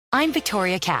I'm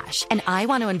Victoria Cash, and I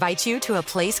want to invite you to a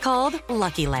place called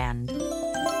Lucky Land,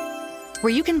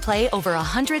 where you can play over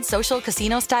 100 social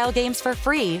casino-style games for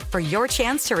free for your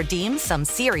chance to redeem some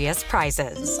serious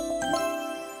prizes.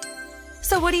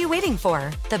 So what are you waiting for?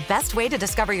 The best way to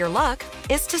discover your luck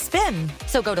is to spin.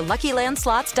 So go to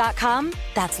LuckyLandSlots.com,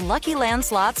 that's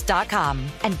LuckyLandSlots.com,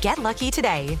 and get lucky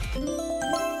today.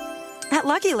 At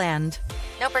Lucky Land.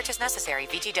 No purchase necessary.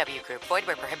 VGW Group. Void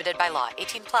where prohibited by law.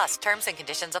 18 plus. Terms and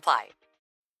conditions apply.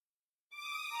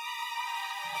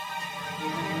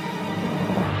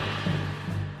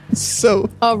 So,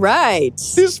 all right.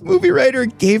 This movie writer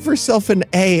gave herself an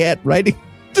A at writing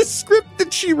the script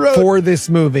that she wrote. For this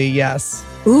movie, yes.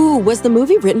 Ooh, was the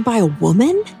movie written by a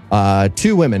woman?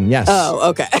 2 women, yes. Oh,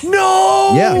 okay.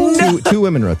 No! Yeah, two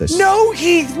women wrote this. No,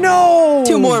 Heath, no!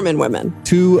 2 Mormon women.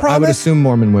 2, I would assume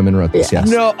Mormon women wrote this, yes.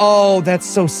 No, oh, that's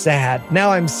so sad.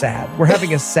 Now I'm sad. We're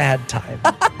having a sad time.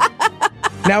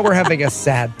 Now we're having a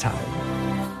sad time.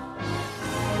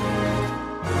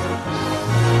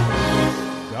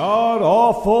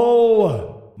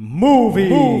 God-Awful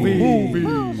Movies.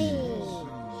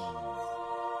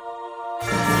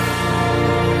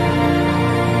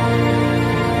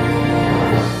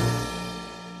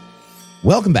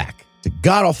 Welcome back to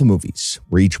God-Awful Movies,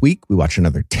 where each week we watch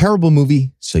another terrible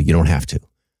movie so you don't have to.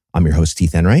 I'm your host,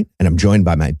 Heath Enright, and I'm joined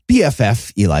by my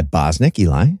BFF, Eli Bosnick.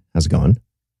 Eli, how's it going?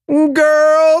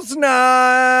 Girls'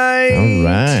 night. All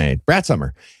right. Brat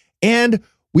Summer. And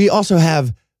we also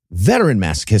have veteran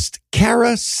masochist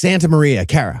Cara Santa Maria.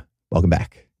 Cara, welcome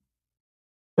back.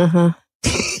 Uh-huh.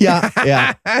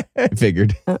 Yeah, I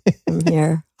figured. I'm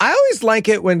here. I always like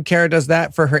it when Cara does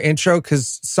that for her intro,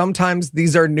 because sometimes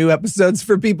these are new episodes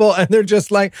for people and they're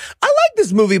just like, I like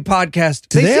this movie podcast.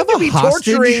 Do they seem have to a be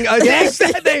hostage? torturing.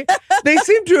 They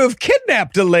seem to have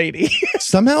kidnapped a lady.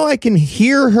 Somehow I can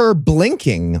hear her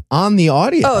blinking on the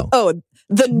audio. Oh,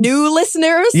 the new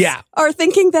listeners Yeah. are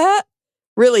thinking that?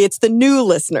 Really, it's the new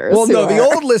listeners. Well, no, who the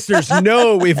are. old listeners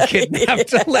know we've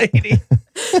kidnapped a lady.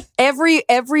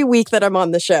 Every week that I'm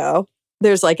on the show,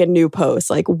 there's like a new post,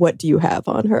 like, what do you have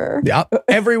on her? Yeah.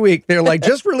 Every week they're like,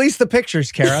 just release the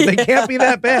pictures, Cara. They can't be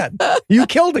that bad. You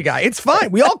killed a guy. It's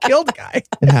fine. We all killed a guy.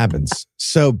 It happens.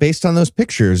 So based on those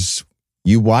pictures,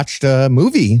 you watched a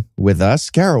movie with us.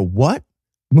 Cara, what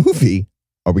movie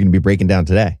are we going to be breaking down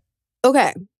today?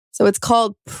 Okay. So it's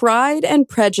called Pride and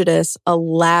Prejudice, a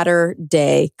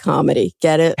latter-day comedy.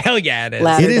 Get it? Hell yeah, it is.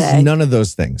 Latter It is day. none of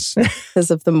those things.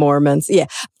 Because of the Mormons. Yeah.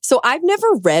 So I've never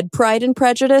read Pride and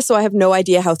Prejudice, so I have no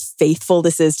idea how faithful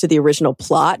this is to the original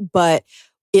plot, but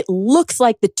it looks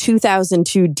like the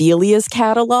 2002 Delia's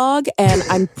catalog, and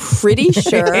I'm pretty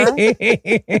sure...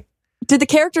 Did the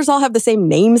characters all have the same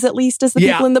names, at least, as the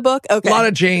people in the book? Okay. A lot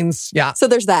of Janes. Yeah. So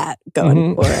there's that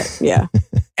going for it. Yeah.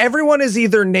 Everyone is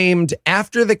either named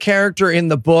after the character in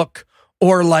the book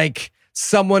or like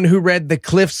someone who read the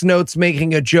Cliff's Notes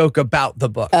making a joke about the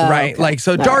book, right? Okay. Like,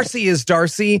 so Darcy is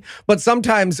Darcy, but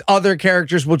sometimes other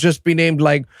characters will just be named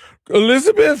like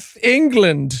Elizabeth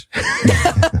England.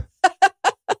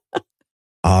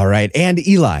 All right. And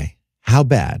Eli, how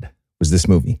bad was this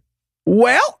movie?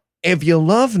 Well, if you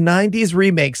love 90s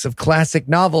remakes of classic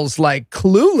novels like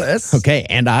Clueless, Okay,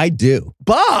 and I do.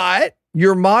 but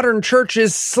your modern church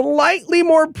is slightly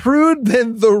more prude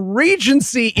than the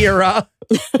Regency era,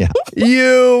 Yeah.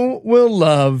 you will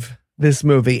love this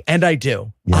movie. And I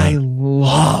do. Yeah. I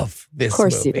love this Of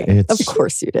course movie. you did. It's Of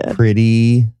course you did.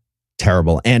 pretty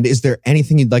terrible. And is there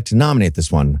anything you'd like to nominate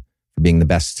this one for being the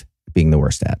best, being the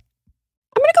worst at?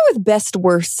 I'm going to go with best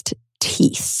worst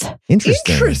teeth.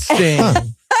 Interesting. Huh.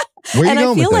 Where are you And I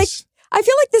going feel with like- this? I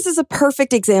feel like this is a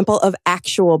perfect example of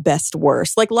actual best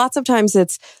worst. Like lots of times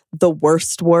it's the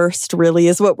worst really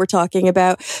is what we're talking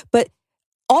about. But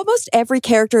almost every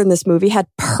character in this movie had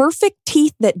perfect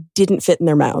teeth that didn't fit in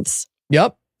their mouths.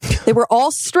 Yep. They were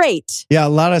all straight, Yeah, a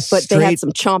lot of but they had straight,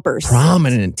 some chompers.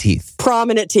 prominent teeth.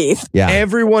 Prominent teeth. Yeah.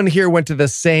 Everyone here went to the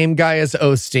same guy as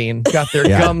Osteen. Got their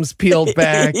Yeah. gums peeled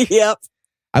back. Yep.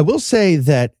 I will say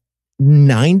that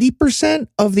 90%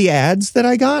 of the ads that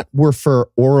I got were for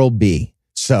Oral-B.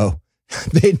 So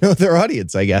they know their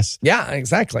audience, I guess. Yeah,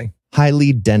 exactly.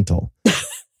 Highly dental.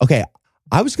 Okay,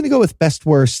 I was going to go with best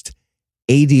worst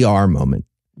ADR moment.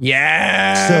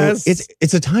 Yes. So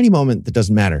it's a tiny moment that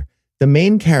doesn't matter. The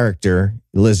main character,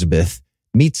 Elizabeth,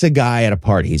 meets a guy at a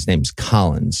party. His name's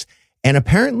Collins. And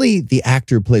apparently the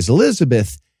actor who plays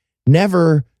Elizabeth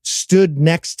never stood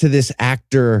next to this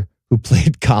actor who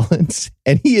played Collins.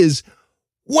 And he is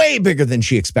way bigger than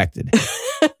she expected.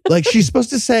 Like she's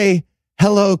supposed to say,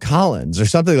 hello, Collins, or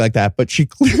something like that. But she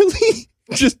clearly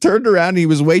just turned around and he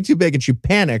was way too big and she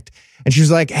panicked and she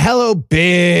was like, hello,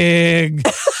 big.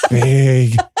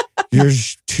 You're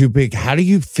too big. How do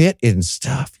you fit in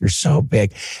stuff? You're so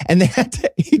big. And they had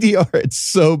to ADR it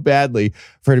so badly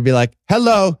for her to be like,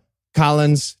 hello,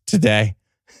 Collins, today.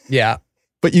 Yeah.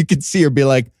 But you could see her be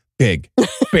like, big.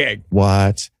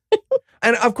 What?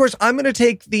 And of course, I'm going to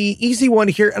take the easy one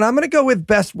here, and I'm going to go with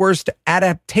best worst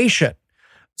adaptation.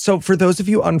 So for those of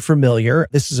you unfamiliar,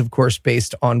 this is, of course,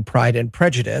 based on Pride and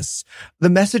Prejudice, the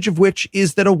message of which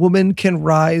is that a woman can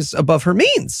rise above her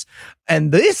means.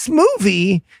 And this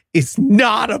movie is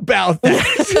not about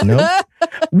that. No.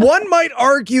 One might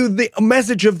argue the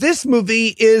message of this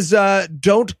movie is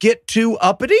don't get too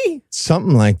uppity.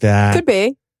 Something like that. Could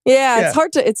be. Yeah, it's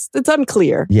hard to, it's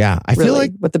unclear. Yeah, I feel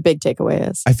like what the big takeaway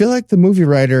is. I feel like the movie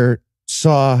writer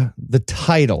saw the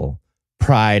title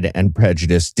Pride and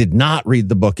Prejudice, did not read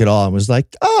the book at all, and was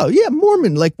like, oh yeah,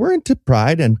 Mormon, like we're into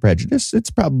Pride and Prejudice. It's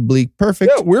probably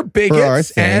perfect. Yeah, we're bigots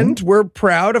and we're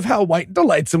proud of how white and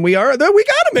delightsome we are. We got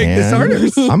to make this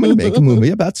ours. I'm going to make a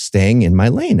movie about staying in my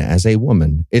lane as a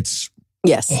woman. It's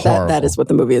that is what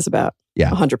the movie is about. Yeah.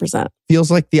 100%.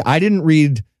 Feels like I didn't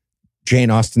read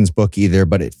Jane Austen's book either,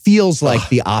 but it feels like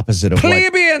the opposite of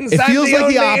plebeians. It feels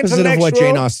like the opposite of what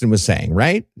Jane Austen was saying,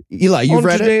 right? Eli, you've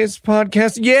read it? On today's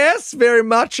podcast. Yes, very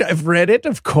much. I've read it,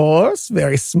 of course.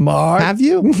 Very smart. Have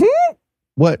you? Mm-hmm.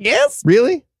 What? Yes.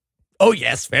 Really? Oh,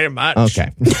 yes, very much.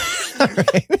 Okay. All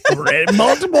right. I've read it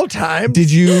multiple times.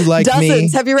 Did you like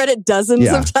dozens? me? Have you read it dozens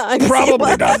of times?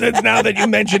 Probably dozens now that you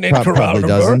mention it. Probably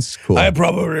dozens. Cool. I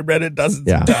probably read it dozens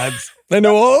of times. I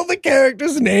know all the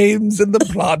characters' names and the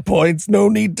plot points. No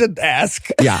need to ask.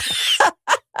 Yeah.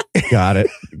 Got it.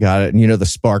 And you know the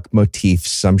spark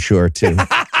motifs, I'm sure, too.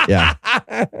 Yeah.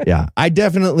 I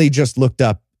definitely just looked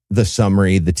up the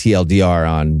summary, the TLDR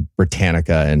on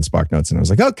Britannica and Spark Notes, and I was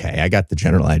like, okay, I got the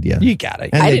general idea. You got it.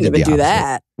 And I didn't even do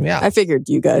that. Yeah. I figured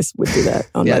you guys would do that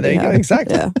on my there behalf. You go.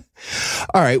 Exactly. Yeah.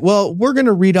 All right. Well, we're going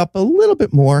to read up a little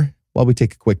bit more while we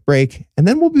take a quick break, and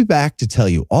then we'll be back to tell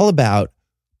you all about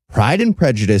Pride and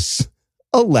Prejudice,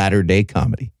 a latter-day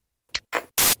comedy.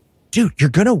 Dude, you're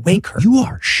going to wake her. You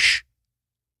are. Shh.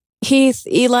 Heath,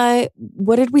 Eli,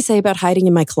 what did we say about hiding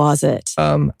in my closet?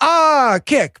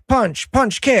 Kick, punch,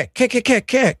 kick,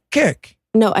 kick.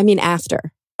 No, I mean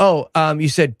after. Oh, you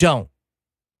said don't.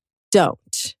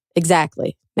 Don't.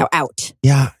 Exactly. Now out.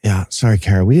 Yeah. Sorry,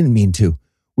 Cara. We didn't mean to.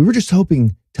 We were just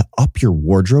hoping to up your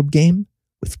wardrobe game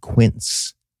with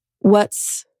Quince.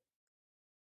 What's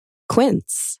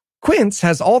Quince? Quince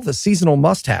has all the seasonal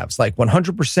must-haves like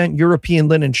 100% European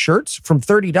linen shirts from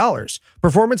 $30,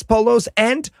 performance polos,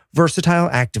 and versatile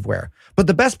activewear. But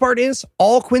the best part is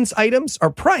all Quince items are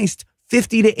priced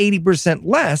 50 to 80%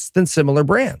 less than similar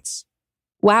brands.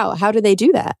 Wow, how do they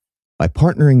do that? By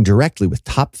partnering directly with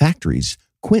top factories,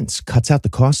 Quince cuts out the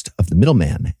cost of the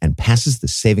middleman and passes the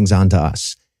savings on to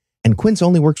us. And Quince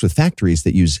only works with factories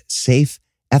that use safe,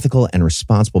 ethical, and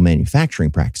responsible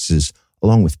manufacturing practices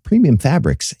along with premium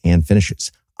fabrics and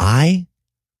finishes. I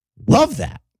love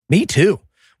that. Me too.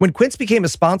 When Quince became a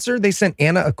sponsor, they sent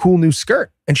Anna a cool new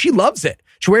skirt, and she loves it.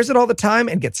 She wears it all the time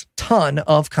and gets a ton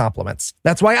of compliments.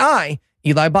 That's why I,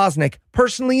 Eli Bosnick,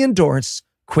 personally endorse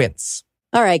Quince.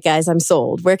 All right, guys, I'm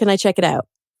sold. Where can I check it out?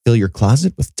 Fill your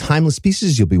closet with timeless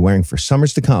pieces you'll be wearing for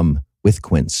summers to come with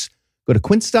Quince. Go to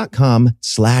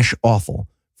quince.com/awful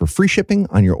for free shipping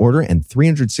on your order and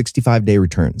 365-day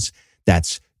returns.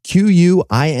 That's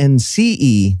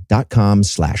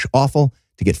QUINCE.com/awful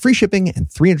to get free shipping and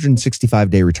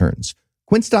 365-day returns.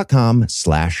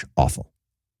 Quince.com/awful.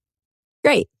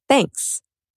 Great. Thanks.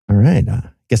 All right.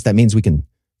 Guess that means we can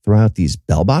throw out these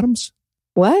bell bottoms.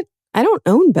 What? I don't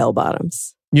own bell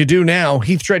bottoms. You do now.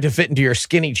 Heath tried to fit into your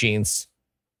skinny jeans.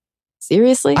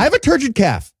 Seriously? I have a turgid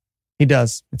calf. He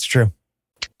does. It's true.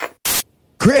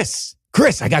 Chris,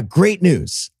 I got great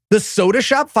news. The soda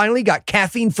shop finally got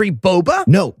caffeine-free boba?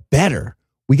 No, better.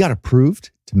 We got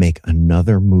approved to make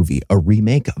another movie, a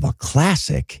remake of a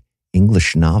classic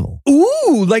English novel.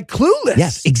 Ooh, like Clueless.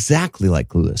 Yes, exactly like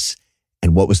Clueless.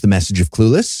 And what was the message of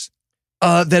Clueless?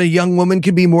 That a young woman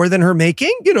can be more than her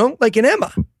making, like an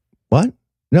Emma. What?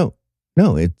 No,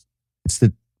 it's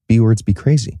the B words be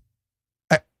crazy.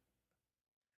 I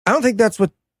don't think that's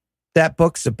what that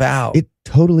book's about. It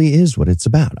totally is what it's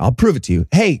about. I'll prove it to you.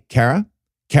 Hey, Cara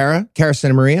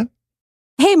Santa Maria.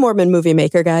 Hey, Mormon movie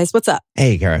maker, guys. What's up?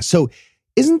 Hey, Cara. So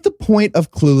isn't the point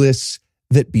of Clueless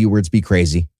that B words be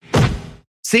crazy?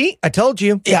 See, I told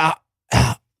you. Yeah,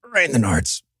 right in the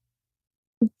nards.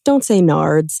 Don't say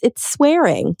nards. It's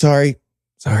swearing. Sorry.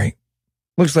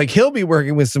 Looks like he'll be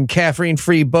working with some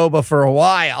caffeine-free boba for a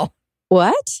while.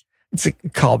 What? It's a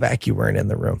callback. You weren't in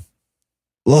the room.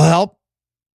 little help?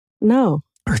 No.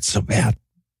 Hurts so bad.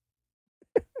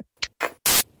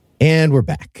 And we're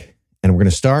back. And we're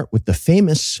going to start with the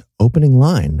famous opening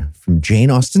line from Jane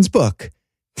Austen's book,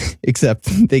 except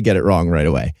they get it wrong right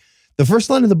away. The first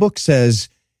line of the book says,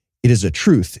 "It is a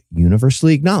truth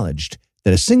universally acknowledged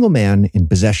that a single man in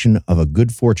possession of a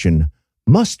good fortune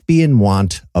must be in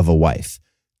want of a wife."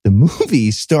 The movie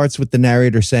starts with the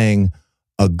narrator saying,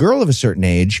 "A girl of a certain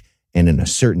age and in a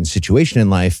certain situation in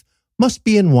life must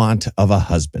be in want of a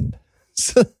husband."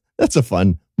 So that's a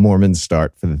fun Mormon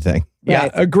start for the thing. Yeah,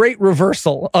 Right. a great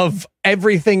reversal of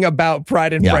everything about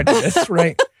Pride and Prejudice,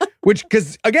 right? Which,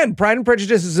 because again, Pride and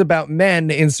Prejudice is about men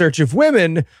in search of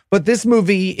women, but this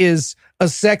movie is a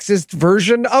sexist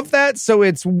version of that. So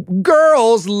it's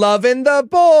girls loving the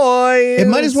boys. It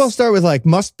might as well start with like,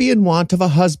 "Must be in want of a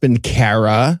husband,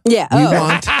 Cara. Yeah. We Oh.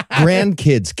 want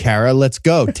grandkids, Cara. Let's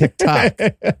go. TikTok."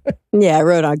 Yeah, I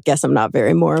wrote, "I guess I'm not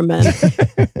very Mormon."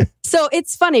 So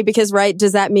it's funny because, right,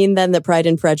 does that mean then that Pride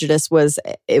and Prejudice was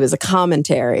a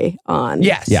commentary on?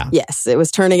 Yes. Yeah. Yes, it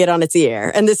was turning it on its ear.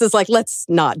 And this is like, let's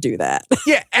not do that.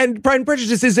 Yeah. And Pride and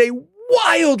Prejudice is a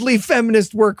wildly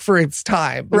feminist work for its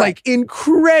time, Right. like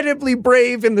incredibly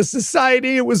brave in the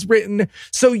society it was written.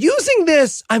 So using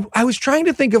this, I was trying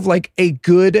to think of like a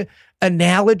good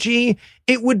analogy.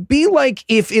 It would be like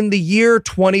if in the year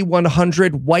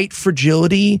 2100, white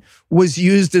fragility was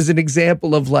used as an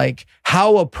example of like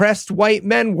how oppressed white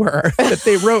men were, that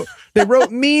they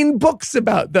wrote mean books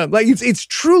about them. Like it's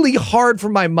truly hard for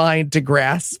my mind to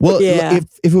grasp. Well, Yeah.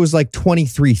 if it was like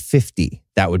 2350,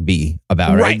 that would be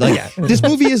about right. Right, Like, yeah. this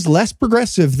movie is less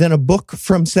progressive than a book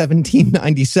from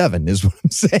 1797, is what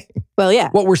I'm saying. Well, yeah.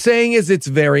 What we're saying is it's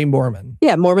very Mormon.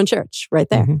 Yeah, Mormon church right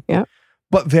there. Mhm. Yeah.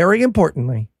 But very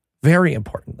importantly,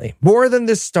 more than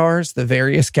this stars the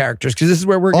various characters, because this is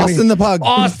where we're going. Austin the Pug.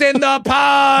 Austin the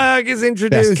Pug is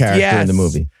introduced. Best character yes. in the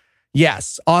movie.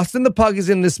 Yes, Austin the Pug is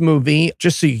in this movie.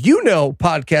 Just so you know,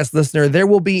 podcast listener, there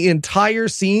will be entire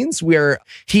scenes where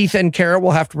Heath and Cara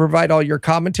will have to provide all your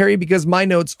commentary because my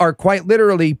notes are quite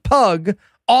literally Pug,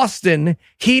 Austin,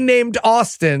 he named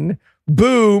Austin,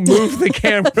 boo, move the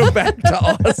camera back to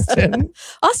Austin.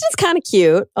 Austin's kind of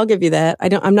cute. I'll give you that.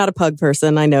 I'm not a pug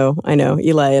person. I know.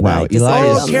 Eli and Wow, I disagree Eli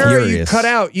on is that. Cara, you furious.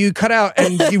 cut out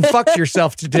and you fucked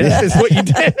yourself to death is what you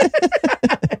did.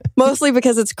 Mostly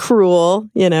because it's cruel,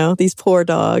 these poor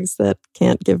dogs that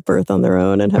can't give birth on their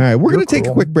own and have. All right, we're going to take a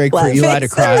cruel. quick break for Black Eli to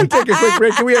face. cry. Take a quick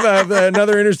break. Can we have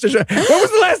another interstitial? What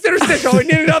was the last interstitial? I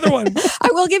need another one. I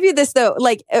will give you this though,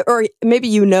 or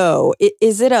maybe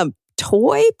is it a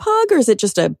toy pug or is it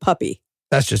just a puppy?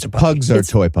 That's just a puppy. Pugs are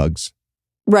toy pugs.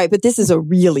 Right, but this is a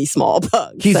really small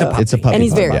pug. He's a puppy. It's a puppy. And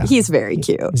he's pug, he's very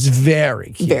cute. It's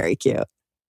very cute. Very cute.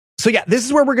 So yeah, this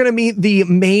is where we're going to meet the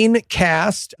main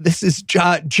cast. This is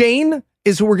Jane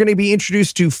is who we're going to be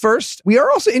introduced to first. We are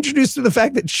also introduced to the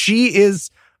fact that she is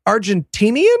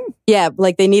Argentinian. Yeah,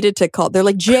 like they needed to call. They're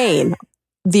like Jane,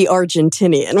 the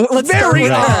Argentinian. Let's start Very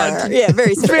with odd. her. Yeah,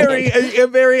 very strange. A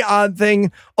very odd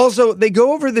thing. Also, they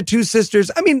go over the two sisters.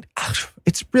 I mean,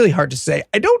 it's really hard to say.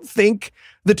 I don't think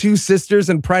the two sisters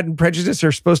in Pride and Prejudice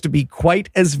are supposed to be quite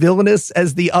as villainous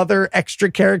as the other extra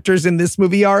characters in this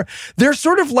movie are. They're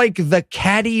sort of like the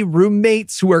catty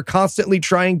roommates who are constantly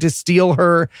trying to steal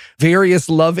her various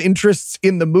love interests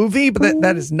in the movie, but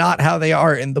that is not how they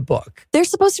are in the book. They're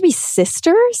supposed to be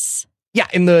sisters? Yeah,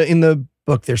 in the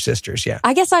book, they're sisters, yeah.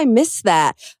 I guess I missed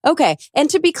that. Okay. And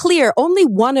to be clear, only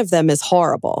one of them is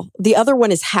horrible. The other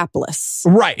one is hapless.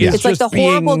 Right. It's like just the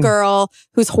horrible being- girl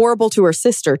who's horrible to her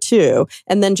sister too.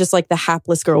 And then just like the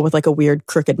hapless girl with like a weird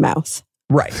crooked mouth.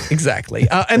 Right, exactly.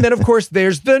 And then, of course,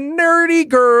 there's the nerdy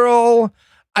girl.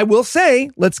 I will say,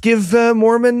 let's give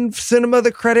Mormon cinema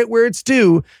the credit where it's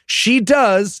due. She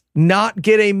does not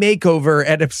get a makeover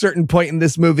at a certain point in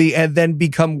this movie and then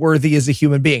become worthy as a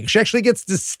human being. She actually gets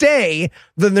to stay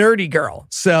the nerdy girl.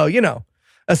 So,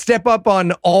 a step up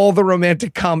on all the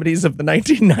romantic comedies of the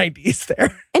 1990s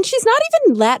there. And she's not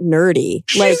even that nerdy.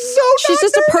 She's she's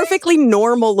just a perfectly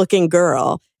normal looking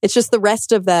girl. It's just the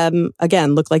rest of them,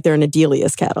 again, look like they're in a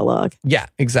Delia's catalog. Yeah,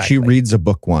 exactly. She reads a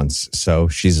book once, so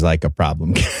she's like a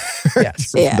problem character Yes.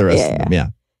 for the rest of them. Yeah.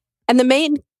 And the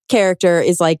main character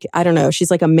is like, I don't know, she's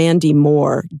like a Mandy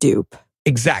Moore dupe.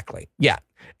 Exactly. Yeah.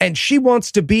 And she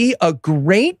wants to be a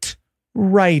great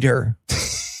writer.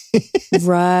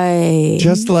 Right.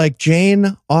 Just like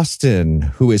Jane Austen,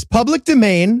 who is public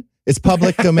domain. It's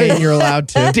public domain. You're allowed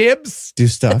to Dibs. do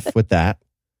stuff with that.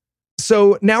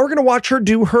 So now we're going to watch her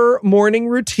do her morning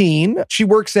routine. She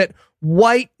works at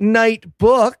White Knight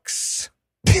Books.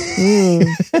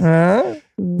 Huh?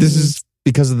 This is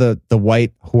because of the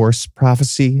white horse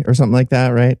prophecy or something like that,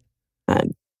 right?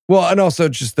 Well, and also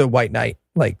just the white knight,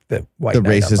 like the white The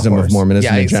knight on racism horse. of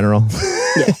Mormonism in general.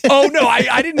 Yeah. Oh, no,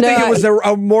 I didn't think it was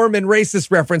a Mormon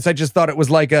racist reference. I just thought it was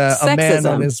like a man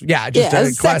on his, just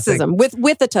a classic. Sexism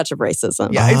with a touch of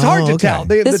racism. Yeah, it's hard to tell.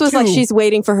 This was like she's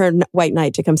waiting for her white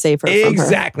knight to come save her from her.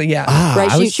 Exactly, yeah.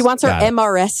 Right, she wants her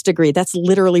MRS degree. That's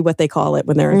literally what they call it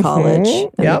when they're in college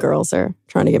and the girls are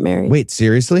trying to get married. Wait,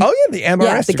 seriously? Oh, yeah, the MRS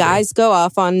Yeah, the guys go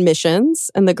off on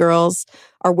missions and the girls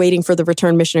are waiting for the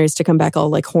return missionaries to come back all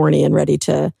like horny and ready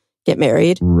to get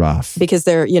married. Rough. Because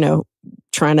they're,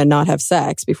 trying to not have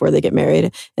sex before they get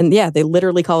married. And yeah, they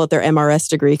literally call it their MRS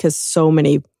degree because so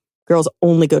many girls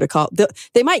only go to college.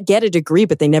 They might get a degree,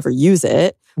 but they never use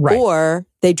it. Right. Or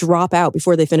they drop out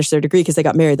before they finish their degree because they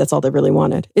got married. That's all they really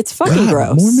wanted. It's fucking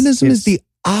gross. Mormonism is the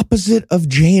opposite of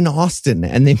Jane Austen.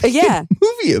 And they made a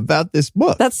movie about this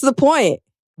book. That's the point.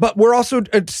 But we're also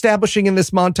establishing in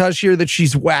this montage here that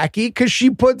she's wacky because she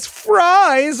puts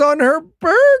fries on her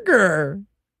burger.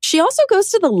 She also goes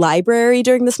to the library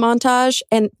during this montage,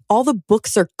 and all the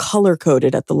books are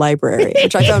color-coded at the library,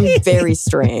 which I found very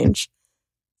strange.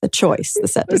 The choice, the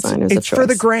set designer's It's choice. for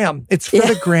the gram. It's for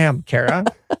the gram, Cara.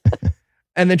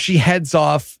 And then she heads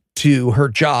off to her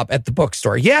job at the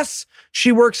bookstore. Yes,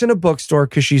 she works in a bookstore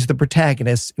because she's the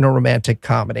protagonist in a romantic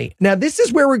comedy. Now, this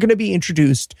is where we're going to be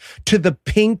introduced to the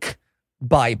Pink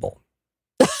Bible.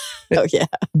 Oh, yeah.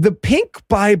 The Pink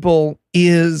Bible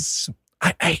is...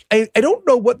 I don't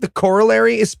know what the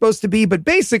corollary is supposed to be, but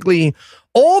basically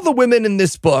all the women in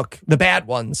this book, the bad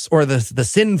ones or the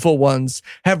sinful ones,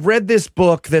 have read this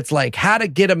book that's like How to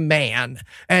Get a Man.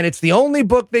 And it's the only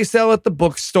book they sell at the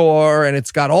bookstore. And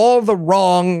it's got all the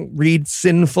wrong,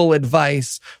 sinful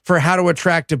advice for how to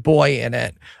attract a boy in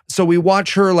it. So we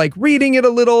watch her like reading it a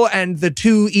little, and the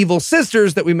two evil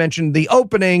sisters that we mentioned in the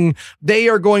opening, they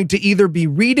are going to either be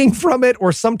reading from it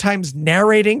or sometimes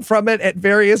narrating from it at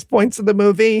various points of the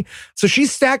movie. So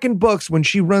she's stacking books when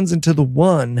she runs into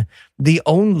the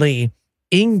only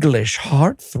English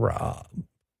heartthrob.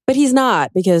 But he's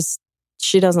not, because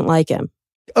she doesn't like him.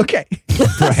 Okay.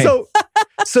 Right.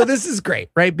 So this is great,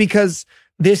 right? Because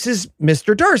this is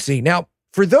Mr. Darcy. Now,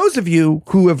 for those of you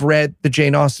who have read the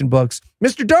Jane Austen books,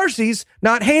 Mr. Darcy's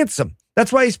not handsome.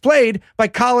 That's why he's played by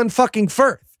Colin fucking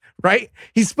Firth, right?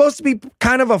 He's supposed to be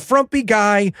kind of a frumpy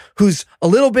guy who's a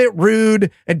little bit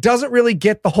rude and doesn't really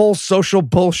get the whole social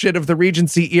bullshit of the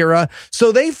Regency era.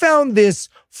 So they found this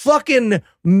fucking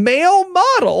male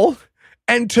model,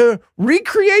 and to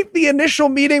recreate the initial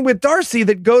meeting with Darcy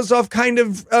that goes off kind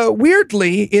of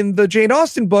weirdly in the Jane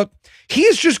Austen book,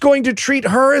 he's just going to treat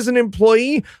her as an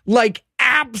employee like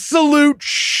absolute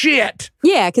shit.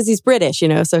 Yeah, because he's British,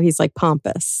 so he's like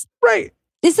pompous. Right.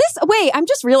 Wait, I'm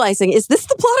just realizing, is this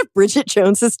the plot of Bridget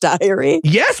Jones's Diary?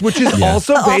 Yes, which is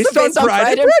also based on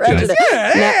Pride and Prejudice.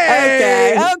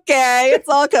 Yeah. Okay. It's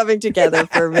all coming together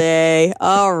for me.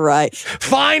 All right.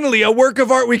 Finally, a work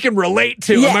of art we can relate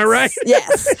to. Yes, am I right?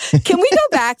 Yes. Can we go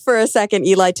back for a second,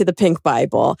 Eli, to the Pink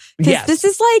Bible? Because this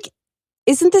is like,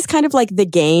 isn't this kind of like The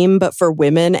Game, but for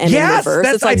women and in reverse?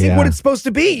 That's, it's like, I think, what it's supposed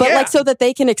to be. But like so that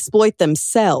they can exploit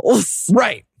themselves.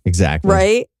 Right. Exactly.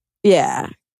 Right? Yeah.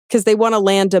 Because they want to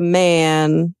land a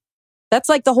man. That's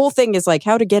like the whole thing is like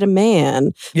how to get a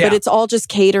man. Yeah. But it's all just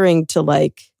catering to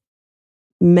like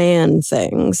man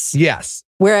things. Yes.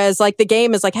 Whereas like The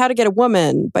Game is like how to get a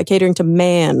woman by catering to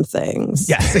man things.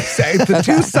 Yes, exactly. The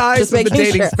two sides of the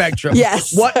dating spectrum.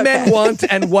 Yes. What men want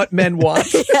and what men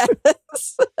want.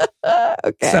 Yes.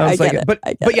 Okay. Sounds like it.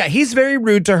 But yeah, he's very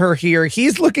rude to her here.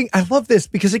 He's looking, I love this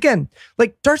because again,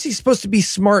 like Darcy's supposed to be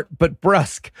smart but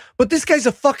brusque, but this guy's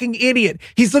a fucking idiot.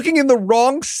 He's looking in the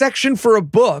wrong section for a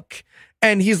book,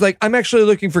 and he's like, I'm actually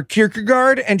looking for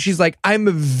Kierkegaard, and she's like, I'm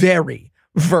very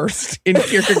versed in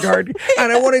Kierkegaard.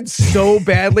 And I wanted so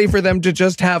badly for them to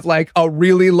just have like a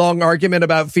really long argument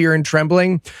about fear and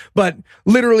trembling, but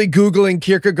literally Googling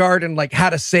Kierkegaard and like how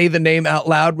to say the name out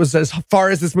loud was as far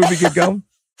as this movie could go.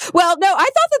 Well, no, I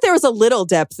thought that there was a little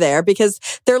depth there because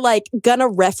they're like gonna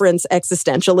reference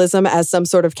existentialism as some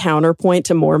sort of counterpoint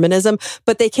to Mormonism,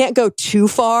 but they can't go too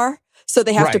far. So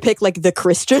they have to pick like the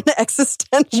Christian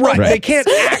existential. Right. They can't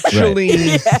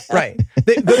actually. Right.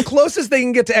 The closest they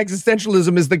can get to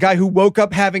existentialism is the guy who woke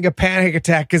up having a panic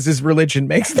attack because his religion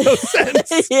makes no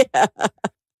sense. Yeah.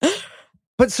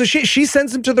 But so she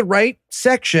sends him to the right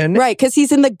section. Right. Because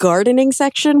he's in the gardening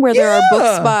section where there are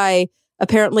books by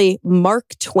apparently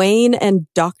Mark Twain and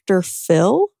Dr.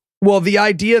 Phil. Well, the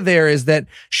idea there is that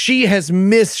she has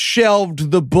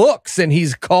misshelved the books and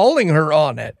he's calling her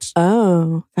on it.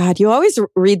 Oh, God. You always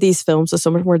read these films with so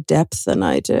much more depth than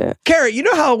I do. Cara, you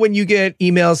know how when you get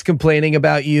emails complaining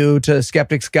about you to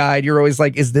Skeptic's Guide, you're always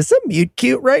like, is this a mute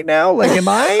cute right now? Like, am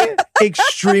I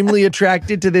extremely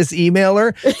attracted to this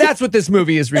emailer? That's what this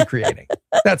movie is recreating.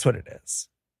 That's what it is.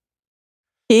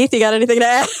 Keith, you got anything to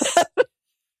add?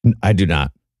 I do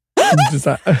not.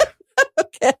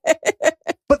 Okay.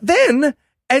 But then,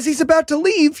 as he's about to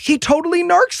leave, he totally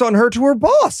narcs on her to her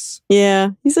boss. Yeah,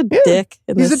 he's a dick.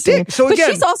 He's a dick. So but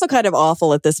again, she's also kind of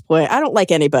awful at this point. I don't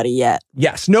like anybody yet.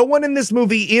 Yes, no one in this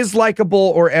movie is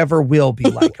likable or ever will be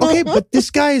likable. Okay, but this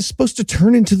guy is supposed to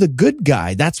turn into the good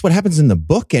guy. That's what happens in the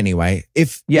book anyway.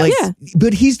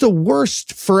 But he's the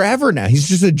worst forever now. He's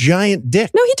just a giant dick.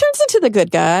 No, he turns into the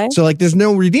good guy. So like there's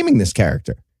no redeeming this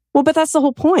character. Well, but that's the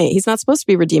whole point. He's not supposed to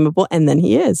be redeemable, and then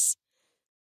he is.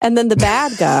 And then the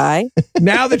bad guy.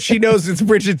 Now that she knows it's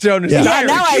Bridget Jones' diary,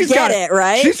 now I get it,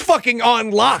 right? She's fucking on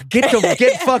lock. Get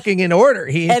fucking in order.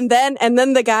 And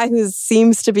then the guy who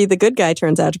seems to be the good guy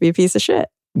turns out to be a piece of shit.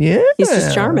 Yeah. He's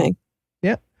just charming.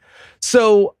 Yeah.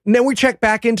 So then we check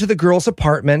back into the girls'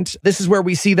 apartment. This is where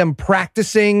we see them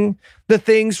practicing the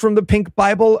things from the Pink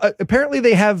Bible. Apparently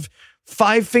they have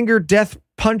 5-finger death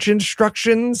punch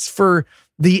instructions for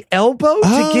the elbow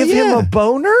to give him a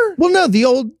boner? Well, no, the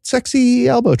old sexy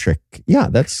elbow trick. Yeah,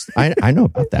 I know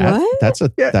about that. What? That's a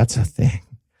thing.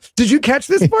 Did you catch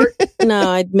this part?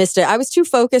 No, I missed it. I was too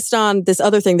focused on this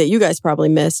other thing that you guys probably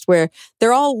missed, where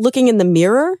they're all looking in the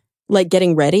mirror, like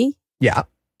getting ready. Yeah.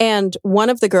 And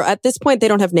one of the girls, at this point, they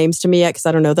don't have names to me yet because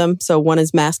I don't know them. So one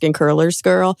is Mask and Curlers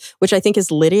girl, which I think is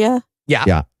Lydia.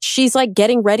 Yeah. She's like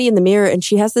getting ready in the mirror and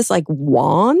she has this like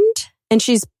wand and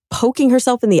she's poking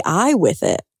herself in the eye with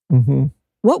it. Mm-hmm.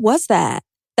 What was that?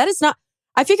 That is not...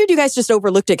 I figured you guys just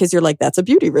overlooked it because you're like, that's a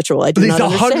beauty ritual. I do not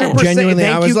understand. 100%. Genuinely,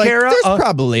 I was like, Cara. there's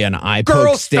probably an eye girl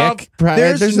poke stick.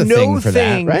 There's a no thing for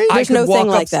that, right? I could no walk thing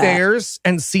like that. upstairs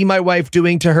and see my wife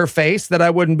doing to her face that I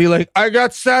wouldn't be like,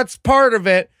 that's part of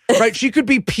it. Right? She could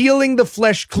be peeling the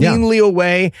flesh cleanly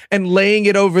away and laying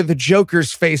it over the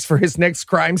Joker's face for his next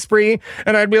crime spree.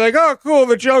 And I'd be like, oh, cool,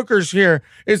 the Joker's here.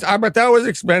 But that was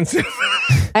expensive.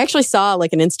 I actually saw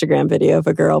like an Instagram video of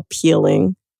a girl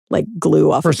peeling like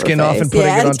glue off her of skin her off face. and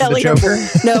putting it onto the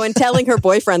Joker. And telling her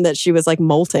boyfriend that she was like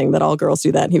molting, that all girls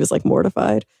do that. And he was like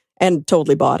mortified and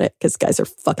totally bought it because guys are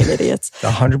fucking idiots.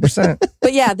 100%.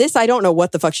 But yeah, I don't know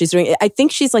what the fuck she's doing. I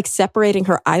think she's like separating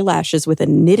her eyelashes with a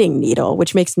knitting needle,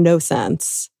 which makes no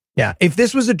sense. Yeah. If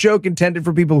this was a joke intended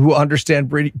for people who understand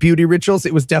beauty rituals,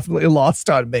 it was definitely lost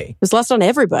on me. It was lost on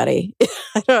everybody.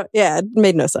 It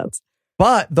made no sense.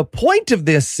 But the point of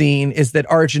this scene is that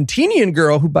Argentinian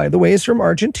girl, who, by the way, is from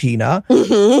Argentina,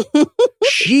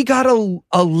 she got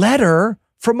a letter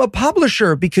from a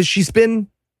publisher because she's been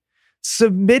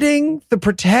submitting the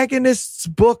protagonist's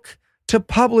book to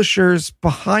publishers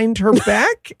behind her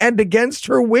back and against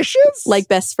her wishes. Like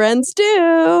best friends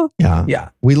do. Yeah.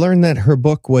 We learned that her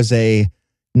book was a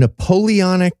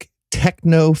Napoleonic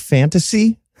techno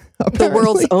fantasy. Apparently. The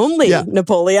world's only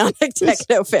Napoleonic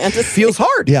techno fantasy. Feels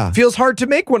hard. Yeah. Feels hard to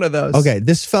make one of those. Okay,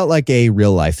 this felt like a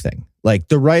real life thing. Like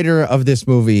the writer of this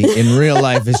movie in real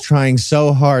life is trying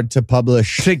so hard to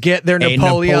publish to get their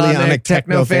Napoleonic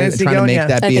techno fantasy trying going. to make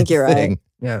that be a thing. Right.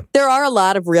 Yeah. There are a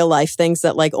lot of real life things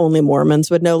that like only Mormons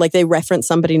would know. Like they reference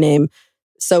somebody named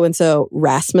so-and-so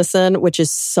Rasmussen, which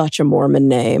is such a Mormon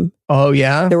name. Oh,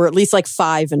 yeah? There were at least like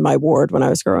 5 in my ward when I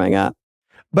was growing up.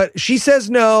 But she says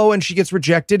no, and she gets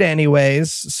rejected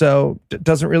anyways, so it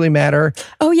doesn't really matter.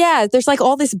 Oh, yeah. There's like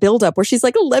all this buildup where she's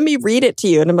like, let me read it to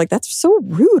you. And I'm like, that's so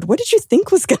rude. What did you think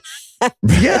was going to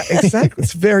happen? Yeah, exactly.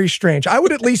 It's very strange. I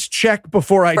would at least check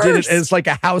before I did it as like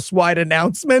a house-wide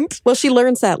announcement. Well, she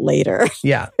learns that later.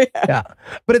 Yeah.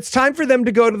 But it's time for them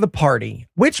to go to the party.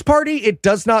 Which party? It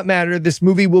does not matter. This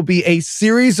movie will be a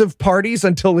series of parties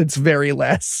until its very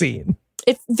last scene.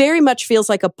 It very much feels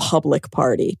like a public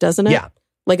party, doesn't it? Yeah.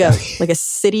 Like a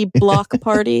city block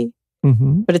party,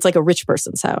 but it's like a rich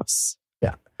person's house.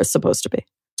 Yeah. It's supposed to be.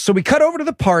 So we cut over to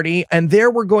the party, and there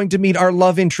we're going to meet our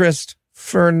love interest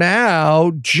for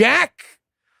now, Jack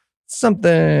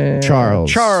something.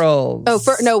 Charles.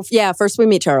 Oh, first we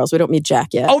meet Charles. We don't meet Jack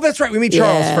yet. Oh, that's right. We meet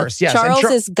Charles first. Yes. Charles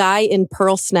is guy in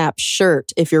pearl snap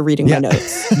shirt, if you're reading my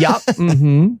notes. Yup.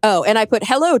 Mm-hmm. Oh, and I put,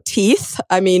 hello, teeth.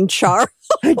 I mean, Charles.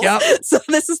 Yep. So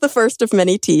this is the first of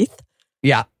many teeth.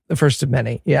 Yeah. The first of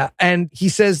many, yeah. And he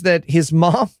says that his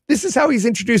mom, this is how he's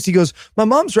introduced. He goes, my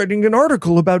mom's writing an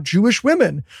article about Jewish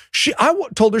women.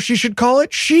 Told her she should call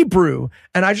it She Brew.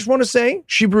 And I just want to say,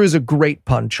 She Brew is a great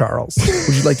pun, Charles.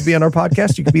 Would you like to be on our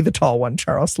podcast? You could be the tall one,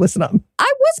 Charles. Listen up.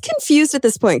 I was confused at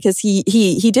this point because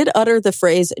he did utter the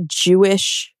phrase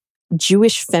Jewish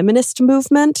feminist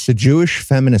movement. The Jewish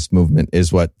feminist movement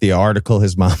is what the article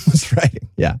his mom was writing.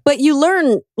 Yeah. But you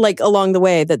learn along the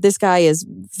way that this guy is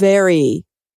very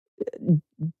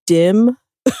dim.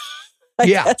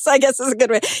 I guess is a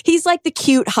good way. He's like the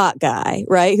cute hot guy,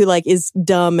 right? Who is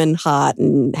dumb and hot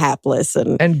and hapless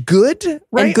and good,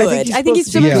 right? And good. I think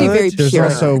he's supposed to be very pure.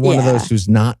 There's also one of those who's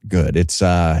not good. It's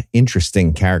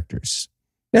interesting characters.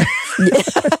 Yeah,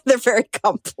 they're very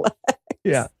complex.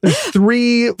 Yeah. There's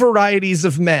 3 varieties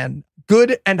of men.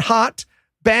 Good and hot,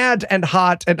 bad and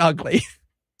hot and ugly.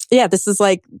 Yeah, this is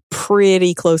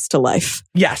pretty close to life.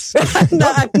 Yes. I'm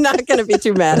not going to be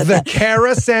too mad at the that.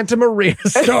 Cara Santa Maria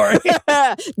story.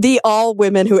 The all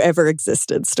women who ever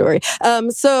existed story.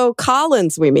 So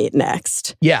Collins we meet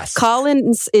next. Yes.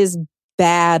 Collins is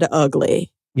bad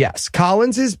ugly. Yes.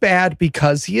 Collins is bad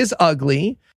because he is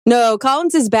ugly. No,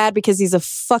 Collins is bad because he's a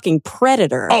fucking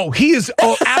predator. Oh, he is.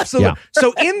 Oh, absolutely. Yeah.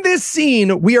 So in this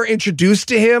scene, we are introduced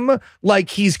to him like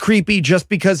he's creepy just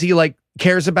because he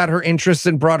cares about her interests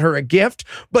and brought her a gift,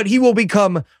 but he will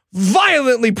become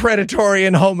violently predatory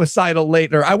and homicidal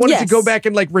later. I wanted to go back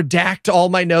and redact all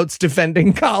my notes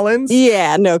defending Collins.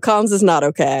 Yeah, no, Collins is not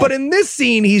okay. But in this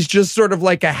scene, he's just sort of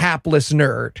like a hapless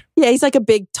nerd. Yeah, he's like a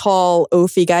big, tall,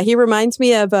 oafy guy. He reminds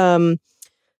me of,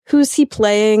 who's he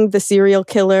playing? The serial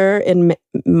killer in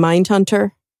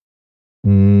Mindhunter?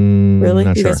 Really?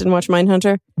 You guys didn't watch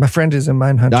Mindhunter? My friend is in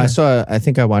Mindhunter. I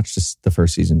think I watched the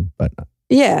first season, but...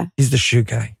 Yeah. He's the shoe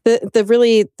guy.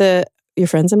 Your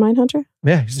friend's in Mindhunter?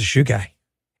 Yeah, he's the shoe guy.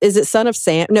 Is it Son of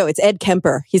Sam? No, it's Ed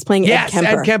Kemper. He's playing Ed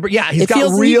Kemper. Ed Kemper. Yeah, he's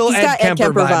got real Ed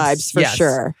Kemper vibes for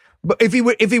sure. But if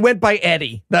he went by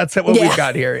Eddie, that's what we've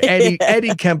got here.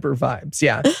 Eddie Kemper vibes.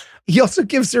 Yeah. He also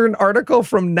gives her an article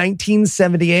from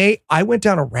 1978. I went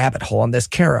down a rabbit hole on this.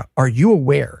 Cara, are you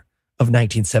aware of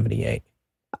 1978?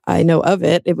 I know of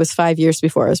it. It was 5 years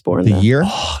before I was born. The year?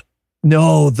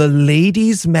 No, the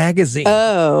Ladies Magazine.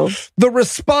 Oh. The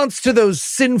response to those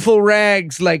sinful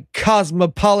rags like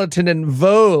Cosmopolitan and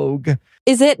Vogue.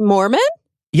 Is it Mormon?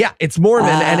 Yeah, it's Mormon,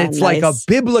 and it's like a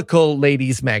biblical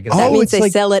ladies magazine. That means they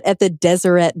sell it at the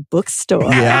Deseret bookstore.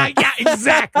 Yeah,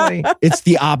 exactly. It's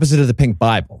the opposite of the Pink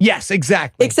Bible. Yes,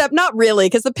 exactly. Except not really,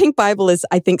 because the Pink Bible is,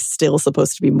 I think, still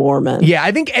supposed to be Mormon. Yeah,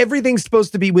 I think everything's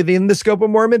supposed to be within the scope of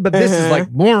Mormon, but this is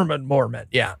like Mormon.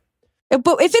 Yeah.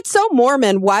 But if it's so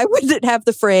Mormon, why would it have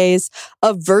the phrase,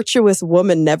 a virtuous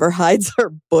woman never hides her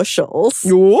bushels?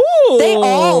 Ooh. They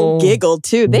all giggled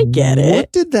too. They get it.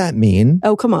 What did that mean?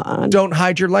 Oh, come on. Don't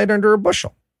hide your light under a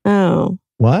bushel. Oh.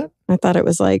 What? I thought it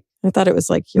was like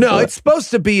your no, it's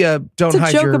supposed to be a don't hide your...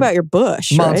 It's a joke about your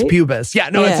bush, Mons right? pubis. Yeah,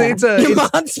 no, it's your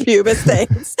Mons pubis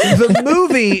things. The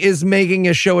movie is making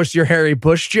a show us your hairy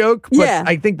bush joke, but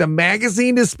I think the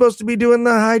magazine is supposed to be doing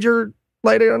the hide your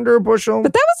light under a bushel.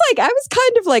 But that was I was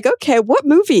kind of like, okay, what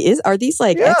movie are these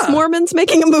ex-Mormons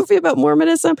making a movie about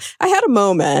Mormonism? I had a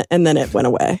moment and then it went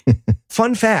away.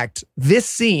 Fun fact, this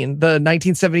scene, the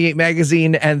 1978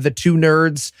 magazine and the 2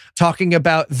 nerds talking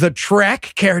about the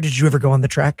Trek. Cara, did you ever go on the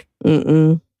Trek?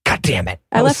 Mm-mm. God damn it.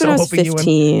 I left when I was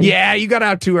 15. You got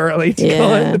out too early to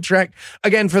go on the Trek.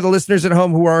 Again, for the listeners at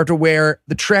home who aren't aware,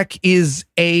 the Trek is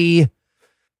I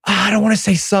don't want to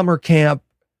say summer camp,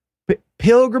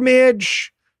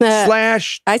 pilgrimage / I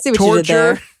see what torture. You did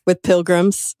there with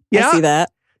pilgrims. Yeah. I see that.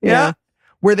 Yeah.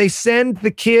 Where they send the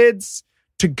kids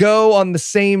to go on the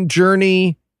same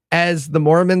journey as the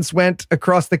Mormons went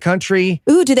across the country.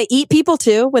 Ooh, do they eat people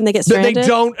too when they get stranded? They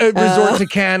don't resort to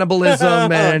cannibalism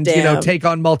and take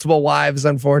on multiple wives,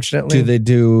 unfortunately. Do they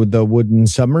do the wooden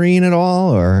submarine at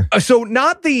all, or so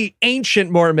not the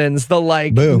ancient Mormons, the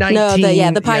 19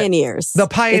 the pioneers. The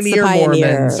pioneer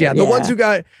Mormons. Yeah, the ones who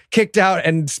got kicked out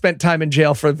and spent time in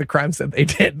jail for the crimes that they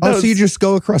did. Oh, so you just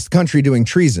go across the country doing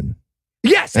treason.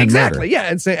 Yes, exactly.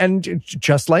 Yeah, and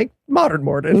just like modern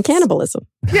Mormons. And cannibalism.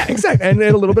 Yeah, exactly. And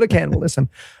a little bit of cannibalism.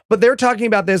 But they're talking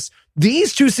about these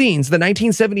 2 scenes, the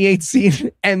 1978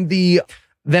 scene and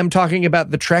them talking about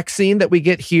the Trek scene that we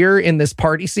get here in this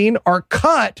party scene are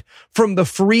cut from the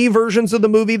free versions of the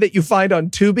movie that you find on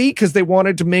Tubi because they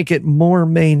wanted to make it more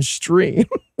mainstream.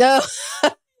 Oh,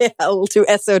 yeah, a little too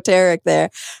esoteric there.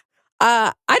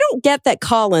 I don't get that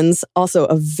Collins, also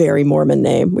a very Mormon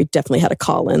name. We definitely had a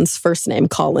Collins, first name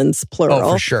Collins,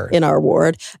 plural, for sure. In our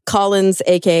ward. Collins,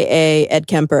 a.k.a. Ed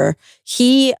Kemper.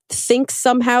 He thinks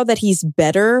somehow that he's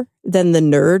better than the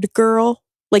nerd girl.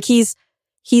 Like he's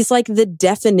like the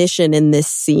definition in this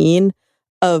scene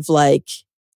of like,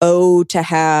 to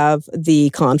have the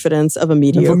confidence of a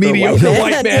mediocre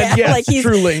white man. Yes, like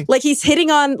truly. Like he's hitting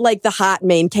on like the hot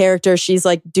main character. She's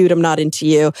like, dude, I'm not into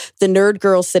you. The nerd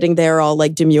girl's sitting there all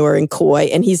like demure and coy,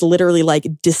 and he's literally like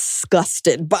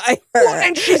disgusted by her. Well,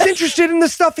 and she's interested in the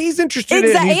stuff he's interested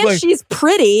in. And like, she's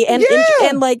pretty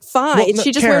and like fine. Well, no,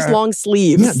 she just Cara, wears long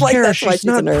sleeves. Yeah, like Cara, that's why she's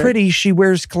not a nerd. pretty. She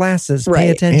wears glasses. Right. Pay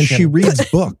attention. And she reads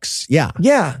books. Yeah.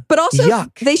 Yeah. But also,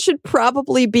 Yuck. they should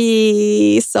probably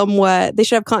be they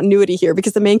should have continuity here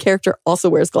because the main character also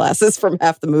wears glasses from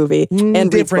half the movie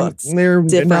and reads books. They're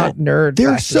not nerd.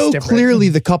 They're so clearly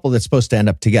the couple that's supposed to end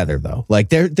up together, though. Like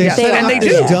they're setting up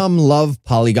this dumb love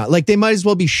polygon. Like they might as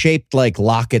well be shaped like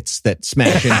lockets that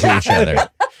smash into each other.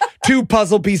 Two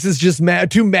puzzle pieces,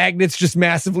 two magnets just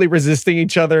massively resisting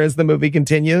each other as the movie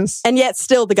continues. And yet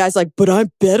still the guy's like, but I'm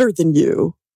better than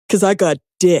you because I got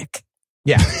dick.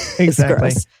 Yeah,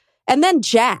 exactly. And then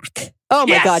Jack. Oh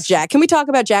my God, Jack. Can we talk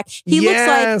about Jack? He looks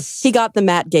like he got the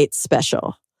Matt Gaetz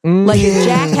special. Like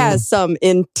Jack has some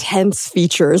intense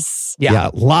features. Yeah,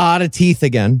 a lot of teeth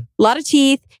again. A lot of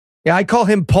teeth. Yeah, I call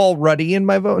him Paul Ruddy in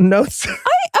my notes.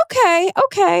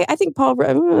 Okay. I think Paul,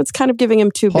 it's kind of giving him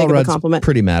too big of a compliment.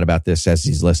 Pretty mad about this as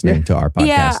he's listening to our podcast.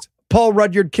 Yeah. Paul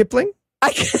Rudyard Kipling?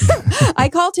 I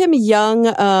called him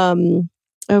young,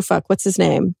 what's his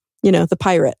name? You know, the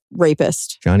pirate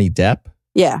rapist. Johnny Depp?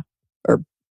 Yeah. Or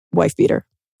wife beater.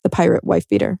 The pirate wife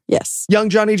beater. Yes. Young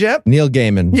Johnny Depp? Neil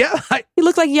Gaiman. Yeah. He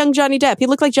looked like young Johnny Depp. He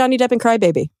looked like Johnny Depp in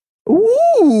Crybaby.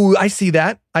 Ooh, I see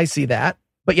that.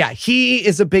 But yeah, he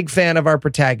is a big fan of our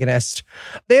protagonist.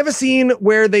 They have a scene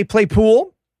where they play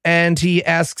pool and he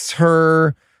asks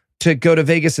her to go to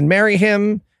Vegas and marry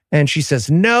him. And she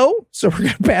says no. So we're going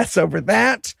to pass over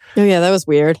that. Oh, yeah, that was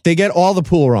weird. They get all the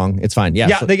pool wrong. It's fine.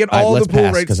 Yeah, they get all the pool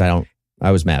right. Because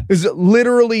I was mad. It was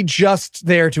literally just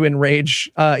there to enrage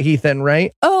Ethan,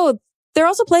 right? Oh, they're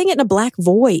also playing it in a black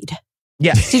void.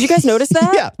 Yeah. Did you guys notice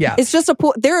that? Yeah. It's just a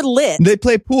pool. They're lit. They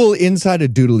play pool inside a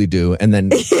doodly-doo and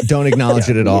then don't acknowledge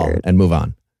it at all and move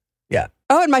on. Yeah.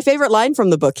 Oh, and my favorite line from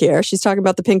the book here, she's talking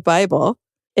about the pink Bible.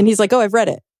 And he's like, oh, I've read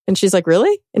it. And she's like,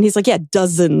 really? And he's like, yeah,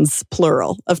 dozens,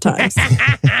 plural of times.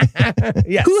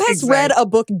 Yes, Who has read a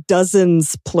book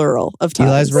dozens, plural of times?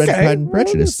 Eli's read Pride and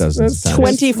Prejudice dozens of times.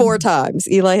 24 times.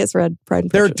 Eli has read Pride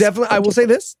and Prejudice. I will say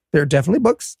this. There are definitely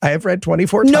books I have read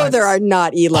 24 times. No, there are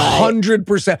not, Eli.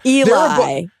 100%.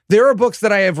 Eli. There are books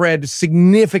that I have read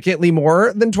significantly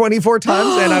more than 24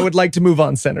 times, and I would like to move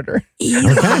on, Senator.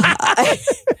 Eli.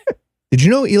 Did you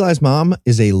know Eli's mom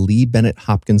is a Lee Bennett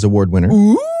Hopkins Award winner?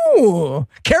 Ooh.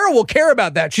 Cara will care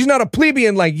about that. She's not a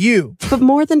plebeian like you. But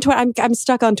more than 20, I'm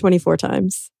stuck on 24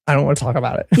 times. I don't want to talk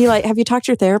about it. Eli, have you talked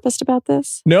to your therapist about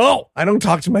this? No, I don't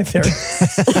talk to my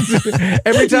therapist.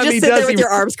 Every time you just he sit does, there with your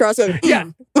arms crossed. Going,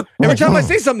 yeah. Every time I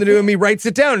say something to him, he writes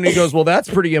it down and he goes, well, that's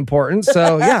pretty important.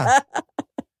 So yeah,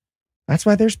 that's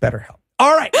why there's BetterHelp.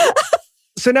 All right.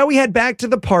 So now we head back to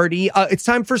the party. It's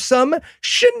time for some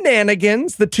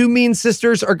shenanigans. The two mean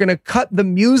sisters are going to cut the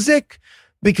music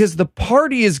because the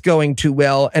party is going too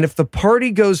well. And if the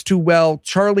party goes too well,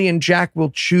 Charlie and Jack will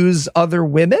choose other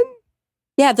women.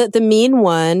 Yeah, the mean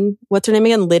one, what's her name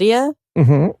again? Lydia?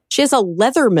 Mm-hmm. She has a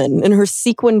Leatherman in her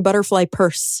sequin butterfly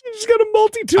purse. She's got a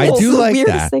multi-tool. I do like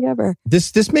weirdest that. Thing ever.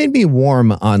 This made me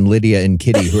warm on Lydia and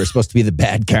Kitty, who are supposed to be the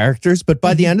bad characters. But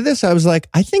by the end of this, I was like,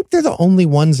 I think they're the only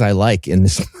ones I like in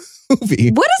this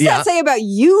movie. What does that say about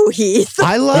you, Heath?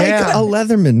 I like a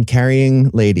Leatherman carrying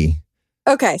lady.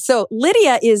 Okay, so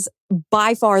Lydia is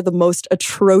by far the most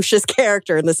atrocious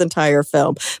character in this entire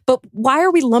film. But why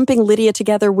are we lumping Lydia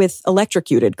together with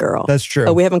Electrocuted Girl? That's true.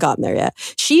 Oh, we haven't gotten there yet.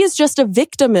 She is just a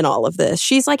victim in all of this.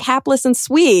 She's like hapless and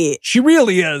sweet. She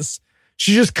really is.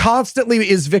 She just constantly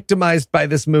is victimized by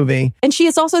this movie. And she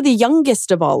is also the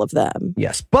youngest of all of them.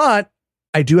 Yes, but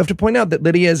I do have to point out that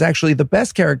Lydia is actually the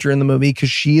best character in the movie because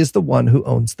she is the one who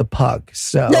owns the pug.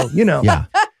 So, you know. Yeah.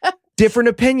 Different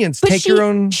opinions. But Take your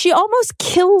own. She almost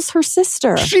kills her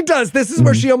sister. She does. This is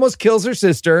where she almost kills her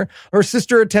sister. Her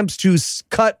sister attempts to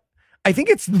cut, I think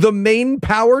it's the main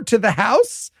power to the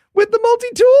house with the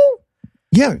multi-tool.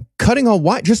 Yeah, cutting a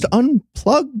wire, just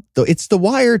unplug. It's the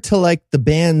wire to like the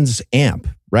band's amp,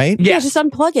 right? Yeah, just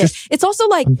unplug it. It's also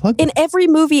like in every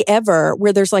movie ever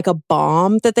where there's like a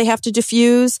bomb that they have to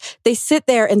defuse, they sit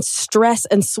there and stress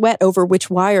and sweat over which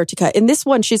wire to cut. In this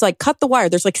one, she's like, cut the wire.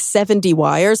 There's like 70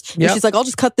 wires. And she's like, I'll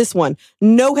just cut this one.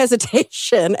 No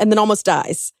hesitation. And then almost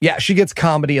dies. Yeah, she gets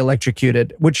comedy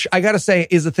electrocuted, which I got to say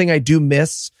is a thing I do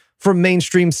miss from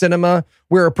mainstream cinema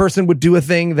where a person would do a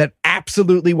thing that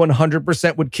absolutely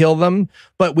 100% would kill them,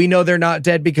 but we know they're not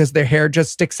dead because their hair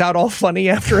just sticks out all funny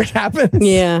after it happens.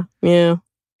 Yeah.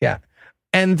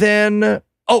 And then,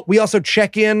 we also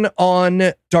check in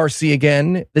on Darcy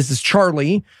again. This is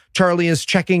Charlie. Charlie is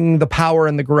checking the power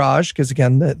in the garage because,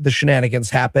 again, the shenanigans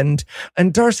happened.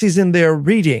 And Darcy's in there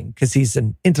reading because he's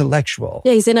an intellectual.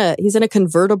 Yeah, he's in a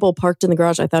convertible parked in the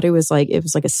garage. I thought it was like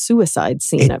a suicide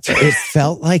scene at first. It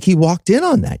felt like he walked in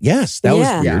on that. Yes, that was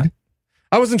weird. Yeah.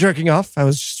 I wasn't jerking off. I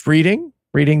was just reading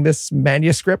this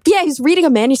manuscript. Yeah, he's reading a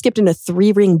manuscript in a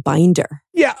 3-ring binder.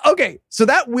 Yeah, okay. So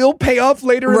that will pay off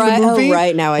later in the movie. Oh,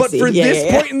 right, now I see. But for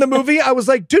this point in the movie, I was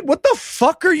like, dude, what the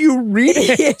fuck are you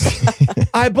reading?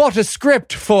 I bought a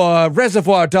script for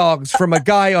Reservoir Dogs from a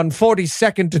guy on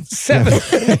 42nd and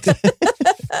 7th.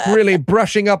 Really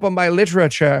brushing up on my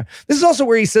literature. This is also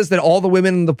where he says that all the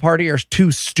women in the party are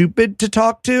too stupid to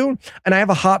talk to. And I have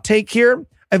a hot take here.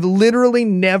 I've literally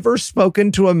never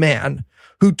spoken to a man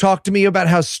who talked to me about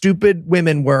how stupid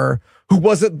women were, who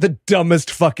wasn't the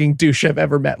dumbest fucking douche I've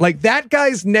ever met. Like, that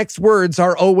guy's next words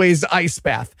are always ice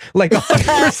bath, like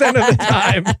 100% of the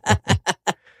time.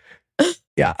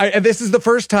 Yeah, and this is the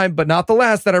first time, but not the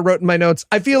last, that I wrote in my notes,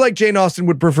 I feel like Jane Austen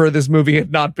would prefer this movie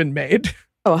had not been made.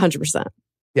 Oh, 100%.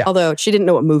 Yeah. Although she didn't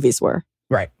know what movies were.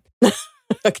 Right.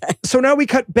 Okay. So now we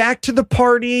cut back to the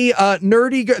party.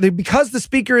 Nerdy girl, because the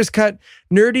speaker is cut,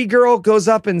 Nerdy girl goes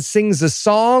up and sings a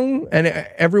song, and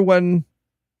everyone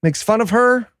makes fun of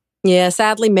her. Yeah,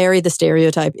 sadly, Mary the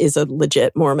stereotype is a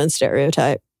legit Mormon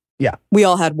stereotype. Yeah. We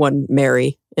all had one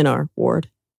Mary in our ward.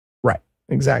 Right,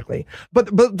 exactly.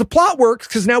 But the plot works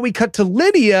because now we cut to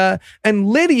Lydia, and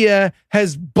Lydia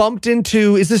has bumped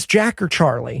into, is this Jack or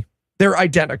Charlie? They're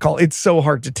identical. It's so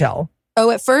hard to tell. Oh,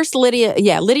 at first,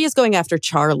 Lydia's going after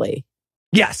Charlie.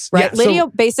 Yes. Right. Yeah, Lydia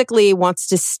basically wants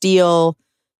to steal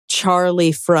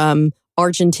Charlie from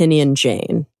Argentinian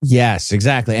Jane. Yes,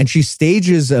 exactly. And she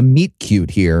stages a meet cute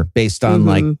here based on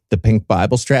like the Pink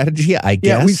Bible strategy, I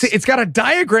guess. Yeah, we see it's got a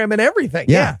diagram and everything.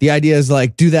 Yeah. The idea is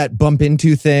like, do that bump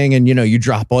into thing and, you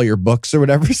drop all your books or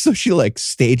whatever. So she like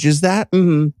stages that.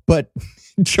 But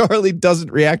Charlie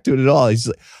doesn't react to it at all. He's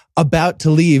like, about to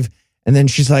leave. And then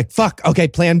she's like, fuck, okay,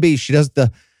 plan B. She does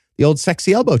the old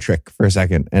sexy elbow trick for a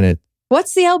second. And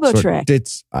what's the elbow trick?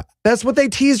 That's what they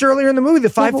teased earlier in the movie, the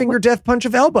 5-finger death punch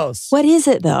of elbows. What is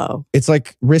it, though? It's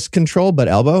like wrist control, but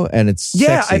elbow, and it's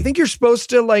sexy. I think you're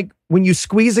supposed to, like, when you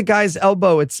squeeze a guy's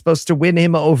elbow, it's supposed to win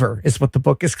him over, is what the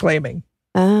book is claiming.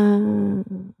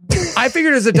 I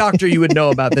figured as a doctor you would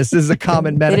know about this. This is a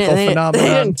common medical phenomenon.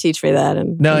 They didn't teach me that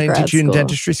in No, they didn't teach you in school.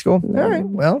 dentistry school? All right,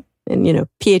 well. And,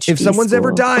 PhD if someone's school.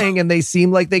 ever dying and they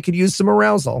seem like they could use some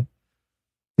arousal.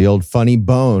 The old funny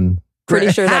bone.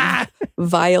 Pretty sure that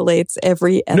violates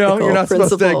every ethical No, you're not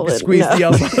principle. supposed to squeeze the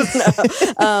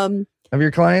elbows of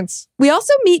your clients. We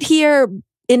also meet here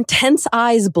intense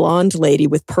eyes blonde lady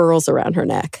with pearls around her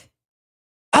neck.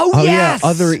 Oh yes! Yeah,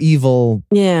 other evil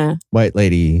white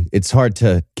lady. It's hard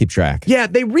to keep track. Yeah,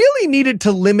 they really needed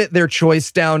to limit their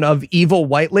choice down of evil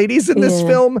white ladies in this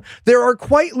film. There are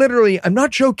quite literally, I'm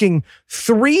not joking,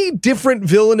 3 different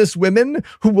villainous women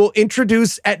who will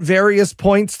introduce at various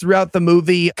points throughout the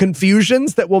movie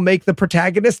confusions that will make the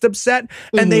protagonist upset.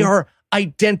 And they are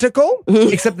identical,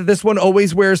 except that this one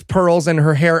always wears pearls and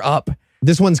her hair up.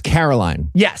 This one's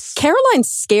Caroline. Yes. Caroline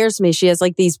scares me. She has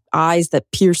like these eyes that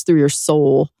pierce through your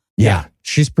soul. Yeah,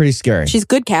 she's pretty scary. She's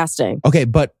good casting. Okay,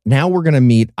 but now we're going to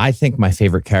meet, I think, my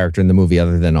favorite character in the movie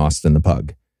other than Austin the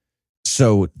Pug.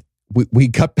 So we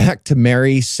cut back to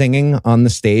Mary singing on the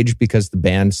stage because the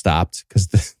band stopped because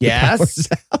the power's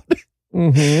out.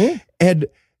 And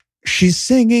she's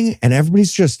singing and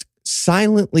everybody's just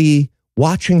silently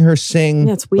watching her sing.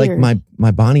 That's weird. Like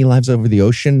my Bonnie Lives Over the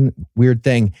Ocean weird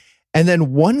thing. And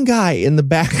then one guy in the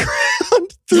background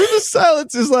through the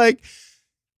silence is like,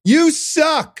 you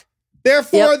suck.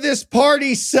 Therefore, this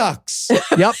party sucks.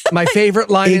 Yep. My favorite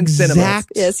line in cinema.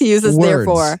 Yes, he uses words,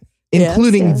 therefore.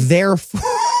 Including therefore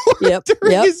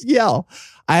during his yell.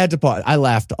 I had to pause. I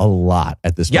laughed a lot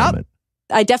at this moment.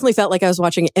 I definitely felt like I was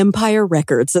watching Empire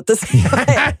Records at this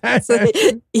point. It's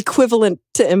the equivalent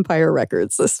to Empire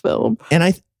Records, this film. And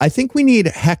I think we need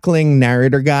heckling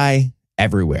narrator guy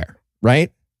everywhere,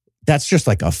 right? That's just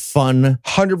like a fun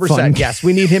 100%. Yes,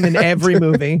 we need him in every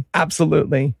movie.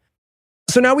 Absolutely.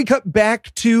 So now we cut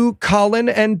back to Colin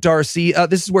and Darcy.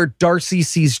 This is where Darcy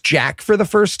sees Jack for the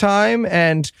first time.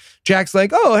 And Jack's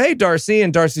like, oh, hey, Darcy.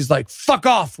 And Darcy's like, fuck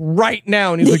off right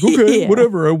now. And he's like, okay,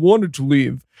 whatever. I wanted to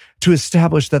leave. To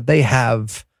establish that they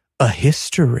have a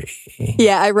history.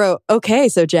 Yeah, I wrote, okay,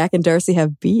 so Jack and Darcy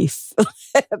have beef.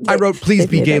 I wrote, please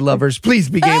be gay lovers. Please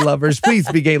be gay lovers. Please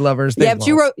be gay lovers. Yeah, but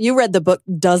you read the book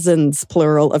dozens,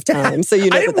 plural of times. So you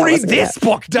know I didn't read this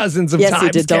book dozens of times. Yes, you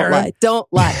did. Karen. Don't lie. Don't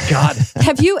lie. God.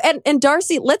 Have you, and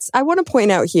Darcy, I want to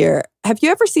point out here, have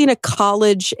you ever seen a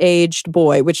college-aged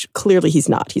boy, which clearly he's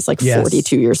not. He's like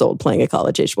 42 years old playing a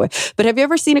college-aged boy. But have you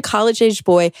ever seen a college-aged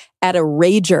boy at a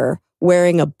rager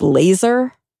wearing a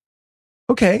blazer?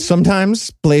 Okay.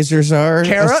 Sometimes blazers are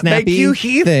Cara, a snappy thank you,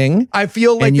 Heath. thing. I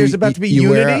feel like there's about to be you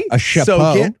unity. wear a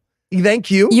chapeau.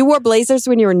 Thank you. You wore blazers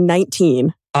when you were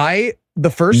 19. The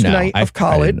first night of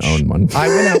college, I didn't own one. I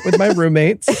went out with my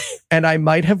roommates and I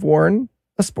might have worn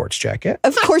a sports jacket.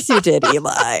 Of course you did,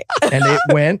 Eli. And it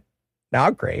went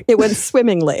not great. It went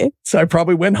swimmingly. So I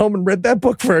probably went home and read that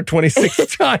book for a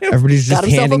 26th time. Everybody's just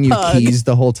handing you keys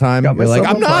the whole time. You're like,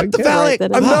 I'm not the valet.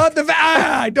 I'm not the valet.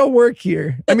 I don't work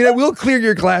here. I mean, I will clear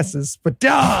your classes, but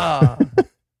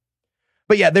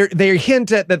But yeah, they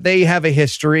hint at that they have a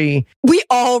history. We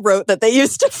all wrote that they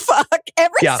used to fuck.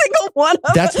 Every single one of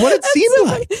them. That's what it seemed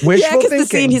like. Wishful thinking. The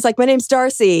scene, he's like, my name's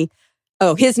Darcy.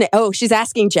 Oh, his name. Oh, she's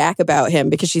asking Jack about him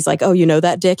because she's like, oh, you know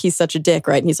that dick? He's such a dick,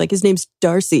 right? And he's like, his name's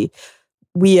Darcy.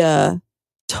 We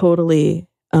totally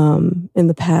in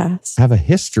the past have a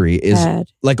history is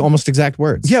like almost exact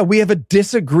words. Yeah, we have a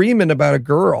disagreement about a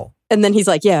girl. And then he's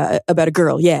like, yeah, about a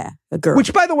girl. Yeah, a girl.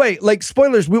 Which, by the way, like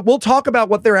spoilers, we'll talk about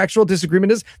what their actual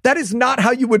disagreement is. That is not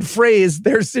how you would phrase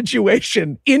their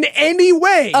situation in any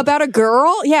way. About a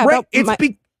girl? Yeah. Right. About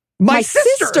it's my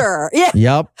sister. Yeah.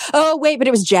 Yep. Oh, wait, but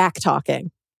it was Jack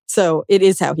talking. So it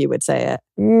is how he would say it.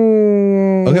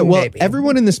 Okay, well, maybe.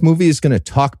 Everyone in this movie is going to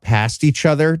talk past each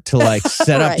other to like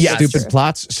set up stupid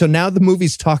plots. So now the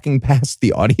movie's talking past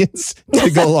the audience to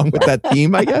go along with that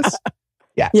theme, I guess.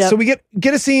 Yeah. Yep. So we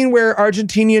get a scene where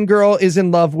Argentinian girl is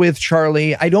in love with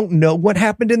Charlie. I don't know what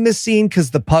happened in this scene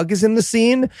because the pug is in the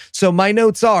scene. So my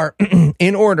notes are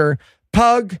in order.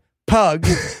 Pug.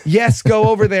 Yes, go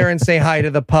over there and say hi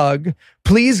to the pug.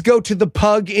 Please go to the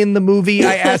pug in the movie.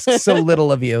 I ask so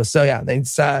little of you. So yeah,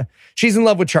 she's in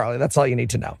love with Charlie. That's all you need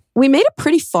to know. We made it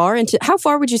pretty far into, how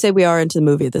far would you say we are into the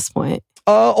movie at this point?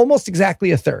 Almost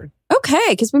exactly a third. Okay,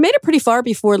 because we made it pretty far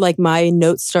before like my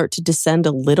notes start to descend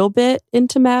a little bit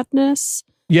into madness.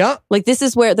 Yeah. Like this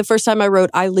is where the first time I wrote,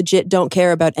 I legit don't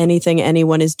care about anything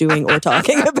anyone is doing or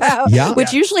talking about,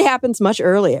 which usually happens much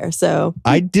earlier. So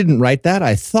I didn't write that.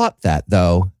 I thought that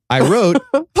though. I wrote,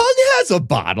 Pug has a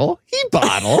bottle. He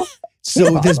bottle.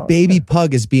 So this baby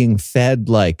pug is being fed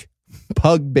like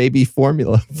pug baby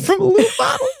formula from a little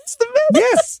bottle. It's the best.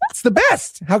 Yes, it's the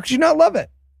best. How could you not love it?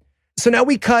 So now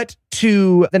we cut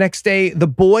to the next day. The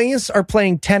boys are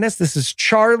playing tennis. This is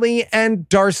Charlie and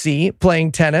Darcy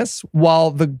playing tennis while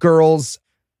the girls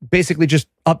basically just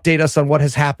update us on what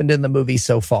has happened in the movie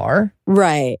so far.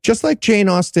 Right. Just like Jane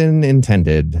Austen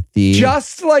intended. The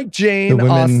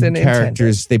women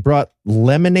characters, they brought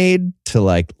lemonade to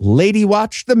like lady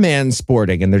watch the man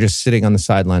sporting, and they're just sitting on the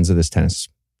sidelines of this tennis.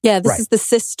 Yeah, this is the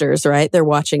sisters, right? They're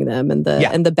watching them, and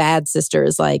the bad sister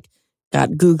is like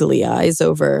got googly eyes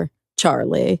over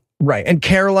Charlie. Right. And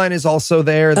Caroline is also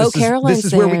there. This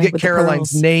is where we get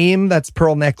Caroline's name. That's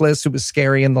Pearl Necklace, who was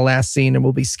scary in the last scene and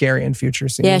will be scary in future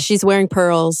scenes. Yeah, she's wearing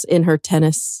pearls in her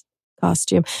tennis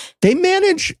costume.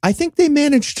 I think they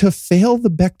managed to fail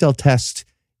the Bechdel test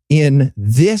in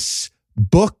this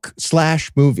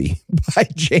book/movie by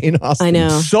Jane Austen. I know.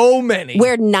 So many.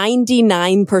 Where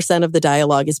 99% of the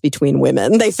dialogue is between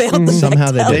women. They failed the somehow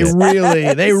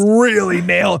Bechdel they really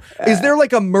nail. Is there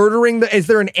like is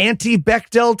there an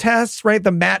anti-Bechdel test, right?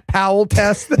 The Matt Powell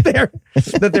test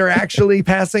that they're actually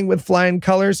passing with flying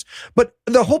colors. But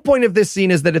the whole point of this scene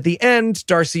is that at the end,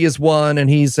 Darcy has won and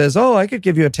he says, oh, I could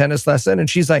give you a tennis lesson. And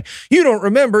she's like, you don't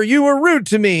remember, you were rude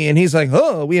to me. And he's like,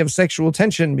 oh, we have sexual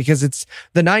tension because it's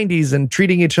the 90s and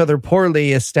treating each other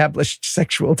poorly established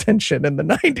sexual tension in the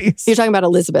 90s. You're talking about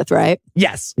Elizabeth, right?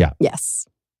 Yes. Yeah. Yes.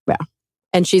 Yeah.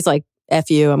 And she's like, F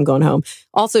you, I'm going home.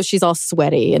 Also, she's all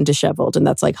sweaty and disheveled, and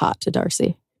that's like hot to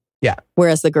Darcy. Yeah.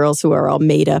 Whereas the girls who are all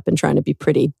made up and trying to be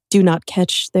pretty do not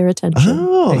catch their attention.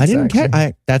 Oh, exactly. I didn't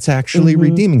catch. That's actually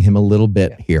redeeming him a little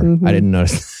bit here. I didn't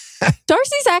notice that.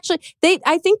 Darcy's actually,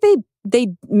 I think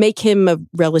they make him a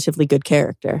relatively good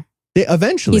character.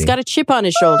 Eventually. He's got a chip on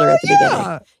his shoulder at the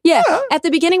beginning. Yeah. At the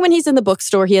beginning when he's in the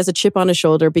bookstore, he has a chip on his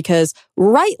shoulder because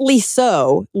rightly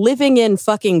so, living in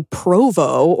fucking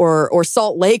Provo or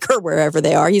Salt Lake or wherever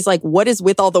they are, he's like, what is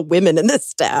with all the women in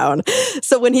this town?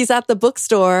 So when he's at the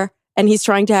bookstore and he's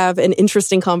trying to have an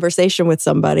interesting conversation with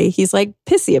somebody, he's like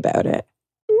pissy about it.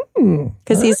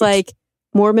 Because he's like,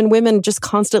 Mormon women just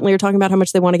constantly are talking about how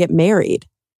much they want to get married.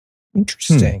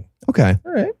 Interesting. Okay.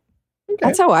 All right. Okay.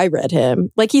 That's how I read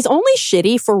him. Like, he's only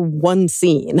shitty for one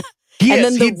scene. He and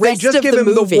is. then the They rest just of give the him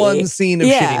movie, the one scene of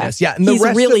shittiness. Yeah. And the he's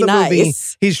rest really of the movie,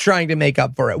 nice. he's trying to make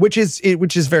up for it, which is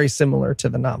very similar to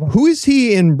the novel. Who is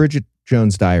he in Bridget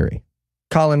Jones' Diary?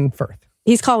 Colin Firth.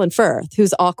 He's Colin Firth,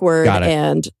 who's awkward Got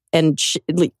it. and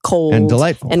cold And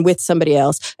delightful. and with somebody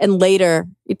else. And later,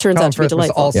 it turns Colin out to be Firth was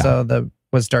delightful. also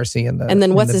was Darcy in the. And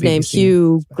then in what's the his name? BBC.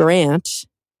 Hugh Grant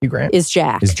Hugh Grant is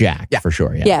Jack. Is Jack, Yeah. for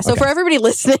sure. Yeah. Yeah. So Okay. for everybody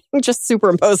listening, just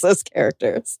superimpose those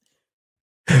characters.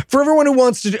 For everyone who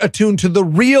wants to attune to the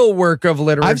real work of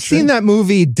literature, I've seen that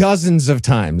movie dozens of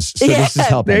times, so this is Yeah,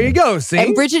 helping. There me. you go. See,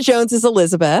 And Bridget Jones is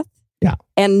Elizabeth. Yeah.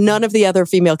 And none of the other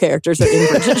female characters are in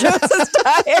Bridget Jones's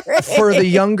Diary. for the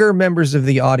younger members of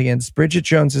the audience, Bridget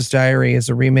Jones's Diary is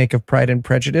a remake of Pride and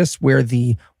Prejudice, where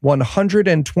the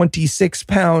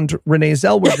 126-pound Renee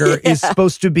Zellweger is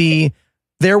supposed to be,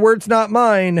 their words not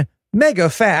mine, mega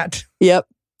fat. Yep.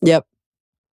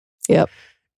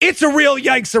 It's a real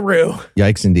yikes-a-roo.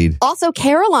 Yikes, indeed. Also,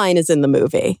 Caroline is in the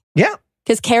movie. Yeah.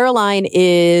 Because Caroline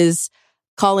is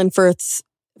Colin Firth's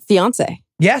fiance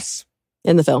Yes.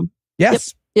 in the film.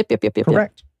 Yes. Yep.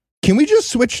 Correct. Can we just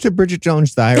switch to Bridget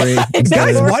Jones' Diary? instead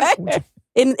Guys, of- what?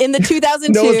 In the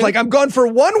 2002. Noah's like, I'm gone for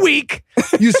 1 week.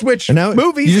 You switch And now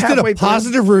movies. you just did halfway a through.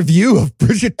 positive review of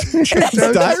Bridget Jones'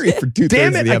 Diary for 2/3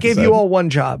 Damn of it, the I gave episode. you all one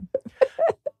job.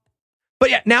 But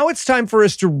yeah, now it's time for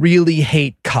us to really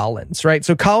hate Collins, right?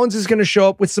 So Collins is going to show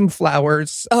up with some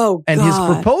flowers. Oh, And his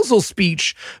proposal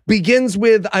speech begins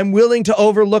with, I'm willing to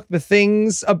overlook the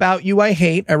things about you I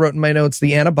hate. I wrote in my notes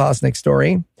the Anna Bosnick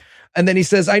story. And then he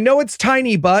says, I know it's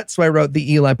tiny, but, so I wrote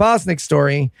the Eli Bosnick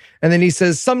story. And then he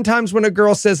says, sometimes when a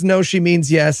girl says no, she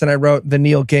means yes. And I wrote the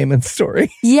Neil Gaiman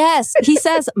story. Yes. He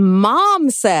says, Mom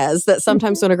says that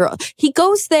sometimes when a girl, he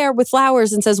goes there with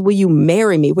flowers and says, will you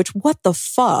marry me? Which, what the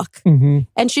fuck?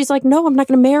 And she's like, no, I'm not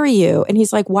going to marry you. And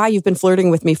he's like, why? You've been flirting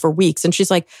with me for weeks. And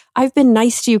she's like, I've been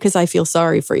nice to you because I feel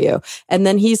sorry for you. And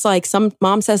then he's like,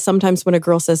 Mom says sometimes when a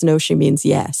girl says no, she means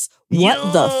yes.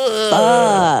 What the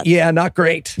fuck? Yeah, not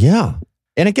great. Yeah.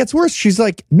 And it gets worse. She's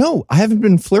like, no, I haven't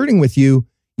been flirting with you.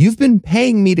 You've been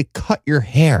paying me to cut your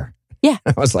hair. Yeah.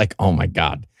 I was like, oh my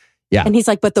God. Yeah. And he's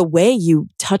like, but the way you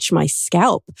touch my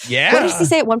scalp. Yeah. What does he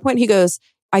say at one point? He goes,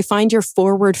 I find your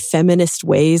forward feminist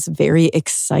ways very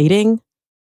exciting.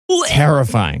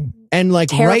 Terrifying. And like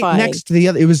Terrifying. right next to the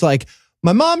other, it was like,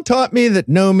 my mom taught me that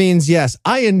no means yes.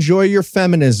 I enjoy your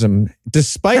feminism.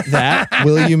 Despite that,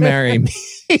 will you marry me?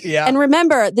 Yeah. And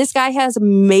remember, this guy has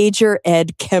major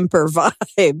Ed Kemper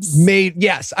vibes.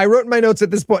 Yes, I wrote in my notes at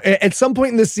this point. At some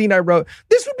point in this scene, I wrote,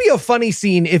 this would be a funny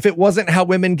scene if it wasn't how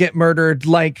women get murdered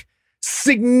like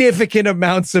significant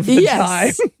amounts of the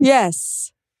time.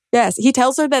 Yes. He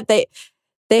tells her that they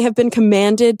have been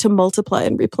commanded to multiply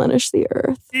and replenish the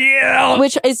earth. Yeah.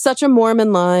 Which is such a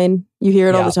Mormon line. You hear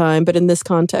it all the time, but in this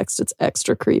context, it's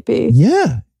extra creepy.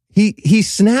 Yeah. He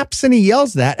snaps and he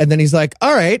yells that. And then he's like,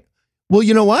 all right, well,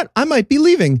 you know what? I might be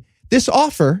leaving. This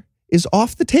offer is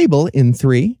off the table in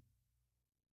 3,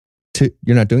 2.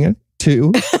 You're not doing it?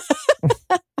 2.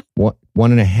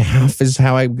 1.5 is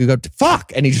how I go to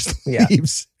fuck. And he just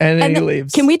leaves. And then he then,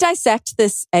 leaves. Can we dissect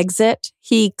this exit?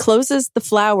 He closes the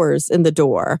flowers in the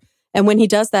door. And when he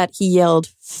does that, he yelled,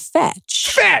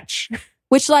 fetch. Fetch!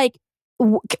 Which, like,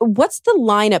 what's the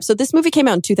lineup? So this movie came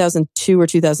out in 2002 or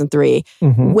 2003.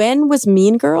 When was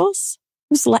Mean Girls?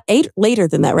 It was later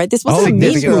than that, right? This wasn't a Mean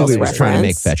this Girls movie was trying to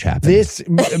make reference. fetch happen. This,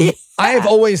 I have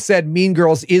always said Mean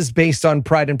Girls is based on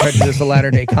Pride and Prejudice, a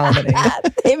latter-day comedy.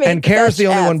 And Cara's the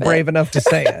only one brave enough to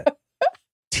say it.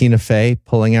 Tina Fey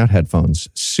pulling out headphones,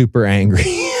 super angry.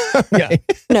 Yeah.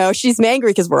 No, she's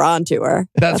angry because we're on to her.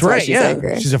 That's why right. she's Yeah.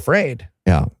 angry. She's afraid.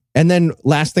 Yeah. And then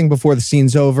last thing before the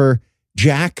scene's over,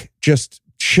 Jack just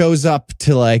shows up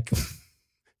to like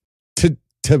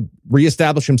to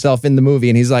reestablish himself in the movie.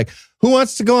 And he's like, who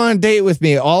wants to go on a date with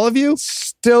me? All of you?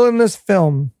 Still in this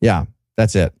film. Yeah,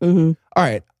 that's it. Mm-hmm. All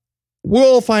right.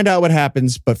 We'll find out what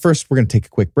happens. But first, we're going to take a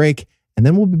quick break. And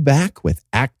then we'll be back with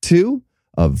Act 2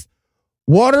 of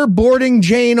Waterboarding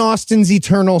Jane Austen's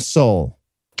Eternal Soul.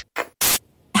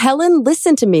 Helen,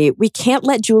 listen to me. We can't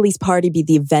let Julie's party be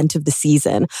the event of the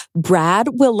season.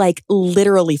 Brad will like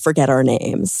literally forget our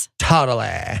names.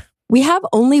 Totally. We have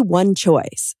only one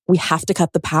choice. We have to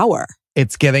cut the power.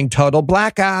 It's giving total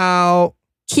blackout.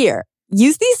 Here,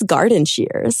 use these garden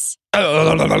shears.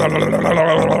 Helen,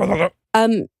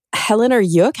 are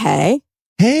you okay?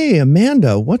 Hey,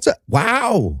 Amanda, what's up?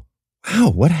 Wow,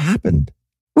 what happened?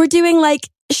 We're doing like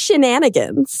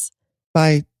shenanigans.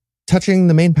 By touching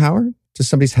the main power to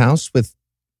somebody's house with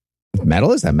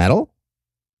metal? Is that metal?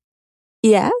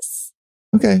 Yes?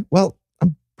 Okay, well,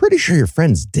 I'm pretty sure your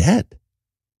friend's dead.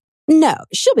 No,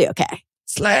 she'll be okay.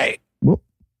 Slay.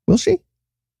 Will she?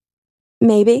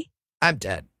 Maybe. I'm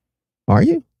dead. Are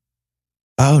you?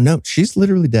 Oh, no, she's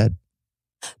literally dead.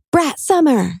 Brat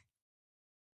Summer.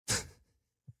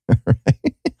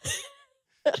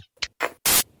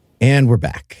 And we're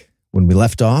back. When we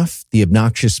left off, the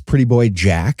obnoxious pretty boy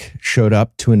Jack showed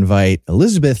up to invite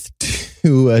Elizabeth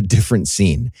to a different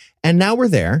scene. And now we're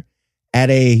there at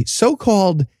a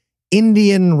so-called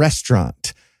Indian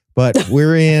restaurant, but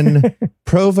we're in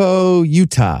Provo,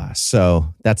 Utah.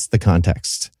 So that's the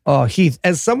context. Oh, Heath,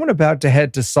 as someone about to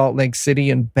head to Salt Lake City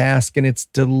and bask in its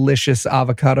delicious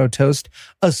avocado toast,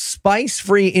 a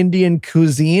spice-free Indian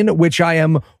cuisine, which I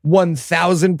am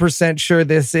 1000% sure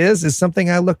this is something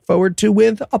I look forward to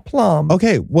with aplomb.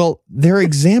 Okay, well, their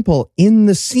example in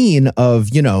the scene of,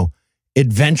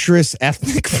 adventurous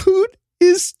ethnic food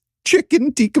is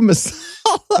chicken tikka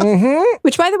masala. Mm-hmm.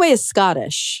 Which, by the way, is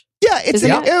Scottish. Yeah, it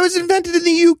was invented in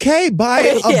the UK by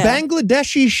a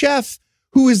Bangladeshi chef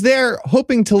who was there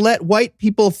hoping to let white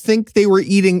people think they were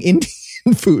eating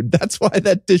Indian food. That's why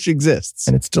that dish exists.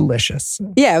 And it's delicious.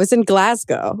 Yeah, it was in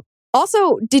Glasgow.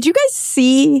 Also, did you guys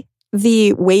see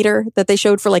the waiter that they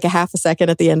showed for like a half a second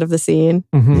at the end of the scene?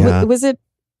 Mm-hmm. Yeah.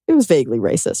 It was vaguely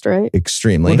racist, right?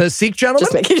 Extremely. Well, the Sikh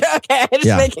gentleman? Just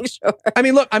making sure. I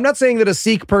mean, look, I'm not saying that a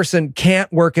Sikh person can't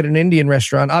work at an Indian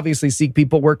restaurant. Obviously, Sikh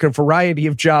people work a variety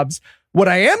of jobs. What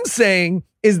I am saying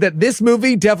is that this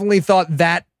movie definitely thought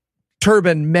that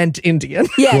turban meant Indian.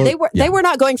 Yeah, they were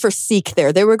not going for Sikh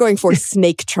there. They were going for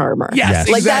snake charmer. Yes,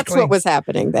 like exactly. That's what was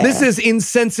happening there. This is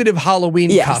insensitive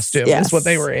Halloween costume is what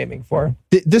they were aiming for.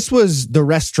 This was the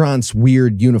restaurant's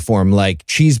weird uniform, like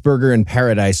cheeseburger in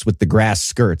paradise with the grass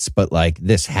skirts, but like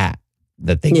this hat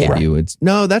that they give you.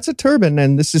 That's a turban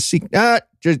and this is Sikh.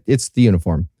 It's the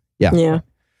uniform. Yeah.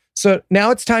 So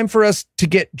now it's time for us to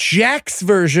get Jack's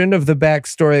version of the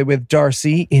backstory with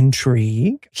Darcy.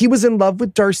 Intrigue. He was in love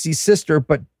with Darcy's sister,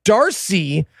 but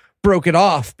Darcy broke it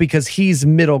off because he's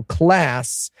middle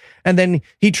class. And then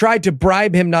he tried to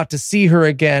bribe him not to see her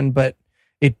again, but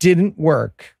it didn't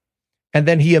work. And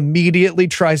then he immediately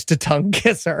tries to tongue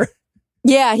kiss her.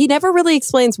 Yeah, he never really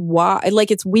explains why. Like,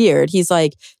 it's weird. He's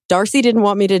like, Darcy didn't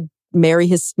want me to marry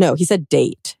he said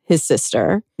date his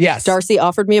sister. Yes. Darcy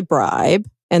offered me a bribe.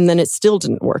 And then it still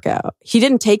didn't work out. He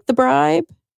didn't take the bribe.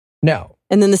 No.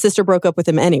 And then the sister broke up with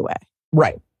him anyway.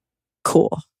 Right.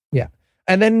 Cool. Yeah.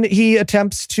 And then he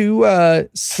attempts to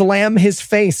slam his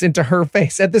face into her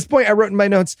face. At this point, I wrote in my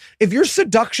notes, if your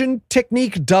seduction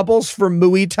technique doubles for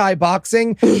Muay Thai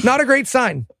boxing, not a great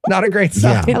sign. Not a great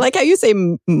sign. I like how you say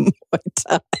Muay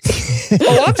Thai.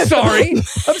 Oh, I'm sorry.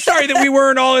 I'm sorry that we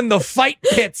weren't all in the fight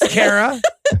pits, Cara.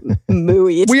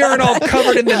 Muay Thai. We aren't all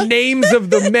covered in the names of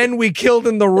the men we killed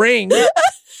in the ring.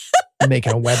 I'm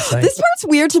making a website. This part's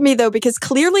weird to me, though, because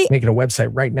clearly, making a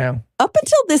website right now. Up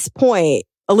until this point,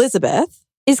 Elizabeth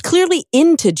is clearly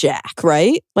into Jack,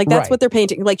 right? Like, that's what they're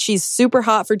painting. Like, she's super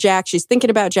hot for Jack. She's thinking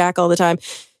about Jack all the time.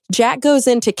 Jack goes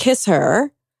in to kiss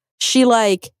her. She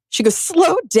goes,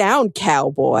 slow down,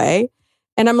 cowboy.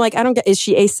 And I'm like, I don't get, is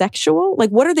she asexual?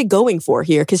 Like, what are they going for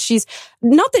here? Because she's,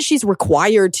 not that she's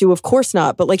required to, of course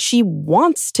not, but like she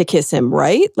wants to kiss him,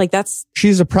 right? Like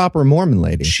she's a proper Mormon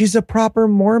lady. She's a proper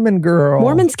Mormon girl.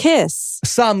 Mormons kiss.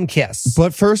 Some kiss.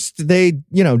 But first they,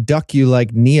 duck you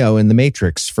like Neo in the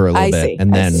Matrix for a little bit.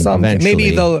 And then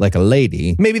eventually, like a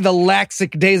lady. Maybe the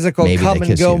lackadaisical come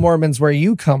and go Mormons where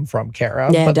you come from,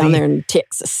 Cara. Yeah, down there in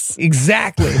Texas.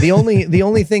 Exactly. The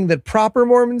only thing that proper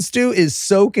Mormons do is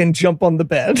soak and jump on the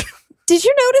bed. Did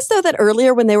you notice, though, that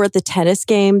earlier when they were at the tennis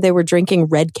game, they were drinking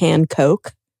red can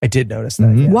Coke? I did notice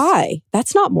that. Yes. Why?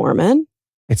 That's not Mormon.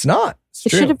 It's not.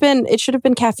 It should have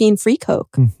been caffeine-free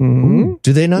Coke. Mm-hmm.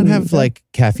 Do they not have like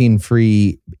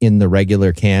caffeine-free in the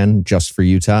regular can just for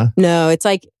Utah? No, it's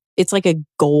like a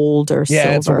gold or silver.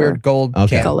 Yeah, it's a weird gold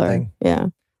color thing. Yeah.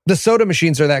 The soda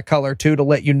machines are that color too, to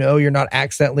let you know you're not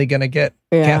accidentally going to get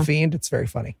caffeined. It's very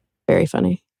funny. Very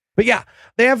funny. But yeah,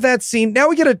 they have that scene. Now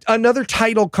we get another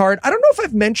title card. I don't know if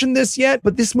I've mentioned this yet,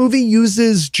 but this movie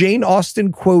uses Jane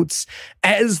Austen quotes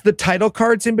as the title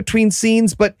cards in between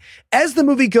scenes. But as the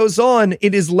movie goes on,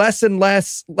 it is less and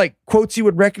less like quotes you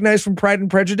would recognize from Pride and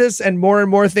Prejudice and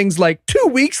more things like 2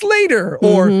 weeks later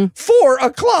or 4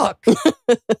 o'clock.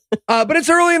 But it's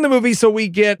early in the movie, so we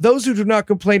get those who do not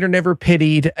complain are never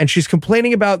pitied. And she's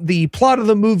complaining about the plot of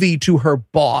the movie to her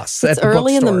boss. It's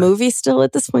early in the movie still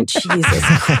at this point. Jesus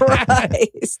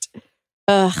Christ.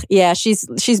 Yeah, she's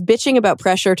bitching about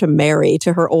pressure to marry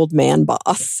to her old man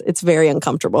boss. It's very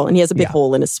uncomfortable. And he has a big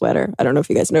hole in his sweater. I don't know if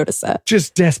you guys noticed that.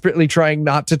 Just desperately trying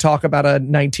not to talk about a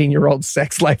 19-year-old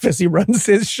sex life as he runs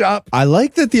his shop. I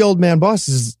like that the old man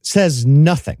boss says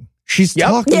nothing. She's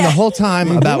talking the whole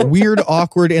time about weird,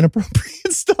 awkward,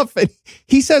 inappropriate stuff. And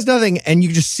he says nothing. And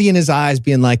you just see in his eyes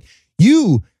being like,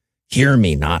 you hear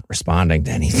me not responding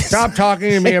to anything. Stop talking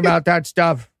to me about that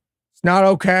stuff. It's not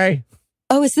okay.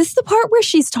 Oh, is this the part where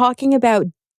she's talking about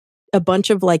a bunch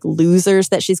of like losers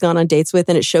that she's gone on dates with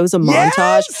and it shows a montage?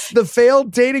 Yes, the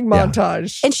failed dating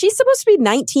montage. And she's supposed to be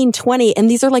 19, 20, and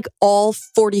these are like all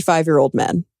 45-year-old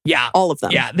men. Yeah. All of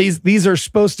them. Yeah, these are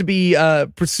supposed to be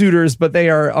pursuiters, but they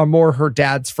are more her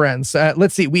dad's friends.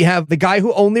 Let's see. We have the guy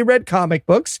who only read comic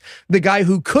books, the guy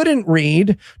who couldn't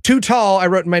read, too tall. I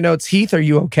wrote in my notes, Heath, are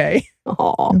you okay?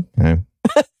 Aw. Okay.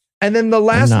 And then the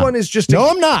last one is just... No,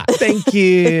 I'm not. Thank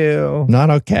you. Not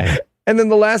okay. And then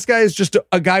the last guy is just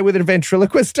a guy with a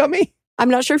ventriloquist dummy. I'm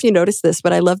not sure if you noticed this,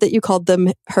 but I love that you called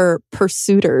them her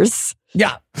pursuiters.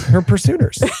 Yeah, her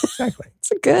pursuiters. Exactly.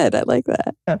 It's good. I like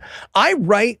that. I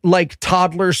write like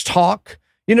toddlers talk.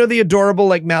 You know, the adorable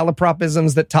like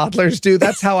malapropisms that toddlers do?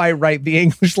 That's how I write the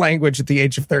English language at the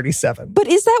age of 37. But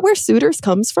is that where suitors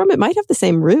comes from? It might have the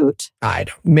same root. I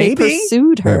don't. Maybe. They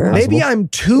pursued her. Maybe I'm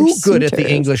too good at the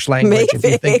English language if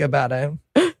you think about it.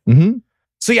 Mm-hmm.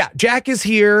 So yeah, Jack is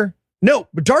here. No,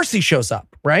 but Darcy shows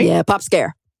up, right? Yeah, pop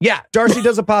scare. Yeah, Darcy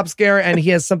does a pop scare and he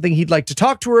has something he'd like to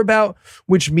talk to her about,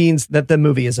 which means that the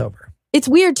movie is over. It's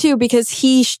weird too because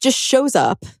he just shows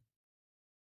up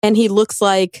and he looks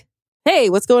like,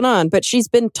 hey, what's going on? But she's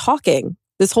been talking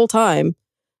this whole time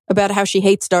about how she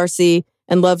hates Darcy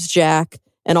and loves Jack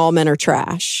and all men are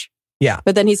trash. Yeah.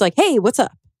 But then he's like, hey, what's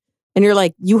up? And you're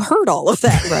like, you heard all of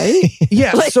that, right?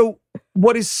 Yeah. So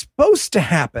what is supposed to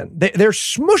happen, they're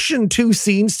smushing two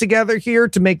scenes together here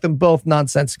to make them both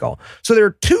nonsensical. So there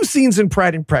are two scenes in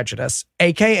Pride and Prejudice,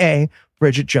 a.k.a.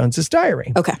 Bridget Jones's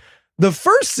Diary. Okay. The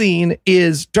first scene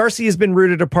is Darcy has been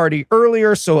rude at a party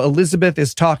earlier, so Elizabeth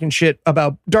is talking shit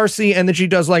about Darcy, and then she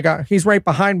does like he's right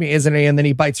behind me, isn't he? And then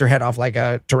he bites her head off like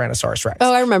a Tyrannosaurus Rex.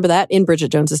 Oh, I remember that in Bridget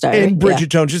Jones's Diary. In Bridget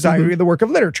Jones's Diary, the work of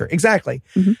literature. Exactly.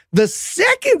 Mm-hmm. The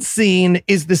second scene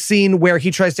is the scene where he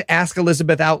tries to ask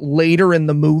Elizabeth out later in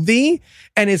the movie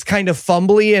and is kind of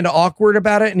fumbly and awkward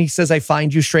about it. And he says, I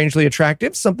find you strangely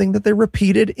attractive, something that they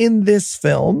repeated in this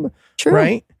film. True.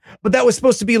 Right? But that was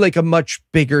supposed to be like a much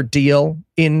bigger deal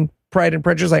in Pride and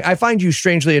Prejudice. Like, I find you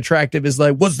strangely attractive is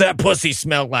like, what's that pussy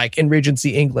smell like in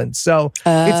Regency England? So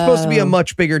it's supposed to be a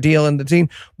much bigger deal in the scene.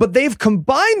 But they've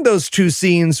combined those two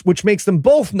scenes, which makes them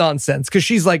both nonsense. Because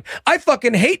she's like, I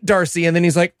fucking hate Darcy. And then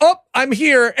he's like, oh, I'm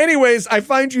here. Anyways, I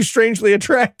find you strangely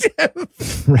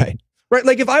attractive. Right. Right,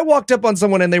 like if I walked up on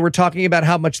someone and they were talking about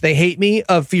how much they hate me,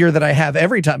 a fear that I have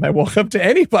every time I walk up to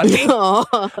anybody,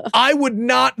 I would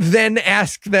not then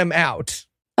ask them out.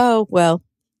 Oh, well,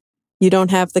 you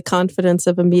don't have the confidence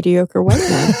of a mediocre white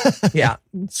man. Yeah,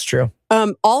 it's true.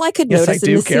 All I could Yes, I notice in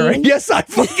do, the Cara. scene... Yes, I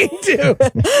fucking do.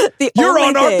 You're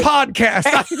on our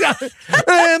podcast.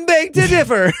 I'm beg to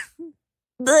differ.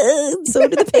 So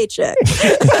did the paycheck.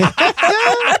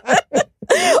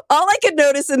 All I could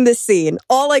notice in this scene,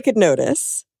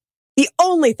 the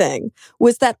only thing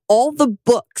was that all the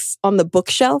books on the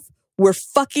bookshelf were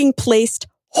fucking placed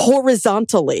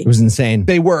horizontally. It was insane.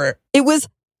 They were. It was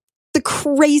the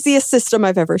craziest system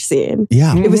I've ever seen.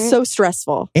 Yeah. It was so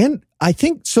stressful. And I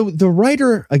think, so the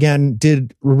writer, again,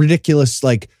 did ridiculous,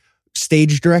 like,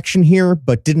 stage direction here,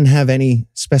 but didn't have any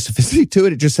specificity to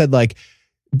it. It just said, like,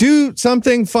 do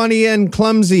something funny and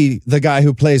clumsy, the guy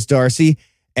who plays Darcy.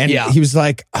 And he was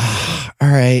like, all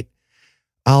right,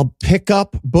 I'll pick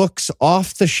up books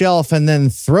off the shelf and then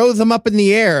throw them up in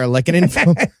the air like an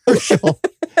infomercial.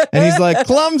 And he's like,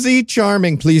 clumsy,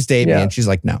 charming, please date me. And she's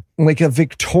like, no. Like a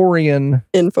Victorian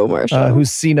infomercial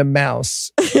who's seen a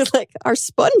mouse. Like, our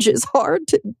sponge is hard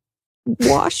to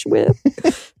wash with.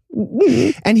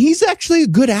 And he's actually a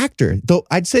good actor. Though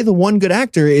I'd say the one good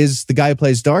actor is the guy who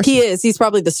plays Darcy. He is. He's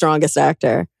probably the strongest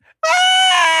actor.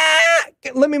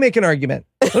 Let me make an argument.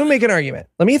 Let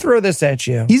me throw this at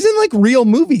you. He's in like real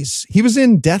movies. He was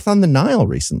in Death on the Nile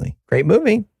recently. Great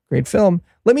movie. Great film.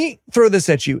 Let me throw this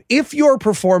at you. If your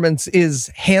performance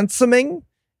is handsoming,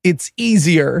 it's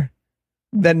easier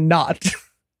than not.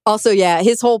 Also, yeah,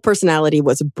 his whole personality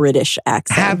was a British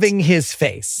accent. Having his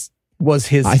face was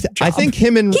his job. I think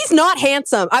him and... He's not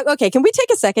handsome. Okay, can we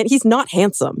take a second? He's not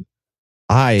handsome.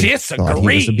 I disagree. Thought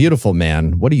he was a beautiful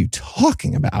man. What are you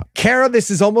talking about? Cara,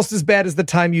 this is almost as bad as the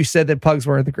time you said that pugs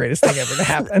weren't the greatest thing ever to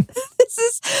happen.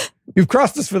 You've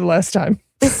crossed us for the last time.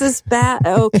 This is bad.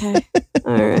 Okay.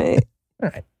 All right.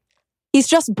 He's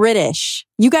just British.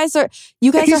 You guys are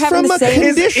He's having from the a same.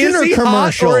 conditioner Is he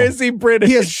commercial. hot or is he British?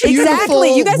 He has beautiful,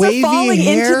 Exactly. You guys are wavy falling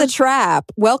hair. into the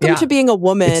trap. Welcome to being a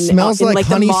woman It smells in like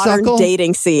the modern honeysuckle.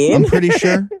 dating scene. I'm pretty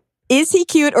sure. Is he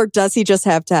cute or does he just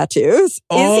have tattoos? Is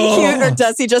he cute or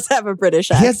does he just have a British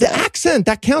He accent? has the accent.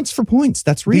 That counts for points.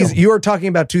 That's real. You are talking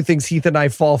about two things Heath and I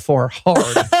fall for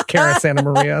hard, Cara Santa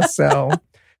Maria. So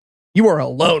you are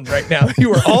alone right now.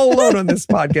 You are all alone on this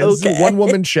podcast. This is a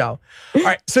one-woman show. All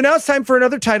right, so now it's time for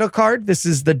another title card. This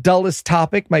is the dullest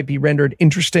topic, might be rendered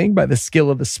interesting by the skill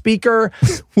of the speaker.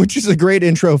 Which is a great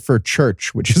intro for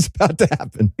church, which is about to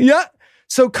happen. Yeah.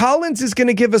 So Collins is going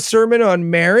to give a sermon on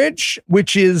marriage,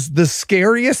 which is the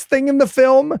scariest thing in the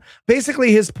film.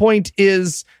 Basically, his point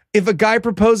is if a guy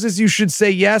proposes, you should say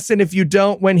yes. And if you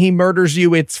don't, when he murders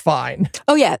you, it's fine.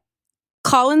 Oh, yeah.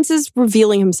 Collins is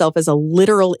revealing himself as a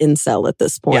literal incel at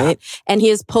this point, and he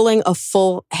is pulling a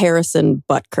full Harrison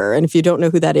Butker. And if you don't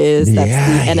know who that is,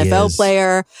 that's the NFL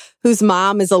player whose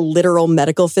mom is a literal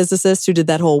medical physicist who did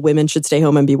that whole women should stay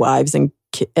home and be wives and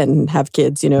have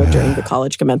kids, during the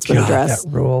college commencement address.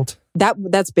 That ruled.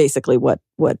 That's basically what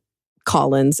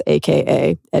Collins,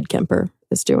 aka Ed Kemper,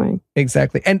 is doing.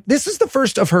 Exactly. And this is the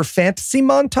first of her fantasy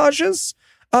montages,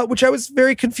 which I was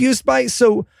very confused by.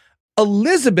 So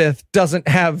Elizabeth doesn't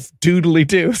have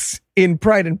doodly-doos in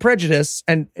Pride and Prejudice,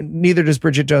 and neither does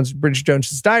Bridget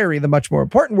Jones's Diary, the much more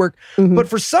important work. Mm-hmm. But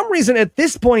for some reason, at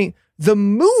this point, the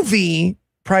movie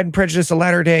Pride and Prejudice, a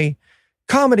latter-day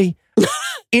comedy,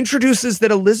 introduces that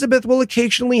Elizabeth will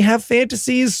occasionally have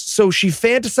fantasies. So she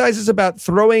fantasizes about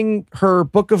throwing her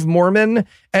Book of Mormon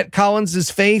at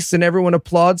Collins's face, and everyone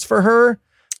applauds for her.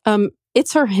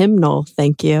 It's her hymnal,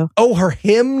 thank you. Oh, her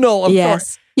hymnal. Of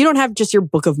course. You don't have just your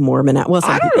Book of Mormon. Well,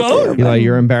 some people do. Eli,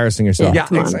 you're embarrassing yourself. Yeah,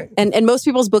 exactly. And most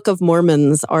people's Book of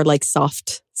Mormons are like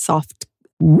soft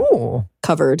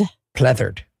covered.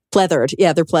 Pleathered.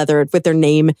 Yeah, they're pleathered with their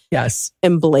name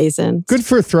emblazoned. Good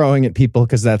for throwing at people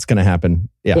because that's going to happen.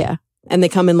 Yeah. And they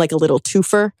come in like a little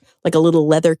twofer, like a little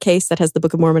leather case that has the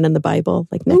Book of Mormon and the Bible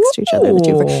like next to each other. The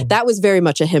twofer. That was very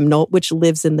much a hymnal, which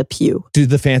lives in the pew. Do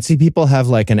the fancy people have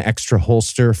like an extra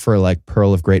holster for like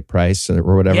Pearl of Great Price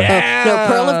or whatever? Yeah. No,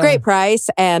 Pearl of Great Price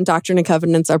and Doctrine and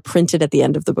Covenants are printed at the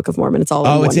end of the Book of Mormon. It's all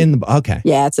in one. It's in the... Okay.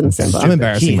 Yeah, it's in the symbol. I'm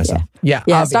embarrassing myself. Yeah,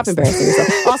 stop embarrassing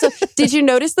yourself. Also, did you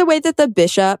notice the way that the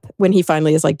bishop, when he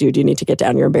finally is like, dude, you need to get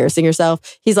down, you're embarrassing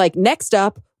yourself. He's like, next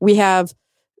up, we have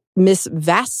Miss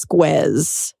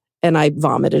Vasquez. And I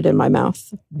vomited in my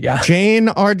mouth. Yeah. Jane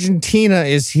Argentina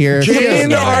is here.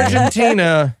 Jane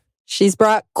Argentina. She's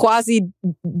brought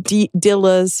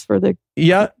quasi-dillas for the...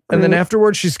 Yeah. And then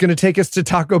afterwards, she's going to take us to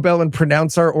Taco Bell and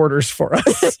pronounce our orders for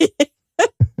us.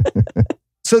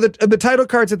 So the title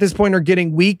cards at this point are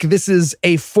getting weak. This is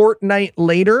a fortnight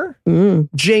later.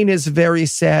 Jane is very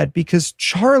sad because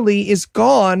Charlie is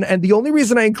gone. And the only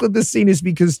reason I include this scene is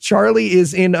because Charlie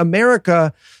is in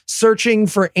America searching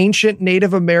for ancient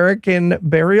Native American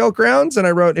burial grounds. And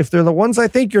I wrote, if they're the ones I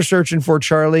think you're searching for,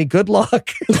 Charlie, good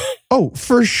luck. Oh,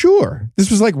 for sure.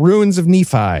 This was like ruins of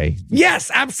Nephi.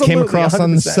 Yes, absolutely. Came across 100%.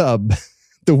 On the sub.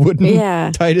 The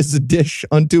wooden tight as a dish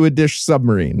onto a dish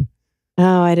submarine.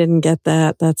 Oh, I didn't get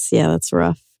that. That's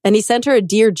rough. And he sent her a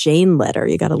Dear Jane letter.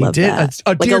 You got to love that.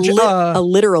 A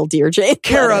literal Dear Jane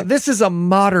Cara, letter. This is a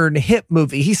modern hit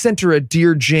movie. He sent her a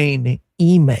Dear Jane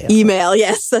email.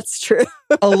 Yes, that's true.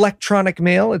 Electronic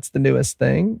mail. It's the newest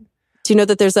thing. Do you know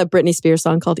that there's a Britney Spears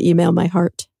song called Email My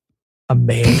Heart?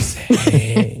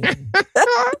 Amazing.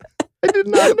 I did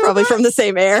not know Probably from the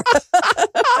same air.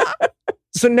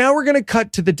 So now we're going to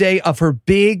cut to the day of her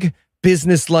big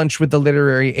business lunch with the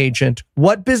literary agent.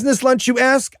 What business lunch, you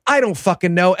ask? I don't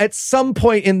fucking know. At some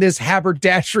point in this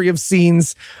haberdashery of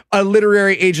scenes, a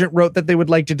literary agent wrote that they would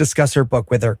like to discuss her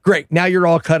book with her. Great. Now you're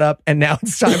all cut up and now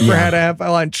it's time for her to have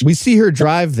lunch. We see her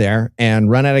drive there and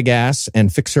run out of gas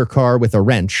and fix her car with a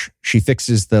wrench. She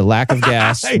fixes the lack of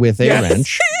gas with a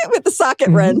wrench. With the socket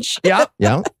wrench. Yeah.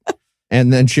 Yeah.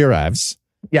 And then she arrives.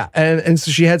 Yeah. And so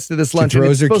she heads to this lunch. She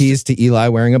throws her keys to Eli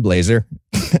wearing a blazer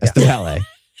as the valet.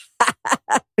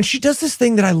 And she does this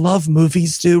thing that I love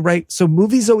movies do, right? So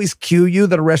movies always cue you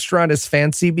that a restaurant is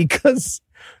fancy because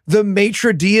the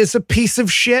maitre d' is a piece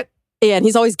of shit. Yeah, and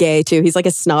he's always gay, too. He's like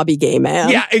a snobby gay man.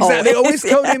 Yeah, exactly. They always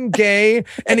code him gay,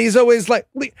 and he's always like,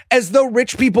 as though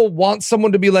rich people want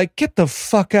someone to be like, get the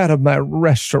fuck out of my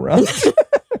restaurant.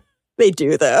 They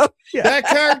do, though. Yeah. That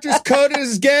character's coded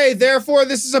as gay, therefore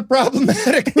this is a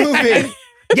problematic movie.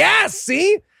 Yeah,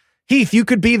 see? Heath, you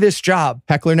could be this job.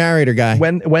 Heckler narrator guy.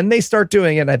 When they start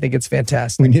doing it, I think it's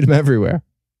fantastic. We need him everywhere.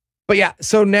 But yeah,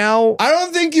 so now... I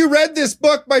don't think you read this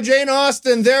book by Jane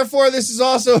Austen, therefore this is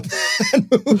also a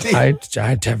bad movie.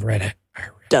 I have read it.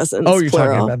 Dozens. Oh, you're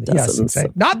plural, talking about dozens. yes,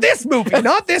 not this movie,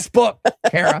 not this book,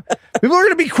 Cara. People are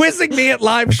going to be quizzing me at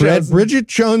live I've read shows. Bridget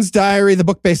Jones' Diary, the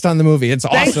book based on the movie. It's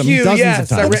Thank awesome. you.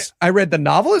 Dozens of times. I read the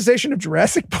novelization of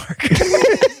Jurassic Park.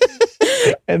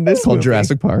 And this It's called movie,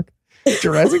 Jurassic Park.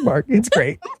 Jurassic Park. It's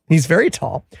great. He's very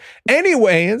tall.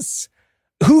 Anyways,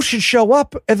 who should show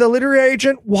up as the literary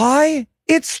agent? Why?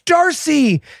 It's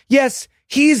Darcy. Yes,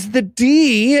 he's the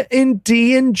D in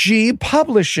D&G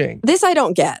Publishing. This I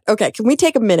don't get. Okay, can we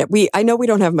take a minute? I know we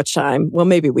don't have much time. Well,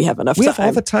 maybe we have enough We time. have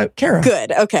all the time. Cara.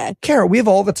 Good, okay. Cara, we have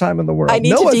all the time in the world. I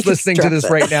need to Noah's listening to deconstruct this it.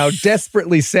 right now,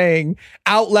 desperately saying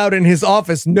out loud in his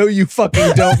office, no, you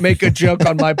fucking don't make a joke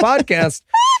on my podcast.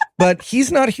 But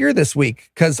he's not here this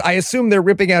week because I assume they're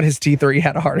ripping out his teeth or he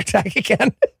had a heart attack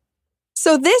again.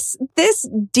 So this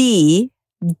D,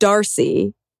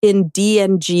 Darcy, in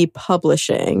D&G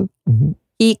Publishing,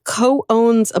 he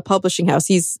co-owns a publishing house.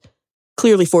 He's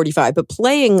clearly 45, but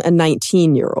playing a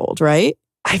 19-year-old, right?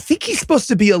 I think he's supposed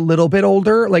to be a little bit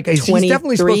older. Like he's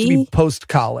definitely supposed to be 23?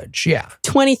 post-college. Yeah.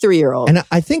 23-year-old. And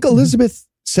I think Elizabeth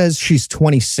says she's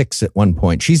 26 at one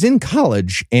point. She's in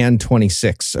college and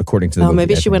 26, according to the movie.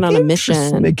 Maybe I she think. went on a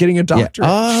mission. Getting a doctorate.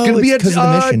 Oh, She's going to be a it's 'cause of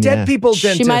the mission, dead yeah. people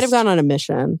dentist. She might have gone on a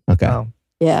mission. Okay. Oh,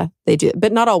 Yeah, they do.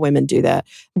 But not all women do that.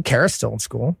 Cara's still in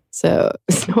school. So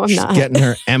no, I'm She's not. getting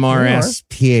her MRS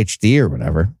PhD or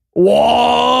whatever.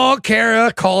 Whoa,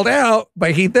 Cara called out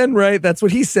by Heath Enright. That's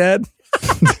what he said.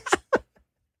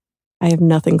 I have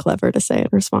nothing clever to say in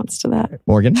response to that.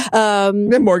 Morgan,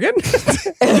 Morgan. Morgan.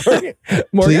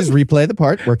 please replay the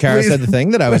part where Cara said the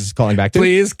thing that I was calling back to.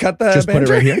 Please cut the Just put it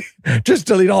right here. Just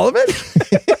delete all of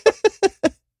it.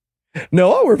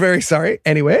 Noah, we're very sorry.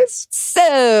 Anyways.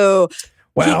 So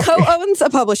Wow. he co-owns a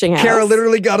publishing house. Cara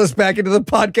literally got us back into the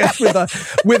podcast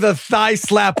with a thigh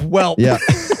slap whelp. Yeah.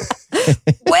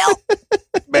 Well,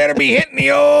 Better be hitting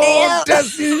the old Yeah.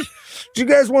 Dusty. Do you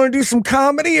guys want to do some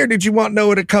comedy or did you want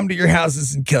Noah to come to your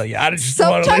houses and kill you? I just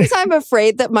want sometimes I'm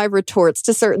afraid that my retorts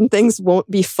to certain things won't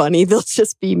be funny. They'll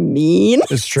just be mean.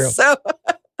 It's true. So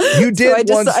You did I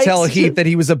once decided tell to- Heath that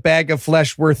he was a bag of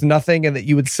flesh worth nothing and that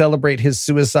you would celebrate his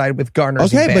suicide with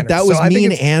garners and Okay, but banners. that was So I think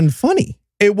mean it's- and funny.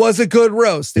 It was a good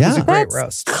roast. It was a Yeah. great that's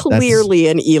roast. clearly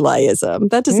an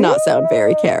Eliism. That does not sound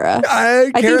very Cara.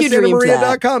 I think you dreamed that.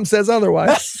 CaraSantamaria.com says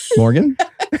otherwise. Morgan?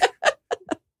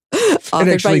 It Authored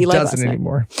by actually Eli doesn't Glasner.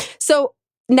 anymore. So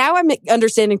now I'm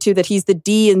understanding too that he's the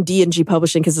D in D&G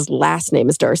Publishing because his last name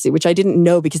is Darcy, which I didn't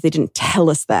know because they didn't tell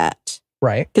us that.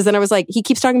 Right. Because then I was like, he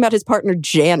keeps talking about his partner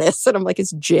Janice, and I'm like,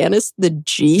 is Janice the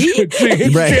G?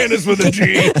 Right. Janice with a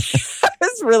G. I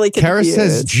was really confused. Cara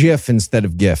says GIF instead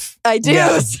of GIF. I do.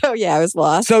 Yeah. So yeah, I was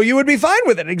lost. So you would be fine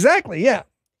with it. Exactly. Yeah.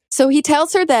 So he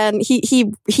tells her then,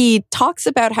 he talks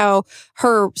about how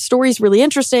her story's really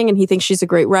interesting and he thinks she's a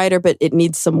great writer, but it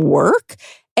needs some work.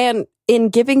 And in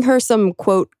giving her some,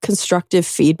 quote, constructive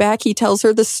feedback, he tells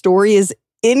her the story is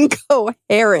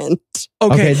incoherent.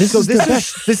 Okay, this is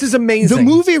the this is amazing. The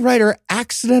movie writer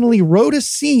accidentally wrote a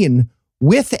scene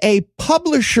with a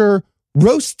publisher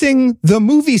roasting the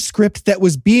movie script that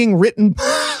was being written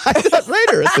by that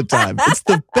writer at the time. It's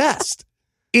the best.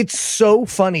 It's so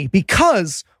funny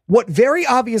because what very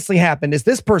obviously happened is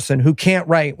this person who can't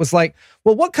write was like,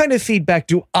 well, what kind of feedback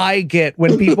do I get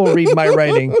when people read my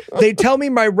writing? They tell me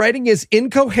my writing is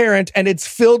incoherent and it's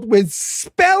filled with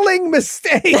spelling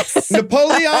mistakes.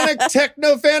 Napoleonic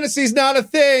techno fantasy is not a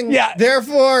thing. Yeah.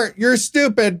 Therefore, you're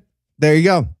stupid. There you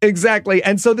go. Exactly.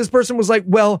 And so this person was like,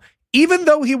 well, even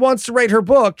though he wants to write her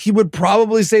book, he would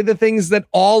probably say the things that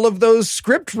all of those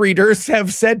script readers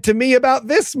have said to me about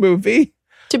this movie.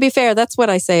 To be fair, that's what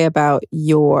I say about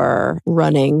your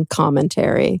running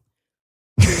commentary.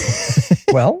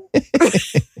 Well,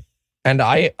 and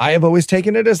I have always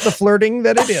taken it as the flirting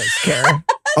that it is, Cara.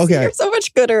 Okay. You're so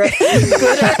much gooder.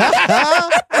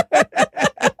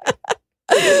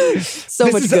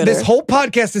 This whole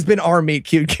podcast has been our meet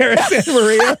cute, Cara Santa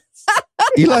Maria.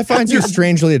 Eli finds you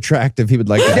strangely attractive. He would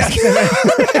like that.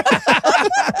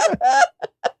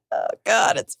 Oh,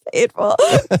 God, it's painful.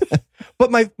 But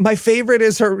my favorite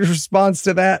is her response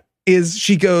to that is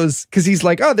she goes, because he's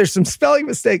like, oh, there's some spelling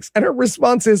mistakes. And her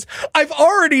response is, I've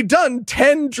already done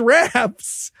 10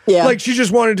 drafts. Yeah. Like she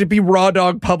just wanted to be raw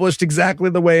dog published exactly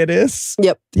the way it is.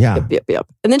 Yep. Yeah. Yep.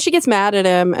 And then she gets mad at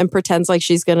him and pretends like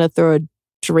she's going to throw a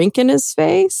drink in his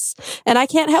face. And I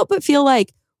can't help but feel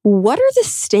like, what are the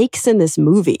stakes in this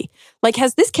movie? Like,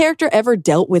 has this character ever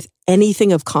dealt with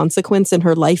anything of consequence in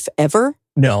her life ever?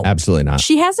 No. Absolutely not.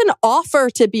 She has an offer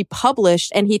to be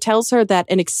published, and he tells her that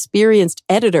an experienced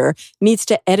editor needs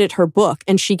to edit her book,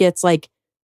 and she gets like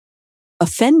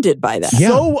offended by that. Yeah.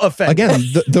 So offended. Again,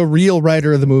 the real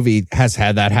writer of the movie has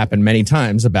had that happen many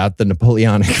times about the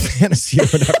Napoleonic fantasy or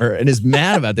whatever, and is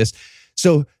mad about this.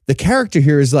 So the character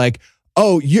here is like,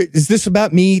 oh, is this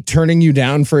about me turning you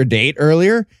down for a date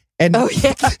earlier? And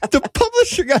the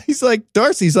publisher guy, he's like,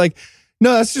 Darcy's like,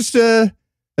 no, that's just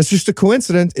a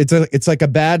coincidence. It's like a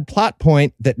bad plot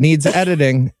point that needs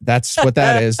editing. That's what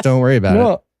that is. Don't worry about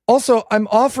it. Also, I'm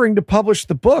offering to publish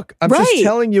the book. I'm just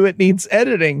telling you it needs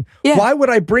editing. Yeah. Why would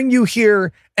I bring you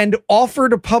here and offer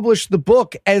to publish the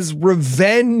book as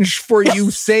revenge for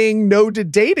you saying no to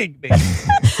dating me?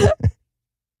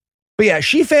 But yeah,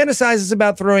 she fantasizes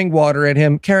about throwing water at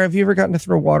him. Cara, have you ever gotten to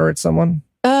throw water at someone?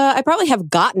 I probably have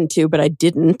gotten to, but I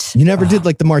didn't. You never did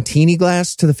like the martini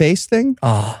glass to the face thing?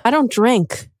 I don't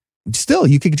drink. Still,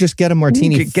 you could just get a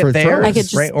martini for throwing. I could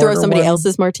just throw somebody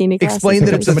else's martini glass. Explain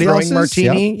that it's a throwing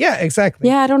martini. Yeah, exactly.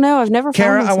 Yeah, I don't know. I've never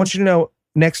Cara, I want you to know,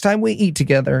 next time we eat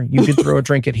together, you could throw a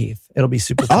drink at Heath. It'll be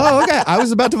super fun. Oh, okay. I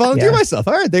was about to volunteer myself.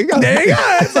 All right, there you go. There you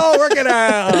go. It's all working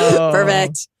out.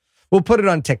 Perfect. We'll put it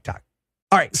on TikTok.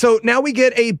 All right, so now we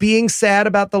get a being sad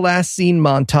about the last scene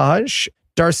montage.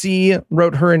 Darcy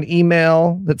wrote her an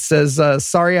email that says,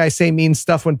 sorry, I say mean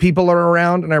stuff when people are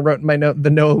around. And I wrote in my note, the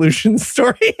no illusions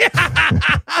story.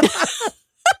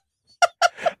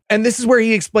 And this is where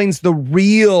he explains the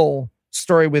real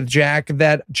story with Jack,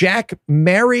 that Jack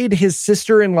married his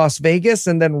sister in Las Vegas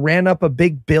and then ran up a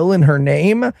big bill in her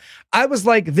name. I was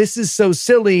like, this is so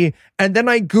silly. And then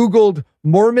I Googled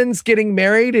Mormons getting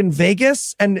married in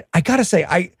Vegas. And I got to say,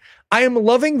 I am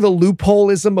loving the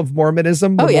loopholeism of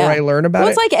Mormonism the more I learn about it.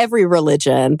 It's like every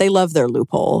religion. They love their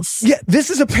loopholes. Yeah, this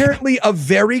is apparently a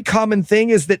very common thing,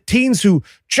 is that teens who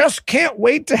just can't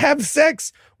wait to have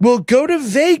sex will go to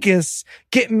Vegas,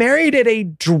 get married at a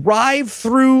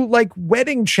drive-through like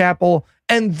wedding chapel,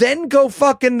 and then go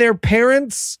fucking their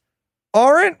parents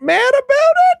aren't mad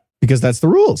about it? Because that's the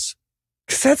rules.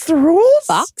 Because that's the rules?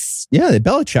 Fox? Yeah, they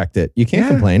Belichicked it. You can't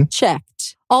complain.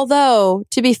 Checked. Although,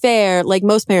 to be fair, like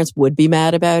most parents would be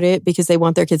mad about it because they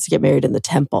want their kids to get married in the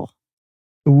temple.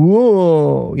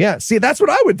 Whoa. Yeah. See, that's what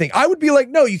I would think. I would be like,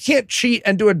 no, you can't cheat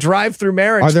and do a drive-through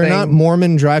marriage. Are there not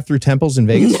Mormon drive-through temples in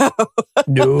Vegas?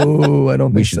 No, I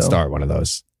don't think so. We should start one of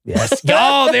those. Yes.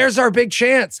 Oh, there's our big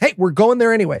chance. Hey, we're going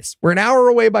there anyways. We're an hour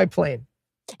away by plane.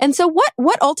 And so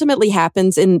what ultimately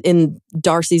happens in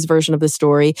Darcy's version of the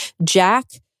story? Jack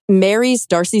marries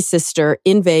Darcy's sister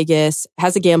in Vegas,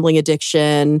 has a gambling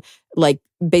addiction, like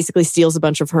basically steals a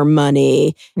bunch of her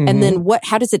money. Mm-hmm. And then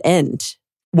how does it end?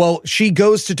 Well, she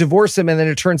goes to divorce him, and then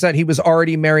it turns out he was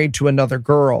already married to another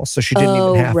girl, so she didn't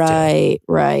even have to.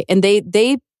 Right. And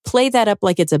they play that up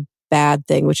like it's a bad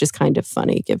thing, which is kind of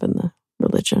funny given the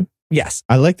religion. Yes.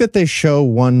 I like that they show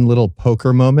one little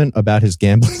poker moment about his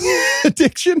gambling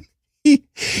addiction.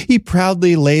 He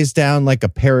proudly lays down like a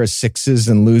pair of sixes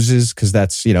and loses because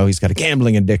that's, he's got a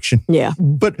gambling addiction. Yeah.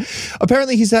 But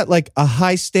apparently he's at like a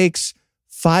high stakes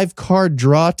 5-card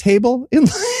draw table in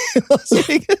Las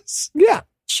Vegas. Yeah.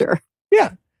 Sure.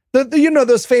 Yeah.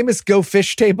 Those famous Go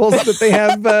Fish tables that they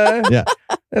have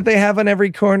that they have on every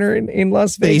corner in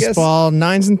Las Vegas. Baseball,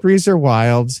 9s and 3s are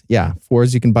wild. Yeah,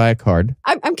 4s you can buy a card.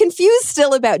 I'm confused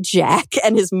still about Jack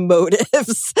and his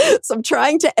motives. So I'm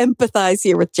trying to empathize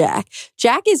here with Jack.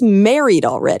 Jack is married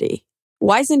already.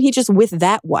 Why isn't he just with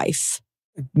that wife?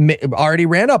 Already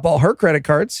ran up all her credit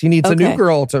cards. He needs a new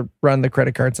girl to run the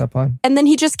credit cards up on. And then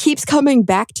he just keeps coming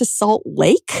back to Salt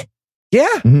Lake?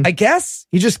 Yeah, I guess.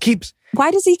 He just keeps...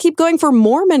 Why does he keep going for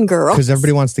Mormon girls? Because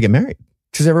everybody wants to get married.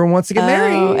 Because everyone wants to get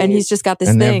married. And he's just got this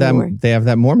and thing. They have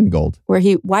that Mormon gold.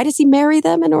 Why does he marry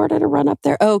them in order to run up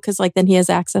there? Oh, because then he has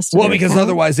access to because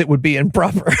otherwise it would be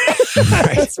improper.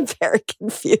 It's very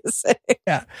confusing.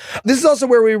 Yeah. This is also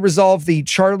where we resolve the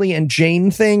Charlie and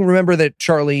Jane thing. Remember that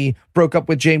Charlie broke up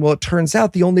with Jane. Well, it turns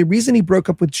out the only reason he broke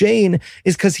up with Jane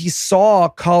is because he saw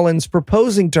Collins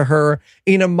proposing to her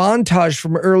in a montage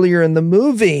from earlier in the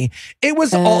movie. It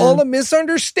was all a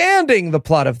misunderstanding, the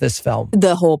plot of this film.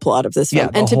 The whole plot of this film. Yeah,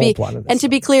 and to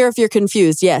be clear, if you're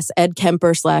confused, yes, Ed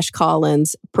Kemper /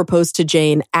 Collins proposed to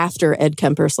Jane after Ed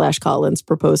Kemper / Collins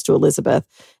proposed to Elizabeth.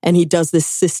 And he does this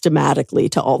systematically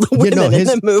to all the women in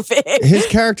the movie. His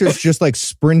character is just like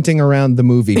sprinting around the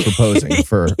movie proposing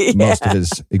for most of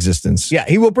his existence. Yeah,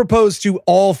 he will propose to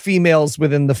all females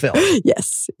within the film.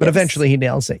 Yes. But eventually he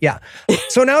nails it. Yeah.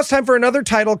 So now it's time for another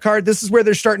title card. This is where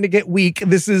they're starting to get weak.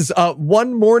 This is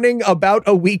One Morning About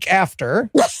a Week After.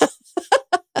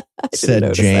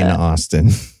 Said Jane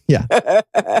Austen. Yeah.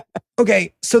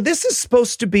 Okay, so this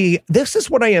is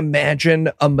what I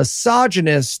imagine a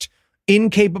misogynist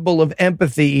incapable of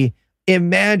empathy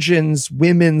imagines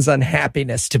women's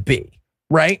unhappiness to be,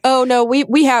 right? Oh no,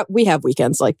 we have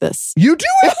weekends like this. You do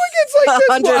have weekends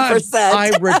like this? 100%.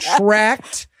 I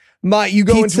retract you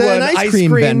go Pizza into and an ice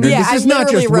cream vendor. Yeah, this is I not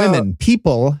just literally wrote- women.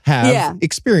 People have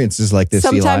experiences like this,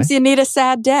 Sometimes Eli. you need a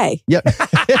sad day. Yep.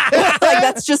 Like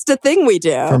that's just a thing we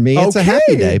do. For me, it's a Okay.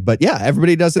 happy day. But yeah,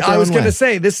 everybody does it their I was own going to way.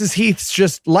 say, this is Heath's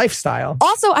just lifestyle.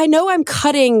 Also, I know I'm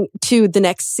cutting to the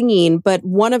next scene, but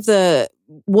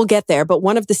we'll get there, but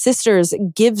one of the sisters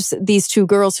gives these two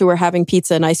girls who are having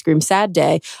pizza and ice cream sad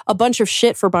day a bunch of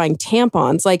shit for buying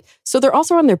tampons. Like, so they're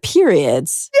also on their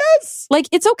periods. Yes. Like,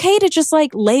 it's okay to just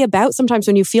like lay about sometimes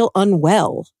when you feel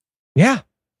unwell Yeah.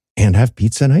 And have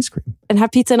pizza and ice cream. and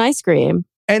have pizza and ice cream.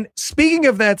 And speaking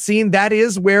of that scene, that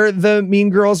is where the mean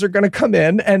girls are going to come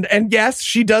in. And yes,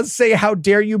 she does say, "How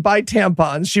dare you buy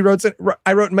tampons?"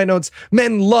 I wrote in my notes,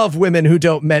 "Men love women who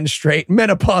don't menstruate.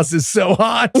 Menopause is so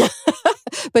hot."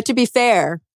 But to be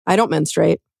fair, I don't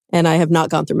menstruate and I have not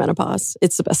gone through menopause.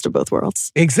 It's the best of both worlds.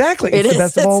 Exactly. It It's is. the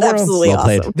best of all It's worlds. absolutely Well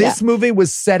played. awesome. This movie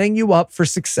was setting you up for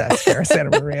success, Cara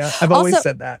Santa Maria. I've always Also,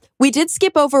 said that. We did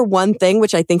skip over one thing,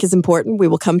 which I think is important. We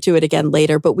will come to it again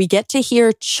later, but we get to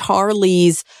hear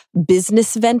Charlie's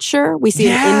business venture. We see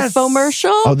an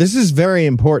infomercial. Oh, this is very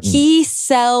important. He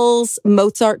sells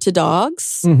Mozart to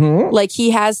dogs. Mm-hmm. Like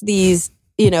he has these,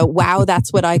 wow,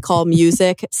 that's what I call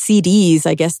music. CDs,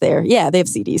 I guess they have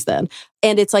CDs then.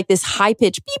 And it's like this high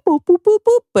pitch beep, boop, boop, boop,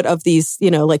 boop, but of these,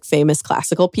 like famous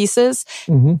classical pieces.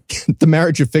 Mm-hmm. The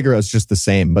Marriage of Figaro is just the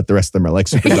same, but the rest of them are like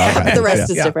super dog Yeah, the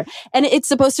rest yeah. is different. And it's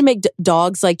supposed to make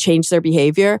dogs like change their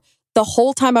behavior. The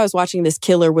whole time I was watching this,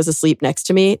 Killer was asleep next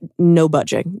to me. No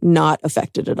budging, not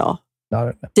affected at all.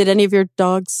 Did any of your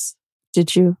dogs, did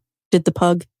the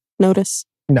pug notice?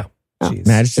 No. Oh. Jeez.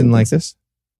 Madge didn't like this?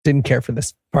 Didn't care for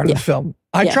this part of the film.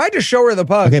 I Yeah. tried to show her the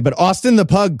pug. Okay, but Austin the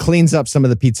pug cleans up some of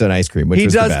the pizza and ice cream, which He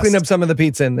was does the best. clean up some of the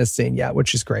pizza in this scene, yeah,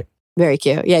 which is great. Very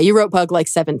cute. Yeah, you wrote pug like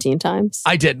 17 times.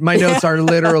 I did. My notes are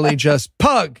literally just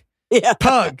pug, Yeah.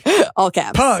 pug, All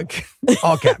caps. pug,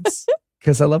 all caps,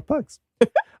 because I love pugs.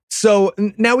 So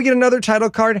now we get another title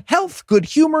card. Health, good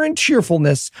humor, and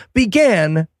cheerfulness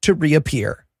began to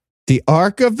reappear. The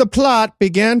arc of the plot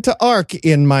began to arc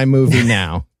in my movie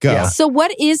now. Go. Yeah. So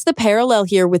what is the parallel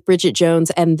here with Bridget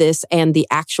Jones and this and the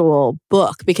actual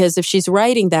book? Because if she's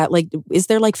writing that, like, is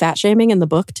there like fat shaming in the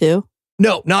book too?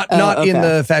 No, not okay. in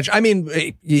the fashion. I mean,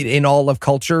 in all of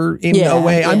culture, in Yeah, a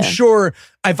way. I'm yeah. sure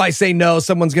if I say no,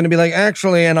 someone's going to be like,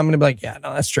 actually, and I'm going to be like, yeah,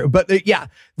 no, that's true. But yeah,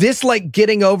 this like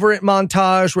getting over it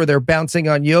montage where they're bouncing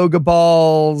on yoga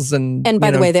balls and And by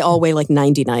the way, they all weigh like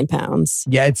 99 pounds.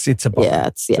 yeah, it's a bummer. Yeah,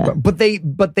 It's a bummer. But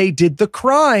they did the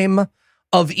crime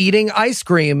of eating ice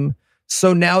cream.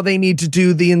 So now they need to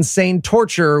do the insane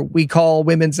torture we call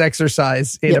women's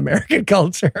exercise in American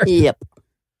culture. Yep.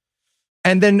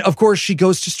 And then, of course, she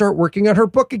goes to start working on her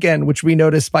book again, which we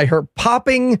notice by her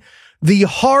popping the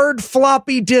hard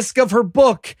floppy disk of her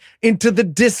book into the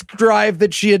disk drive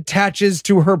that she attaches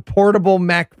to her portable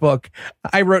MacBook.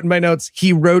 I wrote in my notes,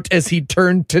 he wrote as he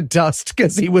turned to dust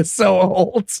because he was so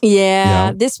old.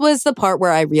 Yeah, this was the part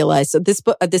where I realized. So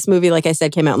this movie, like I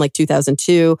said, came out in like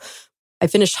 2002. I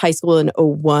finished high school in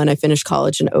 2001. I finished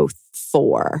college in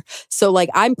 2004. So like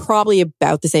I'm probably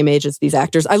about the same age as these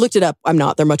actors. I looked it up. I'm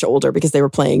not. They're much older because they were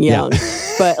playing young.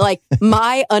 But like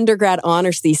my undergrad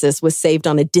honors thesis was saved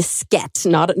on a diskette,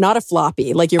 not a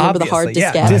floppy. Like you remember the hard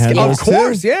Obviously, diskette? I had Of those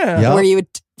course, too. yeah. Yeah. Where you would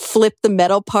flip the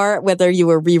metal part, whether you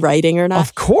were rewriting or not.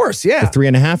 Of course, yeah. The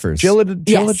 3.5ers. Jill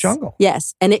at Jungle.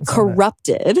 Yes. And it That's on that.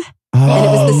 corrupted. Oh, And it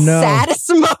was the no. saddest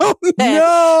moment.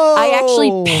 No! I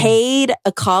actually paid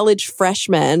a college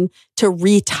freshman to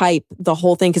retype the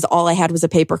whole thing because all I had was a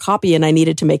paper copy and I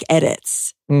needed to make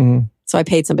edits. Mhm. So I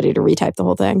paid somebody to retype the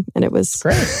whole thing and it was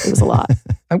Great. It was a lot.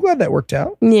 I'm glad that worked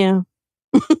out Yeah.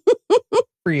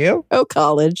 for you. Oh,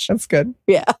 college. That's good.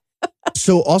 Yeah.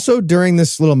 So also during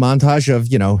this little montage of,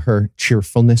 her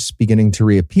cheerfulness beginning to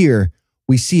reappear,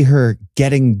 we see her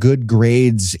getting good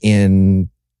grades in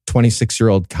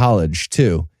 26-year-old college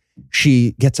too.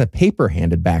 She gets a paper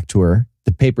handed back to her.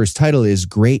 The paper's title is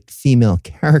Great Female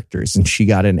Characters, and she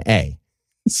got an A.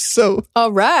 So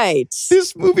All right.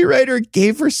 this movie writer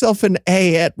gave herself an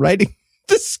A at writing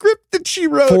the script that she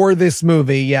wrote. For this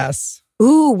movie, yes.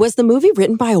 Ooh, was the movie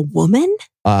written by a woman?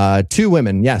 2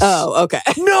 women, yes. Oh, okay.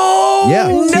 No!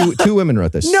 Yeah, two women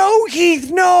wrote this. No,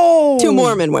 Heath, no! 2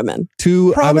 Mormon women. 2, I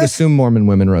would Promise? assume Mormon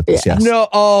women wrote this, Yeah. yes. No,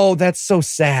 oh, that's so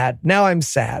sad. Now I'm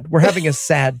sad. We're having a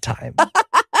sad time.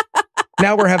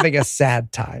 Now we're having a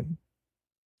sad time.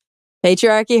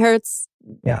 Patriarchy hurts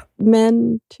Yeah.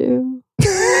 men too.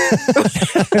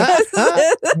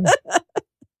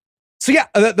 So yeah,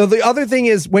 the other thing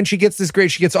is when she gets this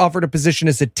grade, she gets offered a position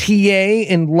as a TA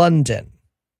in London,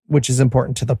 which is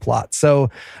important to the plot. So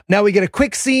now we get a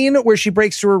quick scene where she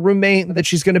breaks to her roommate that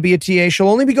she's going to be a TA. She'll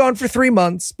only be gone for 3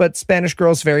 months, but Spanish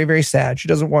girl's very, very sad. She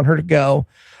doesn't want her to go.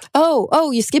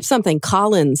 Oh, you skipped something.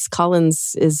 Collins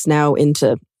is now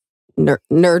into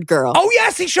nerd girl. Oh,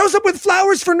 yes. He shows up with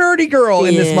flowers for nerdy girl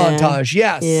in this montage.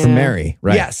 Yes. For Mary,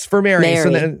 right? Yes, for Mary.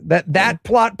 So that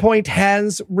plot point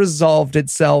has resolved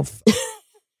itself.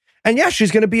 And yeah,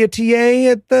 she's going to be a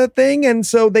TA at the thing. And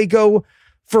so they go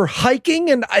for hiking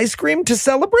and ice cream to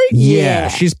celebrate. Yeah.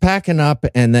 She's packing up.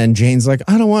 And then Jane's like,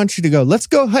 I don't want you to go. Let's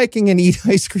go hiking and eat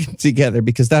ice cream together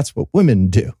because that's what women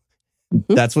do.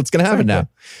 That's what's going to happen now.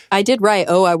 I did write,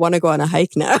 I want to go on a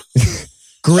hike now.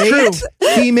 Great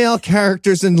female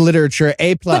characters in literature,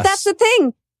 A+. But that's the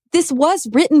thing. This was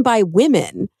written by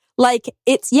women. Like,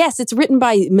 it's written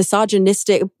by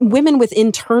misogynistic women with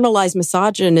internalized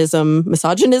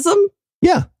misogynism.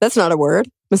 Yeah. That's not a word.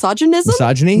 Misogyny,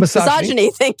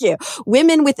 thank you.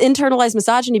 Women with internalized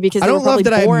misogyny because I don't love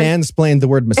that I mansplained the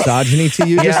word misogyny to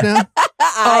you just now.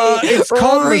 It's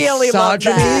called really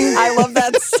misogyny. Love that. I love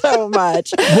that so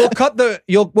much. We'll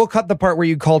cut the part where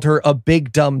you called her a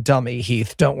big dumb dummy,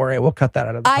 Heath. Don't worry, we'll cut that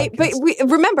out of the podcast. But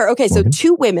remember, so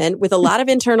two women with a lot of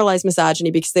internalized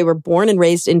misogyny because they were born and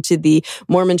raised into the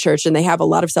Mormon church and they have a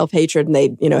lot of self-hatred and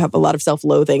they, have a lot of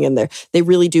self-loathing and they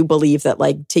really do believe that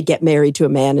like to get married to a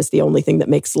man is the only thing that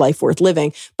makes life worth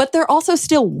living. But they're also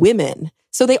still women.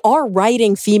 So they are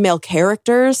writing female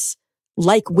characters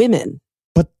like women.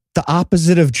 The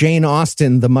opposite of Jane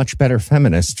Austen, the much better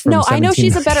feminist from No, I know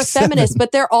she's a better feminist,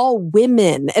 but they're all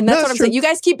women. And that's what I'm saying. You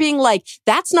guys keep being like,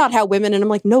 that's not how women. And I'm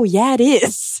like, no, yeah, it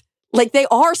is. Like, they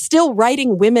are still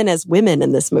writing women as women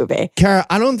in this movie. Cara,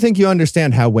 I don't think you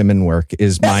understand how women work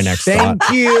is my next thought.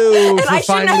 Thank you and for I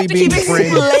finally being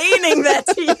brave. explaining that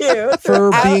to you.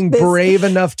 For being brave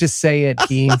enough to say it,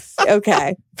 Heath.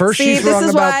 Okay. First, she's wrong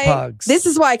about pugs. This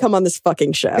is why I come on this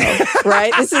fucking show,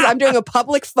 right? I'm doing a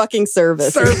public fucking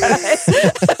service. All right,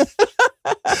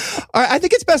 I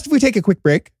think it's best if we take a quick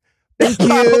break. Thank you.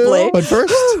 Probably. But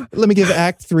first, let me give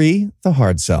Act 3 the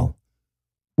hard sell.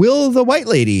 Will the white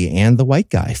lady and the white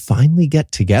guy finally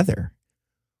get together?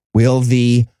 Will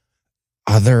the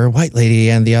other white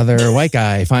lady and the other white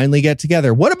guy finally get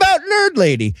together? What about nerd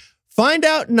lady? Find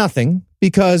out nothing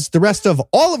because the rest of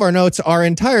all of our notes are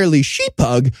entirely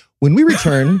sheep-hug when we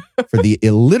return for the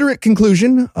illiterate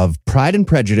conclusion of Pride and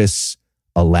Prejudice,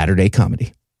 a latter-day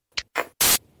comedy.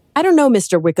 I don't know,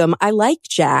 Mr. Wickham. I like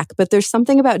Jack, but there's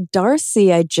something about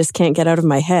Darcy I just can't get out of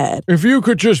my head. If you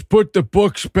could just put the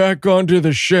books back onto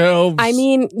the shelves. I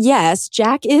mean, yes,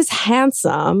 Jack is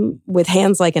handsome with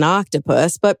hands like an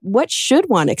octopus, but what should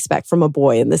one expect from a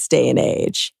boy in this day and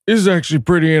age? This is actually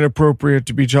pretty inappropriate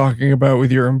to be talking about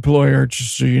with your employer,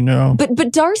 just so you know.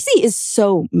 But Darcy is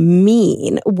so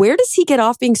mean. Where does he get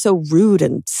off being so rude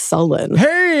and sullen?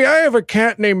 Hey, I have a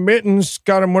cat named Mittens.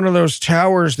 Got him one of those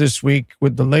towers this week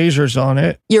with the lasers on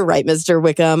it. You're right, Mr.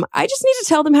 Wickham. I just need to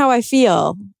tell them how I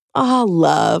feel. Oh,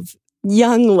 love.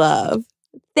 Young love.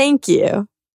 Thank you.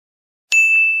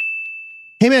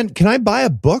 Hey, man, can I buy a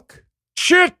book?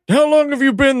 Shit, how long have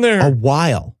you been there? A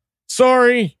while.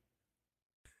 Sorry.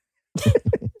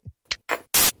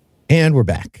 And we're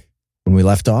back. When we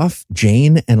left off,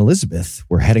 Jane and Elizabeth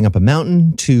were heading up a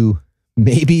mountain to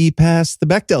maybe pass the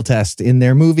Bechdel test in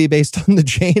their movie based on the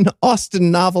Jane Austen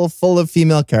novel full of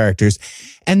female characters.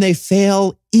 And they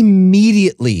fail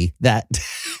immediately that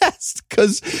test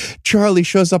because Charlie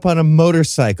shows up on a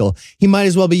motorcycle. He might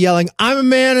as well be yelling, I'm a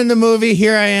man in the movie.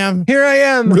 Here I am. Here I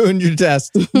am. Ruined your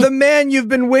test. The man you've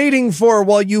been waiting for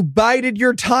while you bided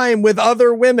your time with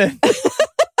other women.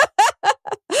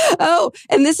 Oh,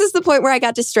 and this is the point where I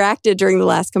got distracted during the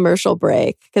last commercial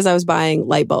break because I was buying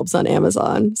light bulbs on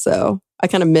Amazon. So I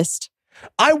kind of missed.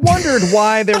 I wondered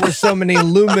why there were so many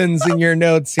lumens in your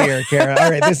notes here, Cara. All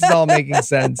right, this is all making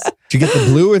sense. Did you get the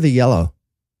blue or the yellow?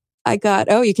 I got,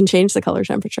 you can change the color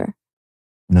temperature.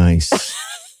 Nice.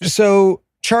 So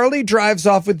Charlie drives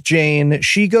off with Jane.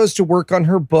 She goes to work on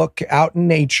her book out in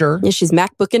nature. Yeah, she's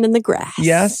MacBooking in the grass.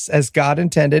 Yes, as God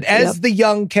intended. As the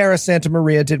young Cara Santa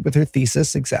Maria did with her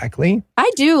thesis, exactly. I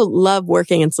do love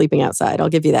working and sleeping outside. I'll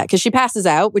give you that. Because she passes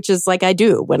out, which is like I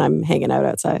do when I'm hanging out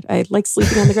outside. I like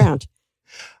sleeping on the ground.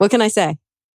 What can I say?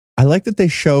 I like that they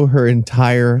show her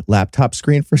entire laptop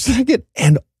screen for a second,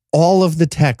 and all of the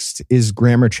text is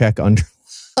grammar check underlined.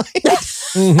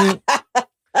 Mm-hmm.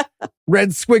 Red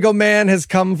Squiggle Man has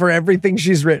come for everything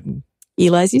she's written.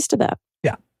 Eli's used to that.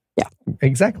 Yeah,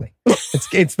 exactly.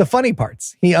 It's the funny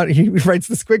parts. He writes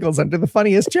the squiggles under the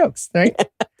funniest jokes, right?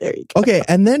 There you go. Okay,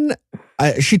 and then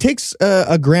she takes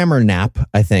a grammar nap,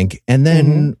 I think, and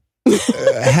then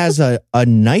has a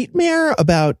nightmare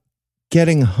about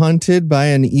getting hunted by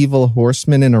an evil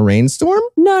horseman in a rainstorm?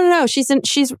 No.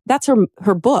 That's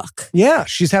her book. Yeah,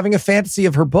 she's having a fantasy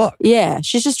of her book. Yeah,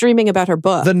 she's just dreaming about her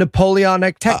book. The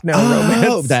Napoleonic techno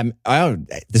romance.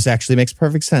 This actually makes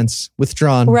perfect sense.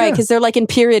 Withdrawn. Right, because they're like in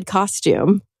period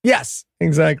costume. Yes,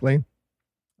 exactly.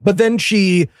 But then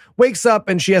she wakes up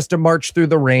and she has to march through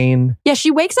the rain. Yeah, she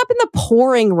wakes up in the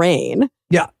pouring rain.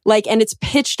 Yeah. And it's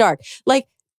pitch dark.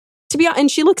 To be honest,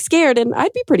 and she looks scared, and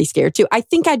I'd be pretty scared too. I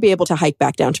think I'd be able to hike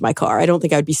back down to my car. I don't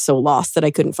think I'd be so lost that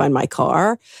I couldn't find my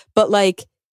car. But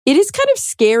it is kind of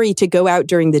scary to go out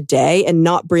during the day and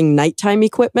not bring nighttime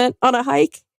equipment on a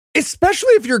hike.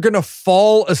 Especially if you're going to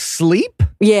fall asleep.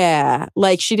 Yeah.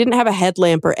 She didn't have a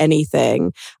headlamp or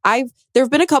anything. There have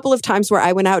been a couple of times where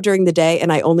I went out during the day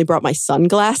and I only brought my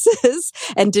sunglasses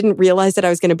and didn't realize that I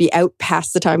was going to be out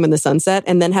past the time when the sun set,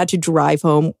 and then had to drive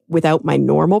home without my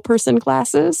normal person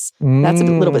glasses. That's a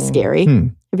little bit scary.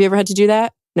 Have you ever had to do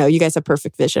that? No, you guys have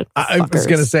perfect vision. I was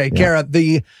going to say, Cara,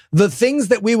 the things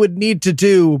that we would need to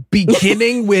do,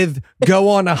 beginning with go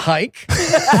on a hike,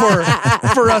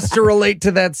 for us to relate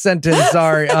to that sentence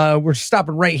are, we're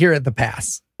stopping right here at the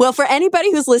pass. Well, for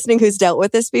anybody who's listening who's dealt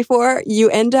with this before,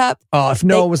 you end up... Oh, if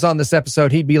Noah was on this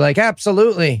episode, he'd be like,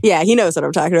 absolutely. Yeah, he knows what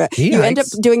I'm talking about. You end up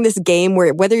doing this game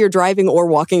where, whether you're driving or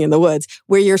walking in the woods,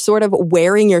 where you're sort of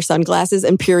wearing your sunglasses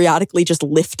and periodically just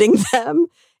lifting them.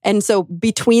 And so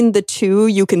between the two,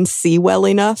 you can see well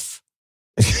enough.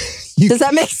 Does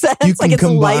that make sense? You can it's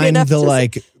light combine enough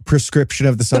the prescription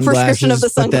of the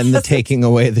sunglasses, but then the taking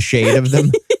away the shade of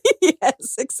them.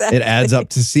 Yes, exactly. It adds up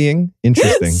to seeing.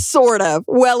 Interesting. Sort of.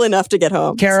 Well enough to get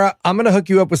home. Cara, I'm going to hook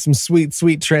you up with some sweet,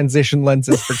 sweet transition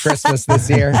lenses for Christmas this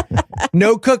year.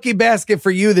 No cookie basket for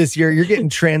you this year. You're getting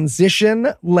transition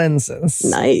lenses.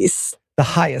 Nice. The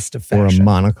highest of fashion. Or a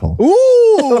monocle.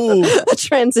 Ooh! A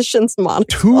transitions monocle.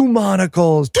 2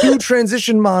 monocles. 2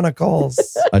 transition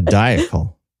monocles. A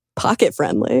diacle. Pocket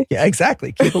friendly. Yeah,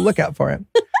 exactly. Keep a lookout for it.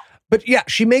 But yeah,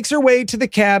 she makes her way to the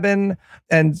cabin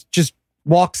and just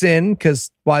walks in,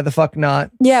 because why the fuck not?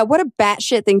 Yeah, what a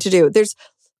batshit thing to do. There's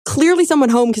clearly someone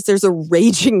home because there's a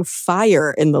raging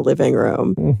fire in the living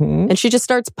room. And she just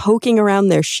starts poking around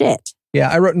their shit. Yeah,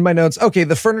 I wrote in my notes, okay,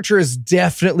 the furniture is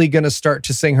definitely going to start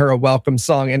to sing her a welcome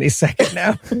song any second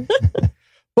now.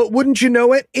 But wouldn't you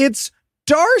know it? It's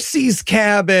Darcy's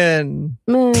cabin.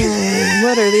 What are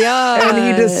the odds? And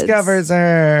he discovers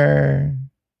her.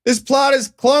 This plot is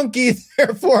clunky,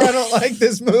 therefore I don't like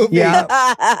this movie.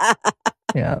 Yeah.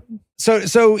 Yeah.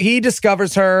 So he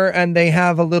discovers her and they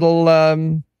have a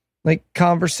little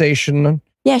conversation.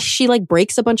 Yeah, she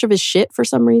breaks a bunch of his shit for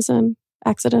some reason.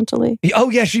 Accidentally.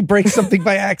 Oh yeah, she breaks something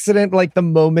by accident, the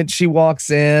moment she walks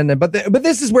in. But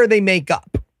this is where they make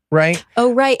up, right?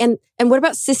 Oh right, and what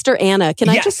about Sister Anna? Can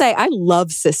I just say I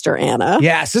love Sister Anna?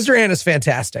 Yeah, Sister Anna's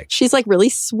fantastic. She's really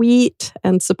sweet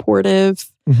and supportive.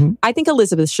 I think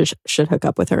Elizabeth should hook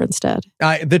up with her instead.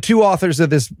 The 2 authors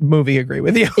of this movie agree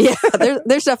with you. Yeah,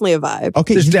 there's definitely a vibe.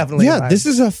 Okay, there's definitely a vibe. This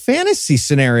is a fantasy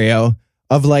scenario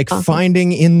of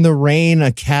finding in the rain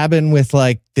a cabin with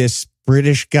this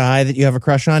British guy that you have a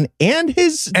crush on and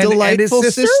his delightful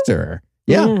sister.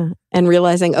 Yeah. And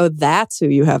realizing, oh, that's who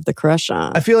you have the crush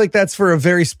on. I feel like that's for a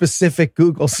very specific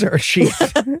Google search.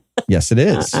 Yes, it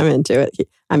is. I'm into it.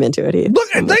 Heath.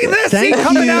 Look at this. Thank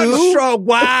coming you. out strong.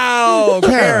 Wow,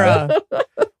 Cara.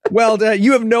 Well,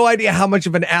 you have no idea how much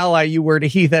of an ally you were to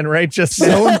Heath Enright just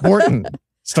so important.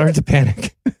 Started to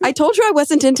panic. I told you I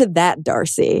wasn't into that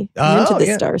Darcy. I'm into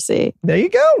this Darcy. There you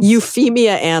go.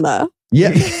 Euphemia Anna.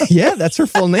 Yeah, yeah, that's her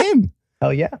full name.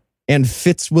 Hell yeah. And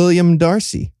Fitzwilliam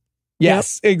Darcy.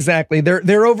 Yes, exactly.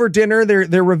 They're over dinner.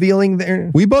 They're revealing their.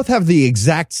 We both have the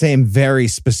exact same, very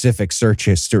specific search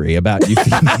history about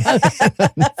Euphemia.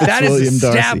 That is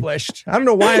established. Darcy. I don't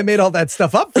know why I made all that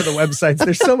stuff up for the websites.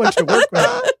 There's so much to work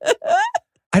with.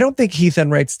 I don't think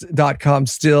HeathEnrights.com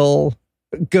still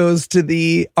goes to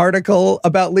the article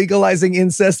about legalizing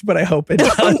incest, but I hope it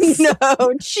does.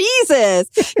 No,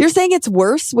 Jesus. You're saying it's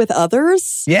worse with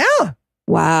others? Yeah.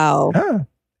 Wow. Huh.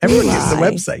 Everyone gets the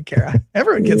website, Cara.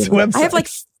 Everyone gets the website. I have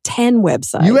 10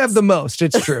 websites. You have the most.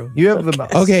 It's true. You have the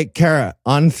most. Okay, Cara,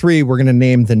 on 3, we're going to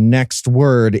name the next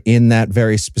word in that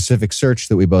very specific search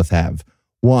that we both have.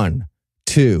 1,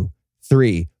 2,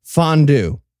 3.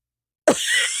 Fondue.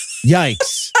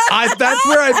 Yikes. That's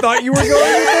where I thought you were going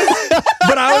with this.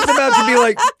 But I was about to be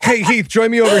like, hey, Heath,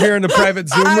 join me over here in the private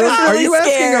Zoom room. Are you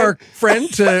asking our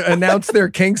friend to announce their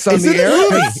kinks on the air?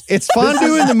 It's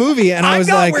fondue in the movie. And I was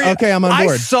like, okay, I'm on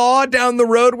board. I saw down the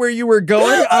road where you were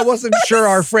going. I wasn't sure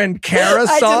our friend Cara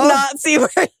saw. I did not see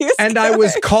where you And I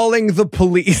was calling the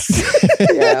police.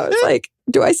 Yeah, I was like,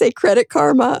 Do I say credit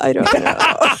karma? I don't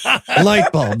know.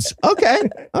 Light bulbs. Okay.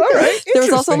 All right. There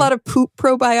was also a Interesting. lot of poop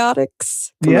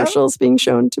probiotics commercials being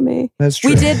shown to me. That's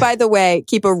true. We did, by the way,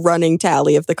 keep a running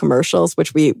tally of the commercials,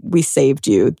 which we saved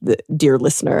you, the dear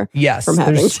listener, Yes, from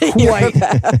having there's to hear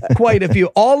about. quite a few.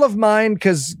 All of mine,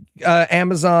 because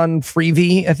Amazon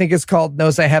Freebie, I think it's called,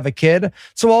 knows I have a kid.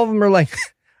 So all of them are like,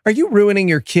 are you ruining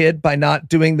your kid by not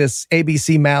doing this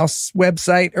ABC Mouse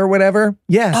website or whatever?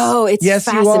 Yes. Oh, it's yes,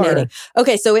 fascinating. You are.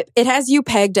 Okay, so it has you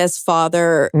pegged as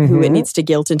father who it needs to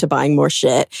guilt into buying more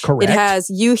shit. Correct. It has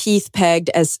you, Heath, pegged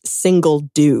as single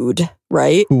dude,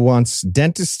 right? Who wants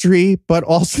dentistry, but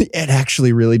also it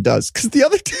actually really does. Because the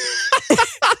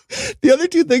other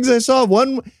two things I saw,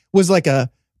 one was like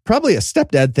probably a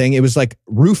stepdad thing. It was like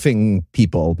roofing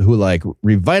people who like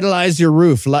revitalize your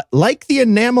roof, like the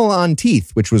enamel on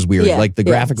teeth, which was weird. Yeah, like the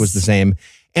graphic was the same.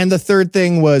 And the third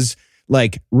thing was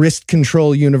like wrist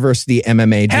control university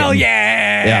MMA gym. Hell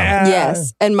yeah.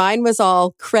 Yes. And mine was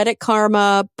all credit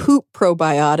karma, poop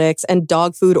probiotics, and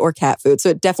dog food or cat food. So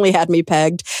it definitely had me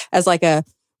pegged as like a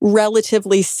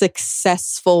relatively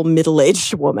successful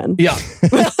middle-aged woman. Yeah.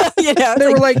 You know, They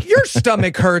were like, your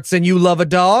stomach hurts and you love a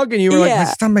dog. And you were like, Yeah. my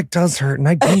stomach does hurt and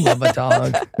I do love a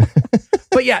dog.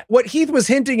 But yeah, what Heath was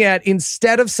hinting at,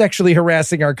 instead of sexually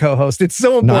harassing our co-host, it's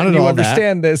so Not important at you all that.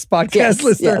 understand this, podcast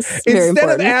listener. yes, very Instead of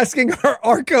important. asking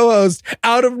our co-host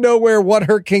out of nowhere what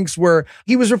her kinks were,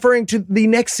 he was referring to the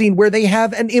next scene where they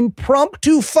have an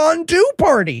impromptu fondue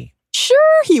party. sure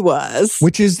he was.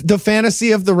 Which is the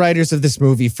fantasy of the writers of this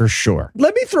movie for sure.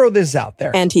 Let me throw this out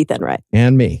there. And Heath and Ray.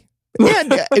 And me.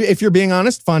 And if you're being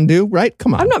honest, fondue, right?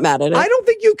 Come on. I'm not mad at it. I don't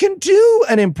think you can do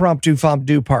an impromptu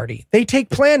fondue party. They take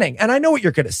planning. And I know what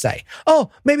you're going to say.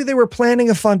 Oh, maybe they were planning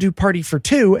a fondue party for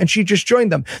 2 and she just joined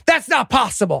them. That's not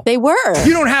possible. They were.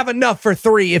 You don't have enough for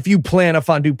 3 if you plan a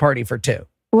fondue party for 2.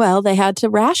 Well, they had to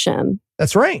ration.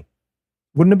 That's right.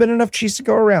 Wouldn't have been enough cheese to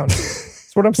go around.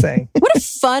 That's what I'm saying. What a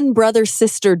fun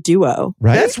brother-sister duo.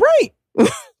 Right? That's right.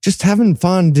 Just having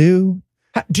fondue.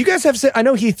 Do you guys have, I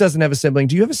know Heath doesn't have a sibling.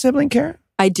 Do you have a sibling, Cara?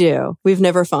 I do. We've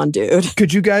never fondued.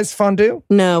 Could you guys fondue?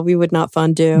 No, we would not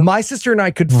fondue. My sister and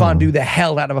I could fondue the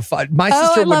hell out of a fondue. My Oh,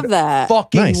 sister I love would that.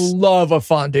 fucking Nice. love a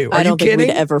fondue. Are I don't you think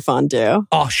kidding? we'd ever fondue.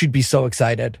 Oh, she'd be so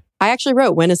excited. I actually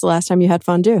wrote, when is the last time you had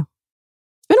fondue?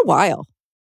 It's been a while.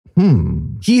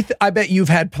 Heath, I bet you've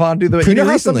had fondue. You Pretty know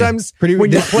how recently. sometimes Pretty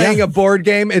when you're yeah. playing a board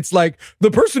game, it's like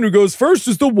the person who goes first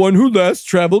is the one who last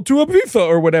traveled to Ibiza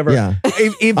or whatever. Yeah.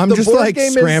 If I'm the just board like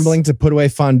game scrambling to put away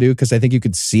fondue because I think you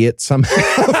could see it somehow.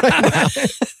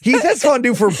 Heath has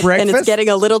fondue for breakfast And it's getting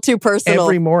a little too personal.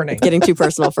 every morning. It's getting too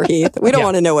personal for Heath. We don't Yeah.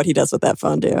 want to know what he does with that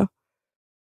fondue.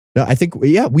 No, I think,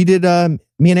 yeah, we did,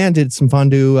 me and Ann did some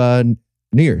fondue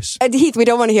New Year's. And Heath, we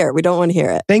don't want to hear it. We don't want to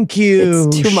hear it. Thank you.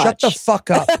 It's too Shut much. the fuck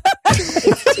up.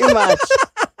 It's too much.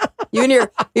 You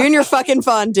and your fucking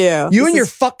fondue. You and your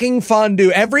fucking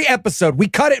fondue. Every episode. We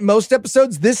cut it most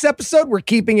episodes. This episode, we're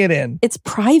keeping it in. It's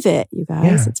private, you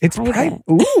guys. It's private.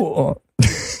 Ooh.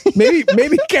 maybe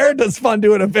Cara does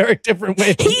fondue in a very different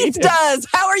way. than Heath we do. does.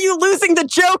 How are you losing the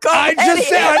joke I already? just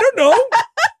said, I don't know.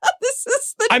 This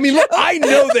is the I mean, look, I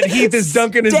know that Heath is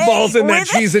dunking his Stay balls in that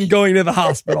with it. cheese and going to the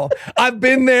hospital. I've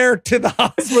been there to the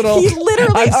hospital. He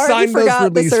literally I've already signed those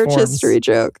forgot the release search forms. history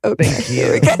joke. Okay. Thank you.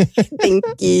 Here we go.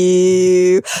 Thank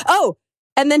you. Oh,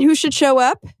 and then who should show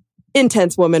up?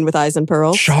 Intense woman with eyes and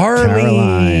pearls. Charlie.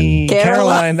 Caroline.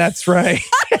 Caroline, that's right.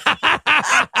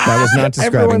 That was not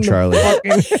describing Everyone Charlie.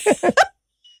 fucking-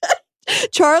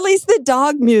 Charlie's the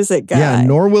dog music guy. Yeah,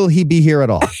 nor will he be here at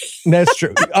all. That's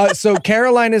true. So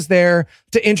Caroline is there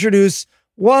to introduce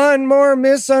one more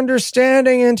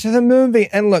misunderstanding into the movie.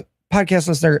 And look, podcast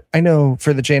listener, I know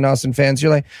for the Jane Austen fans,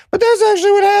 you're like, but that's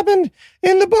actually what happened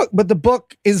in the book. But the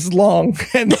book is long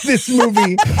and this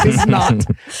movie is not.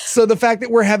 So the fact that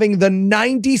we're having the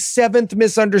 97th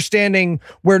misunderstanding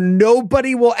where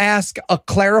nobody will ask a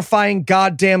clarifying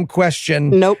goddamn question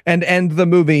Nope. and end the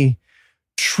movie,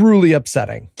 truly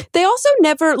upsetting. They also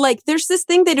never, like, there's this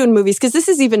thing they do in movies, because this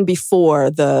is even before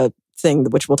the thing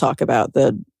which we'll talk about,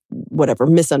 the whatever,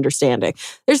 misunderstanding.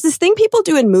 There's this thing people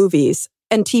do in movies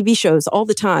and TV shows all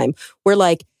the time where,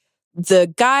 like,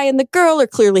 the guy and the girl are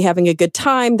clearly having a good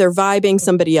time. They're vibing.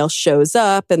 Somebody else shows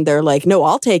up and they're like, no,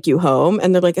 I'll take you home.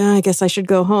 And they're like, oh, I guess I should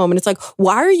go home. And it's like,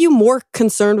 why are you more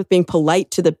concerned with being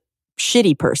polite to the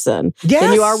shitty person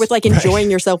than you are with, like, enjoying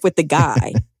yourself with the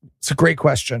guy? It's a great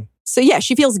question. So yeah,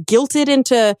 she feels guilted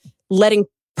into letting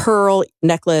pearl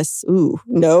necklace. Ooh,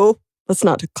 no, let's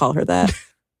not call her that.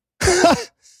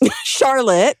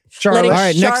 Charlotte. Charlotte. letting All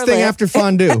right, next thing Charlotte- after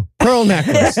fondue. Pearl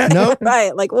necklace. Nope.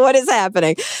 Right, like what is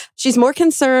happening? She's more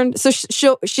concerned. So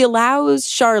she allows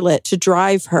Charlotte to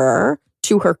drive her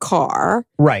to her car.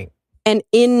 Right. And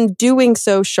in doing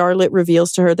so, Charlotte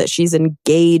reveals to her that she's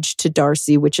engaged to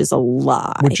Darcy, which is a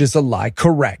lie. Which is a lie.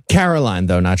 Correct. Caroline,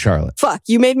 though, not Charlotte. Fuck,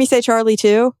 you made me say Charlie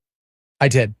too? I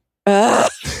did.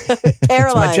 Caroline.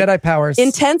 My Jedi powers.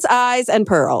 Intense Eyes and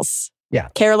Pearls. Yeah.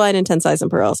 Caroline, Intense Eyes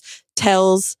and Pearls,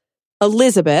 tells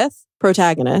Elizabeth,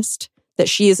 protagonist, that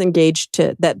she is engaged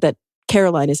to, that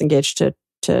Caroline is engaged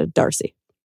to Darcy.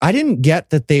 I didn't get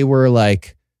that they were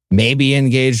like maybe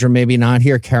engaged or maybe not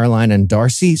here, Caroline and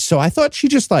Darcy. So I thought she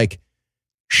just like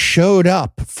showed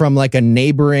up from like a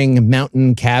neighboring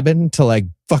mountain cabin to like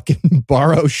fucking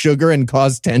borrow sugar and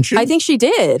cause tension. I think she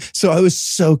did. So I was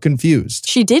so confused.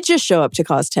 She did just show up to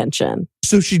cause tension.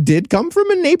 So she did come from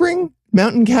a neighboring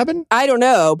mountain cabin? I don't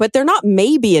know, but they're not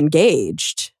maybe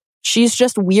engaged. She's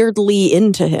just weirdly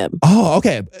into him. Oh,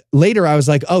 okay. Later I was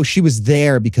like, oh, she was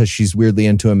there because she's weirdly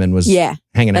into him and was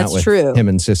hanging out with him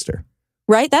and sister.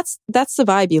 Right? That's the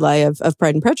vibe, Eli, of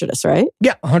Pride and Prejudice, right?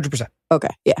 Yeah, 100%. Okay,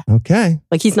 yeah. Okay.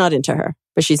 Like he's not into her,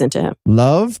 but she's into him.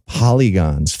 Love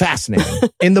polygons. Fascinating.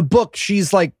 In the book,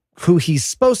 she's like who he's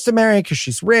supposed to marry because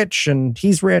she's rich and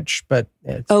he's rich, but...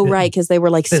 right, because they were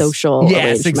like social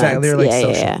Yes, exactly. They were like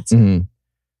social. Yeah. Mm-hmm.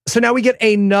 So now we get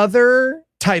another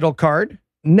title card.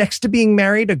 Next to being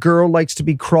married, a girl likes to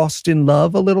be crossed in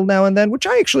love a little now and then, which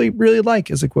I actually really like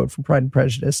as a quote from Pride and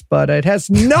Prejudice, but it has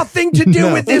nothing to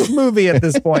do with this movie at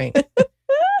this point.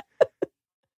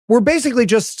 We're basically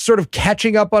just sort of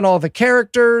catching up on all the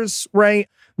characters, right?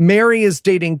 Mary is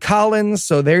dating Collins,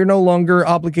 so they're no longer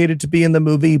obligated to be in the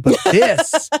movie, but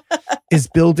this is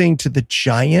building to the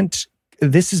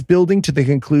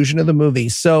conclusion of the movie.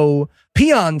 So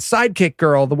Peon, sidekick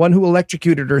girl, the one who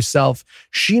electrocuted herself,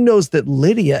 she knows that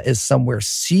Lydia is somewhere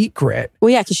secret.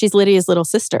 Well, yeah, because she's Lydia's little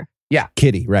sister. Yeah.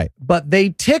 Kitty, right. But they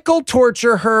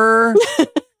torture her.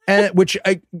 And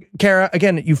Cara,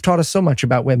 again, you've taught us so much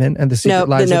about women and the secret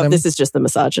lives of them. No, this is just the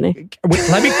misogyny. Wait,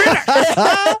 let me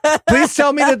finish. Please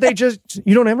tell me that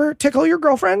you don't ever tickle your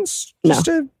girlfriends? Just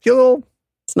to get a little...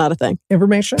 It's not a thing.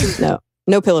 Information?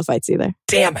 No pillow fights either.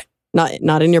 Damn it.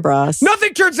 Not in your bras.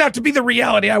 Nothing turns out to be the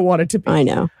reality I want it to be. I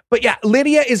know. But yeah,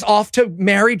 Lydia is off to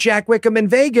marry Jack Wickham in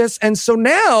Vegas. And so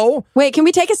now... Wait, can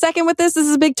we take a second with this? This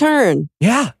is a big turn.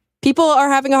 Yeah. People are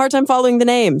having a hard time following the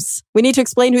names. We need to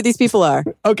explain who these people are.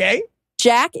 Okay.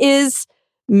 Jack is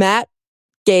Matt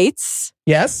Gates.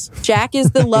 Yes. Jack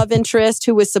is the love interest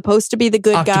who was supposed to be the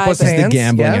good guy, but the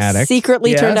gambling addict.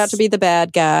 Secretly turned out to be the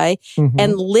bad guy. Mm-hmm.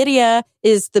 And Lydia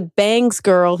is the bangs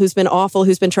girl who's been awful,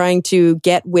 who's been trying to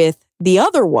get with the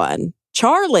other one,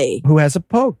 Charlie. Who has a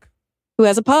poke. Who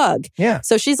has a pug. Yeah.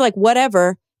 So she's like,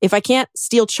 whatever. If I can't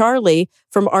steal Charlie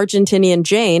from Argentinian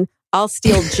Jane, I'll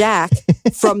steal Jack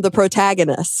from the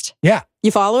protagonist. Yeah.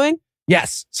 You following?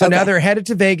 Yes. So now they're headed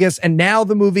to Vegas, and now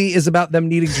the movie is about them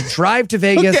needing to drive to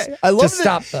Vegas to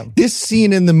stop them. This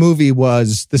scene in the movie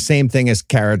was the same thing as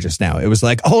Cara just now. It was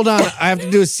like, hold on, I have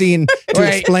to do a scene to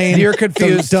explain. You're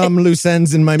confused. Some dumb loose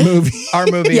ends in my movie. Our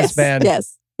movie is bad.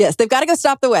 Yes. They've got to go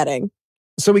stop the wedding.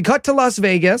 So we cut to Las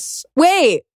Vegas.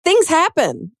 Wait, things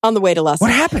happen on the way to Las Vegas.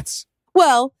 What happens?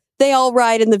 Well, they all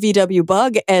ride in the VW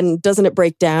Bug, and doesn't it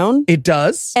break down? It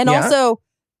does. And also,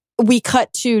 we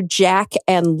cut to Jack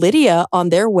and Lydia on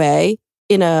their way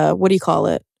in a, what do you call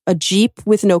it? A Jeep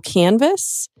with no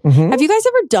canvas. Mm-hmm. Have you guys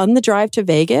ever done the drive to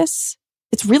Vegas?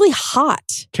 It's really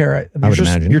hot. Cara,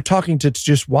 imagine. You're talking to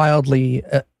just wildly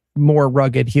more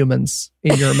rugged humans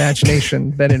in your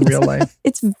imagination than in real life.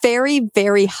 It's very,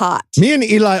 very hot. Me and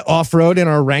Eli off-road in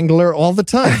our Wrangler all the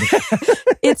time.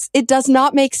 It does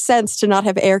not make sense to not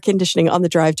have air conditioning on the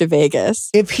drive to Vegas.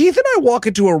 If Heath and I walk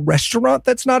into a restaurant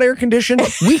that's not air conditioned,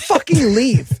 we fucking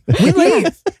leave. We leave.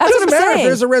 It doesn't matter if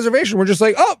there's a reservation. We're just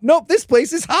like, oh, nope, this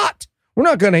place is hot. We're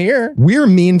not going to hear. We're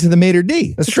mean to the maitre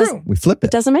d'. That's true. We flip it.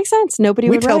 It doesn't make sense. Nobody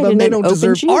would tell ride them in they an don't open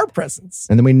deserve Jeep. our presence.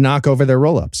 And then we knock over their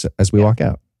roll-ups as we walk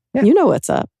out. Yeah. You know what's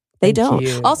up. They Thank don't.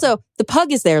 you. Also, the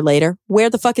pug is there later. Where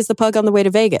the fuck is the pug on the way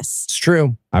to Vegas? It's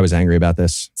true. I was angry about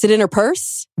this. Is it in her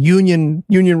purse? Union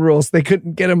rules. They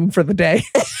couldn't get him for the day.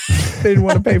 They didn't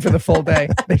want to pay for the full day.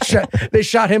 They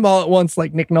shot him all at once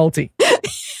like Nick Nolte.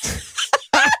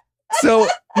 So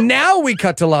now we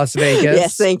cut to Las Vegas.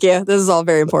 Yes, thank you. This is all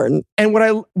very important. And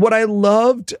what I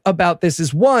loved about this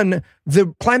is, one,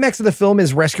 the climax of the film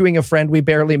is rescuing a friend we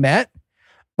barely met.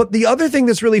 But the other thing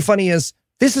that's really funny is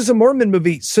this is a Mormon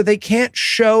movie, so they can't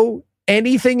show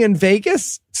anything in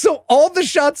Vegas. So all the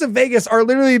shots of Vegas are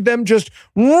literally them just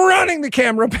running the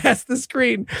camera past the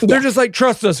screen. Yeah. They're just like,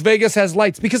 trust us, Vegas has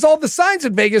lights. Because all the signs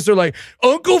in Vegas are like,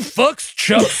 Uncle Fuck's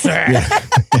Chuck Sack.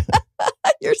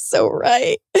 You're so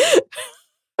right.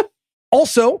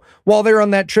 Also, while they're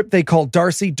on that trip, they call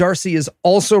Darcy. Darcy is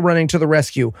also running to the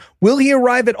rescue. Will he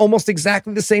arrive at almost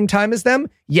exactly the same time as them?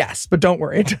 Yes, but don't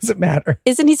worry, it doesn't matter.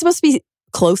 Isn't he supposed to be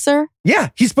closer? Yeah,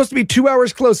 he's supposed to be 2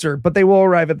 hours closer, but they will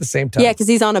arrive at the same time. Yeah, because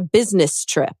he's on a business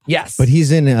trip. Yes. But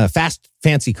he's in a fast,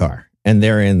 fancy car, and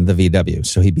they're in the VW,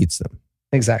 so he beats them.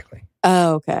 Exactly.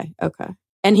 Oh, okay.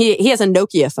 And he has a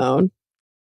Nokia phone.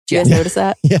 Do you guys notice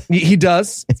that? Yeah, he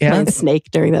does. Yeah. Playing Snake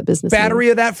during that business Battery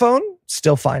of that phone,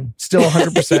 still fine. Still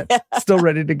 100%. Yeah. Still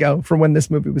ready to go from when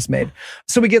this movie was made.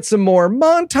 So we get some more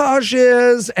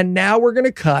montages, and now we're going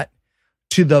to cut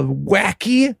to the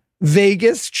wacky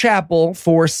Vegas chapel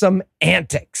for some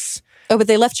antics. Oh, but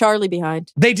they left Charlie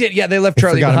behind. They did. Yeah, they left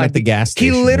Charlie forgot him behind. at the gas He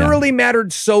station, literally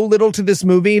mattered so little to this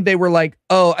movie. They were like,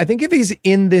 oh, I think if he's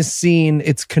in this scene,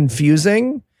 it's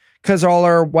confusing because all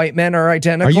our white men are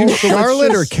identical. Are you So let's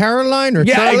Charlotte or just- Caroline or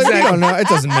Yeah, Charlotte? exactly. I don't know. It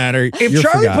doesn't matter. If You're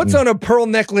Charlie forgotten. puts on a pearl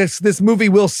necklace, this movie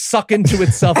will suck into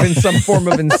itself in some form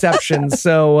of inception.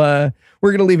 So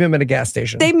we're going to leave him at a gas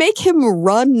station. They make him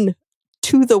run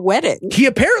to the wedding. He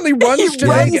apparently runs to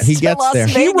Vegas. He gets Las there.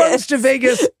 He Vegas. runs to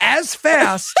Vegas as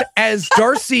fast as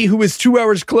Darcy, who is 2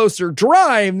 hours closer,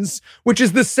 drives, which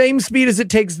is the same speed as it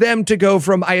takes them to go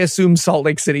from, I assume, Salt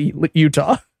Lake City,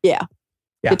 Utah. Yeah.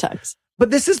 Yeah. Good times.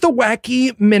 But this is the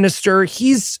wacky minister.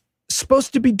 He's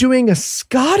supposed to be doing a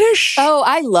Scottish. Oh,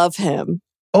 I love him.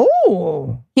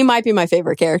 Oh, He might be my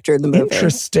favorite character in the movie.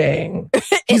 interesting.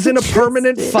 He's in a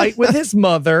permanent fight with his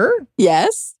mother,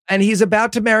 Yes. and he's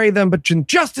about to marry them. But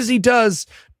just as he does,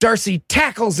 Darcy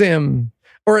tackles him.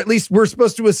 Or at least we're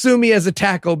supposed to assume he has a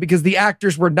tackle because the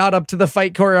actors were not up to the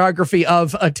fight choreography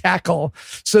of a tackle.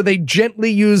 So they gently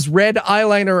use red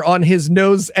eyeliner on his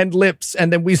nose and lips,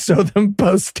 and then we sew them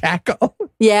post-tackle.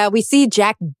 Yeah, we see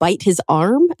Jack bite his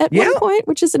arm at Yeah. one point,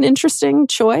 which is an interesting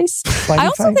choice. I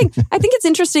also think it's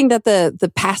interesting that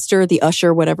the pastor, the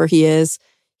usher, whatever he is,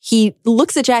 he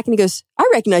looks at Jack and he goes, I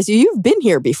recognize you. You've been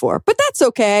here before, but that's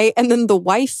okay. And then the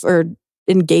wife or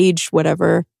engaged,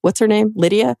 whatever, what's her name?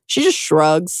 Lydia? She just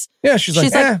shrugs. Yeah, she's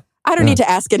like, I don't need to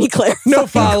ask any clarifying no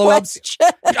follow-ups.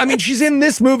 questions. I mean, she's in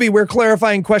this movie where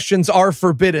clarifying questions are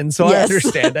forbidden, so I Yes.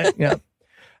 understand it. Yeah.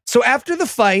 So after the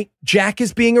fight, Jack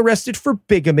is being arrested for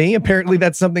bigamy. Apparently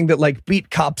that's something that like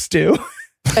beat cops do.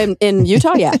 In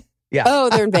Utah, yeah. Yeah. Oh,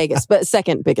 they're in Vegas, but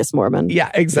second biggest Mormon. Yeah,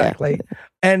 exactly.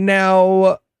 And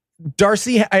now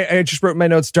Darcy, I just wrote in my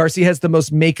notes, Darcy has the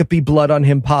most makeup-y blood on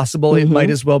him possible. It Mhm. might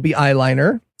as well be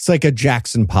eyeliner. It's like a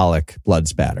Jackson Pollock blood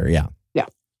spatter. Yeah.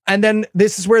 And then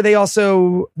this is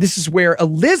where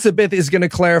Elizabeth is going to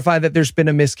clarify that there's been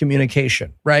a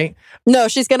miscommunication, right? No,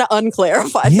 she's going to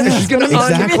unclarify. Yeah. She's going to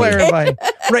Exactly. unclarify.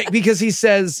 Right, because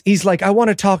he's like, I want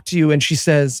to talk to you. And she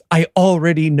says, I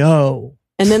already know.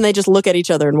 And then they just look at each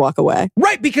other and walk away.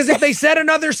 Right, because if they said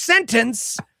another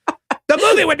sentence, the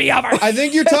movie would be over. I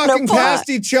think you're No talking plot. past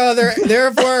each other.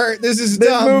 Therefore, this is This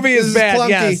dumb. movie is bad, clunky.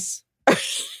 yes.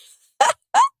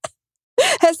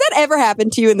 Has that ever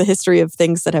happened to you in the history of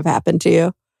things that have happened to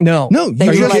you? No. No, They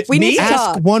you were just like, we need to ask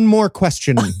talk. one more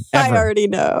question I ever. already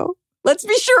know. Let's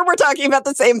be sure we're talking about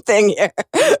the same thing here.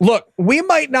 Look, we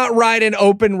might not ride in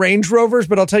open Range Rovers,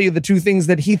 but I'll tell you the two things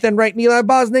that Heath Enright and Eli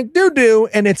Bosnick do,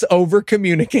 and it's over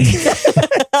communicating.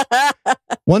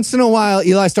 Once in a while,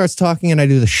 Eli starts talking, and I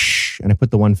do the shh, and I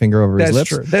put the one finger over his That's lips.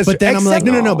 true. That's But then true. I'm like,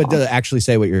 Except- no, but to actually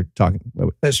say what you're talking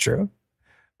about. That's true.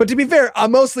 But to be fair,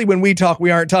 mostly when we talk, we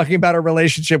aren't talking about our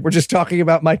relationship. We're just talking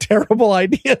about my terrible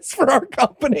ideas for our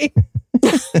company.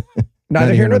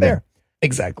 Neither here nor there.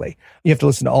 Exactly. You have to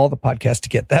listen to all the podcasts to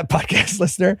get that podcast,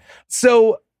 listener.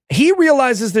 So he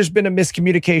realizes there's been a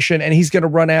miscommunication and he's going to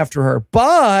run after her.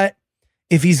 But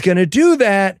if he's going to do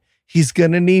that, he's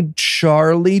going to need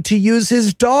Charlie to use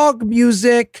his dog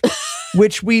music,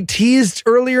 which we teased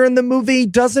earlier in the movie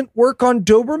doesn't work on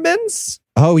Dobermans.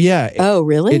 Oh, yeah. Oh,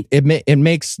 really? It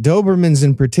makes Dobermans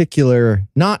in particular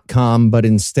not calm, but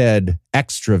instead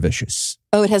extra vicious.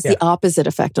 Oh, it has the opposite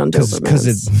effect on Because Dobermans.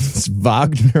 it's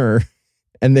Wagner,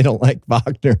 and they don't like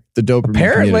Wagner, the Doberman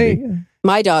Apparently, community.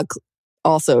 My dog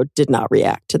also did not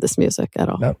react to this music at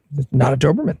all. no, not a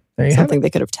Doberman. There you have it. Something they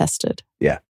could have tested.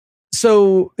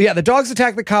 So, yeah, the dogs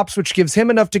attack the cops, which gives him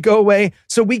enough to go away.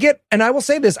 So we get, and I will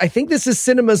say this, I think this is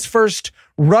cinema's first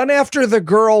run after the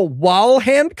girl while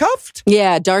handcuffed.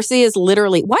 Yeah, Darcy is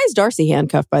literally... Why is Darcy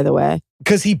handcuffed, by the way?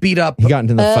 Because he beat up He got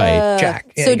into the fight.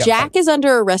 Jack. Yeah, So he got Jack is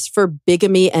under arrest for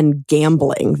bigamy and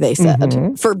gambling, they said.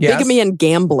 Mhm. For Yes. bigamy and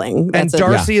gambling. And That's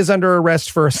Darcy is under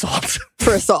arrest for assault.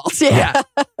 for assault. Yeah.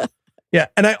 Yeah.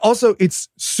 And I also, it's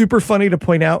super funny to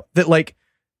point out that, like,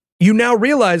 You now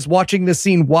realize watching this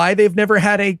scene why they've never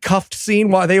had a cuffed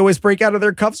scene, why they always break out of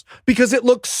their cuffs, because it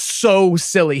looks so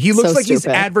silly. He looks like he's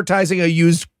advertising a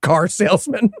used car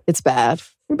salesman. It's bad.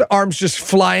 The arms just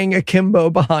flying akimbo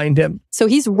behind him. So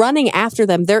he's running after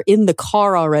them. They're in the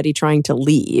car already trying to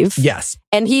leave. Yes.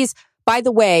 And by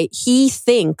the way, she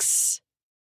thinks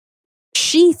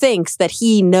that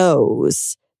she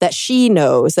knows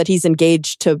that he's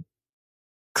engaged to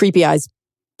Creepy Eyes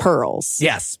Pearls.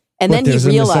 Yes. And then he realizes.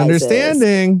 A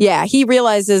misunderstanding. Yeah, he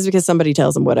realizes because somebody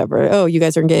tells him whatever. Oh, you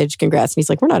guys are engaged. Congrats. And he's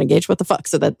like, we're not engaged. What the fuck?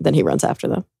 So then he runs after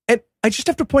them. And I just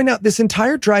have to point out this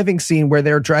entire driving scene where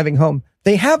they're driving home.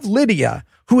 They have Lydia,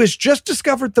 who has just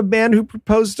discovered the man who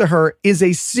proposed to her is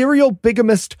a serial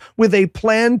bigamist with a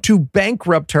plan to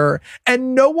bankrupt her.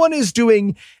 And no one is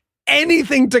doing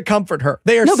anything to comfort her.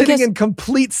 They are sitting in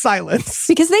complete silence.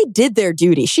 Because they did their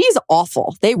duty. She's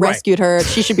awful. They rescued her.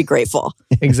 She should be grateful.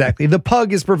 Exactly. The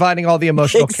pug is providing all the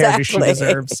emotional care she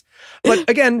deserves. But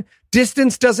again,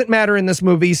 distance doesn't matter in this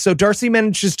movie. So Darcy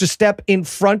manages to step in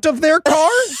front of their car.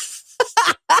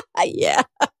 Yeah.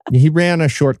 He ran a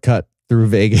shortcut through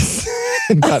Vegas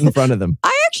and got in front of them.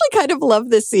 I actually kind of love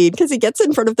this scene because he gets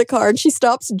in front of the car and she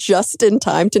stops just in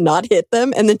time to not hit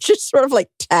them and then just sort of like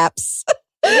taps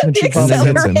the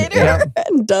accelerator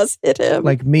and does hit him.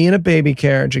 Like me in a baby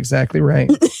carriage. Exactly right.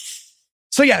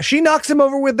 So yeah, she knocks him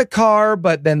over with the car,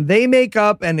 but then they make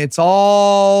up and it's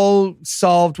all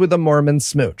solved with a Mormon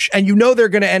smooch. And you know they're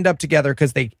going to end up together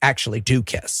because they actually do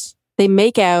kiss. They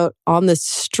make out on the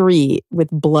street with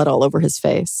blood all over his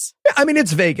face. Yeah, I mean,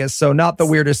 it's Vegas, so not the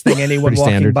weirdest thing anyone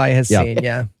walking standard. by has seen.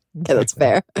 Yeah. Yeah, that's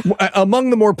fair. Among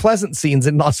the more pleasant scenes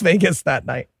in Las Vegas that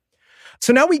night.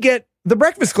 So now we get the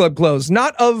Breakfast Club close,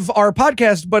 not of our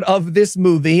podcast, but of this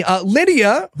movie.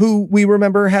 Lydia, who we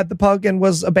remember had the pug and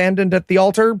was abandoned at the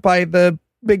altar by the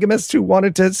bigamist who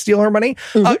wanted to steal her money.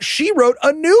 She wrote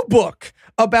a new book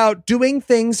about doing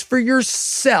things for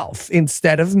yourself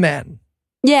instead of men.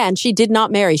 Yeah, and she did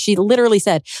not marry. She literally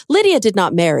said, Lydia did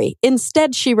not marry.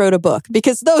 Instead, she wrote a book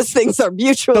because those things are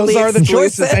mutually Those are the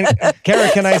choices. And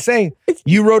Cara, can I say,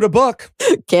 you wrote a book.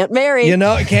 Can't marry. You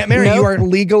know, can't marry. Nope. You are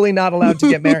legally not allowed to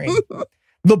get married.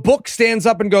 The book stands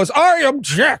up and goes, I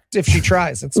object if she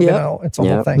tries. It's it's a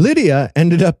whole thing. Lydia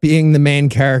ended up being the main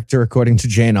character according to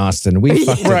Jane Austen. We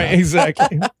fucked it up. Right,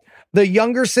 exactly. The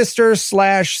younger sister /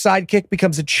 sidekick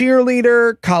becomes a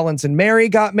cheerleader. Collins and Mary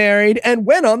got married and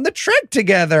went on the trek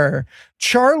together.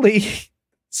 Charlie,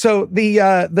 so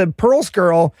the Pearls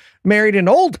girl married an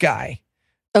old guy.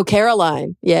 Oh,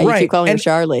 Caroline. Yeah, you keep calling her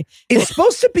Charlie. It's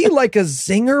supposed to be like a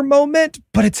zinger moment,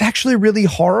 but it's actually really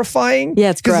horrifying.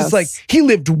 Yeah, it's gross. Because it's like, he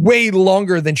lived way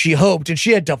longer than she hoped, and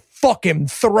she had to fuck him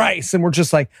thrice. And we're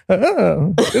just like,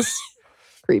 oh, this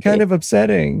creepy. Kind of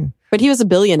upsetting. But he was a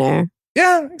billionaire.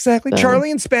 Yeah, exactly. So.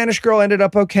 Charlie and Spanish girl ended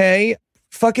up okay.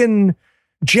 Fucking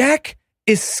Jack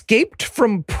escaped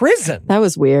from prison. That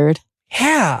was weird.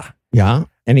 Yeah. Yeah.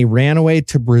 And he ran away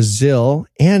to Brazil.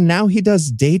 And now he does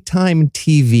daytime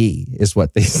TV, is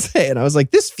what they say. And I was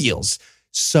like, this feels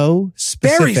so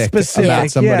specific, very specific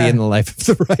about somebody in the life of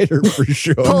the writer, for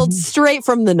sure. Pulled straight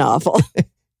from the novel.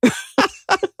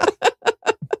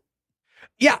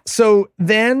 Yeah. So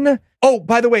then, oh,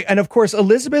 by the way, and of course,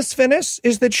 Elizabeth's finish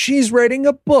is that she's writing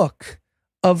a book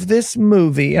of this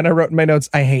movie. And I wrote in my notes,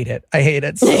 I hate it. I hate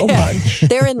it so much.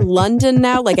 They're in London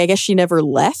now. Like, I guess she never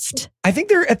left. I think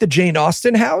they're at the Jane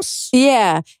Austen house.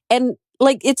 Yeah. And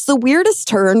like, it's the weirdest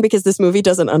turn because this movie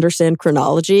doesn't understand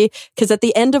chronology. Because at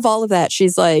the end of all of that,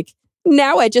 she's like,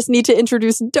 now I just need to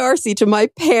introduce Darcy to my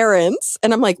parents.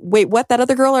 And I'm like, wait, what? That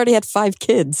other girl already had 5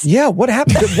 kids. Yeah, what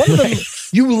happened? One of them,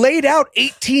 you laid out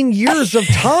 18 years of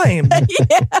time.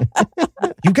 Yeah.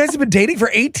 You guys have been dating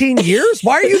for 18 years?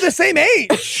 Why are you the same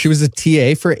age? She was a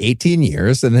TA for 18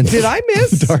 years. And then did I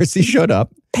miss? Darcy showed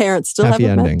up. Parents still Happy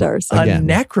haven't ending. met Darcy. A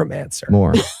necromancer.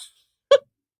 More.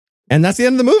 And that's the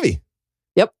end of the movie.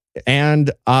 Yep. And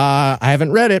I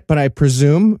haven't read it, but I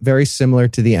presume very similar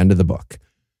to the end of the book.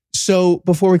 So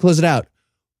before we close it out,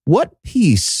 what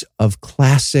piece of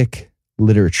classic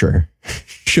literature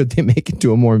should they make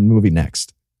into a Mormon movie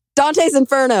next? Dante's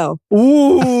Inferno.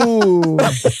 Ooh.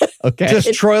 Okay. Just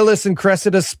Troilus and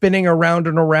Cressida spinning around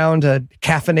and around a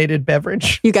caffeinated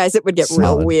beverage. You guys, it would get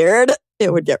real weird.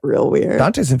 It would get real weird.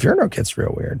 Dante's Inferno gets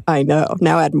real weird. I know.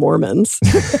 Now add Mormons.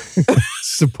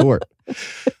 Support.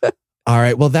 All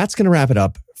right. Well, that's going to wrap it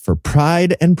up for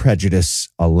Pride and Prejudice,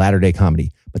 a Latter-day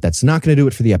comedy. But that's not going to do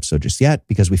it for the episode just yet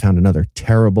because we found another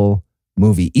terrible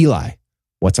movie. Eli,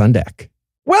 what's on deck?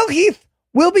 Well, Heath,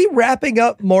 we'll be wrapping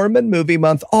up Mormon Movie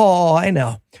Month. Oh, I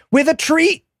know. With a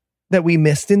treat that we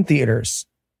missed in theaters,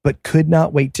 but could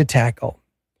not wait to tackle.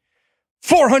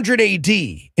 400 AD,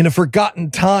 in a forgotten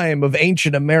time of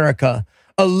ancient America,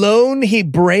 a lone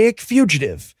Hebraic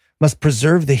fugitive must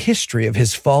preserve the history of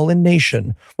his fallen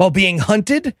nation while being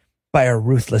hunted by a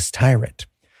ruthless tyrant.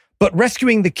 But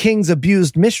rescuing the king's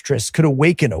abused mistress could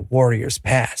awaken a warrior's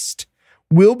past.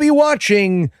 We'll be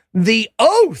watching The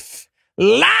Oath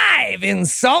live in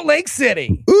Salt Lake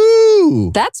City.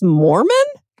 Ooh. That's Mormon?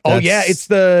 Oh, yeah, it's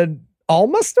the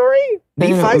Alma story?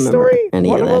 Nephi story? Any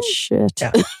One of of that them? shit.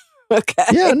 Yeah. Okay.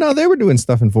 Yeah, no, they were doing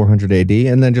stuff in 400 AD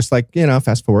and then just like,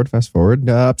 fast forward,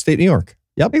 upstate New York.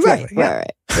 Yep. Exactly.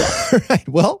 Right, Yeah. right. All right.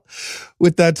 Well,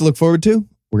 with that to look forward to,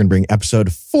 we're going to bring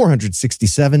episode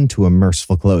 467 to a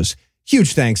merciful close.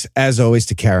 Huge thanks, as always,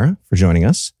 to Cara for joining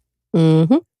us.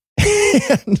 Mm-hmm.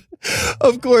 And,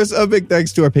 of course, a big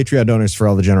thanks to our Patreon donors for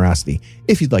all the generosity.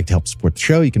 If you'd like to help support the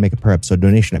show, you can make a per-episode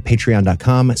donation at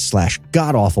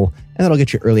patreon.com/godawful, and that'll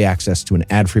get you early access to an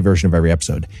ad-free version of every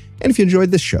episode. And if you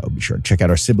enjoyed this show, be sure to check out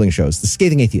our sibling shows, The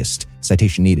Scathing Atheist,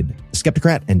 Citation Needed, The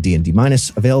Skepticrat, and D&D-,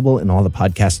 available in all the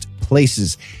podcast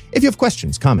places. If you have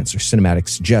questions, comments, or cinematic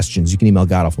suggestions, you can email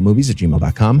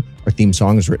GodAwfulMovies@gmail.com. Our theme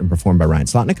song is written and performed by Ryan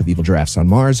Slotnick of Evil Giraffes on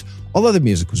Mars. All other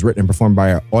music was written and performed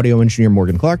by our audio engineer,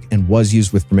 Morgan Clark, and was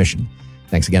used with permission.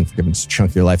 Thanks again for giving us a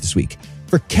chunk of your life this week.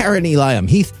 For Cara and Eli, I'm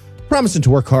Heath, promising to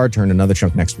work hard to earn another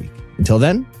chunk next week. Until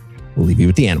then, we'll leave you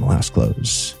with the Animal House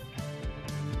close.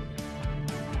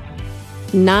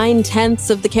 9/10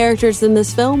 of the characters in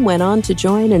this film went on to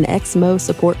join an Exmo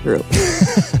support group.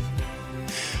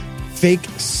 Fake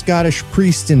Scottish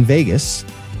priest in Vegas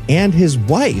and his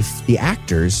wife, the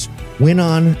actors, went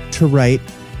on to write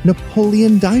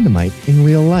Napoleon Dynamite in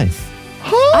real life.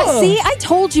 I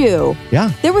told you.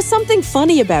 Yeah. There was something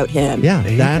funny about him. Yeah,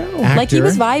 that actor Like he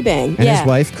was vibing. and his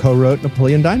wife co-wrote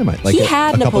Napoleon Dynamite. Like he a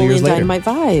had couple years Napoleon later.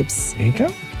 Dynamite vibes. There you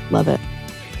go. Love it.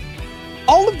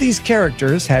 All of these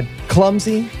characters had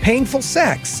clumsy, painful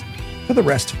sex for the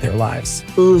rest of their lives.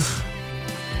 Oof.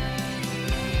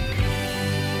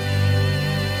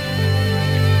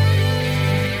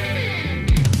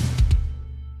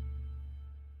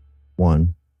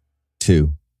 One,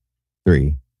 two,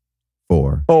 three,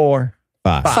 four, 4.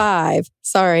 5. 5.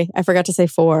 Sorry, I forgot to say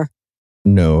 4.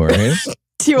 No worries.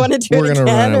 Do you want to do We're it gonna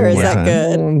run again, it or one is more that time.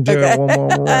 good? Do it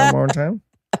one more time.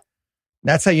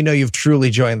 That's how you know you've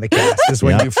truly joined the cast, is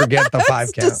when Yeah. you forget the 5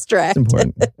 It's count. It's distracting.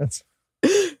 important. That's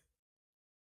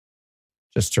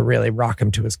just to really rock him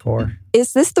to his core.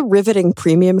 Is this the riveting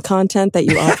premium content that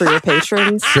you offer your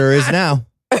patrons? Sure is now.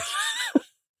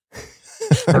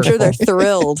 I'm sure they're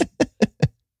thrilled.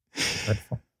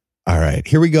 All right,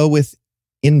 here we go with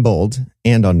in bold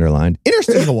and underlined.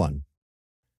 Interstitial 1.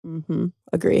 Mm-hmm.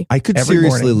 Agree. I could Every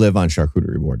seriously morning. live on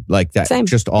charcuterie board like that, Same.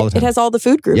 just all the time. It has all the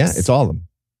food groups. Yeah, it's all of them.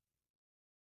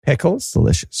 Pickles.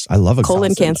 Delicious. I love a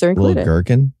Colon sausage. cancer A little included.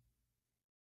 gherkin.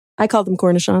 I call them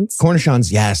cornichons.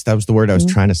 Cornichons. Yes, that was the word I was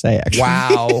trying to say. Actually,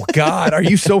 Wow. God, are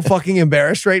you so fucking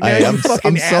embarrassed right now? I you am.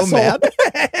 fucking I'm so asshole. mad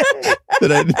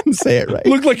that I didn't say it right.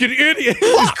 Look like an idiot.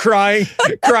 He's crying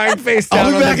face I'll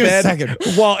down be on back the in a bed second.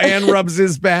 while Anne rubs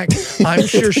his back. I'm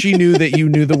sure she knew that you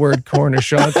knew the word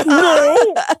cornichons.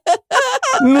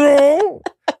 No.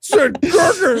 Said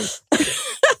gherkin.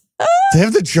 They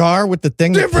have the jar with the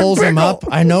thing that Different pulls them pickle. up.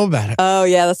 I know about it. Oh,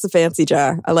 yeah, that's the fancy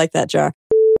jar. I like that jar.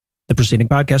 The preceding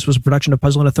podcast was a production of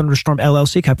Puzzle and a Thunderstorm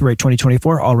LLC, copyright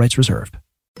 2024, all rights reserved.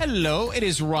 Hello, it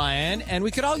is Ryan, and we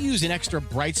could all use an extra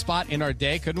bright spot in our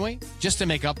day, couldn't we? Just to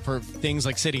make up for things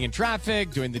like sitting in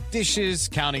traffic, doing the dishes,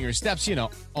 counting your steps,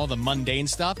 all the mundane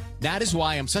stuff. That is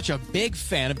why I'm such a big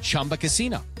fan of Chumba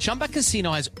Casino. Chumba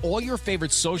Casino has all your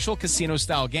favorite social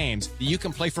casino-style games that you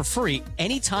can play for free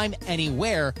anytime,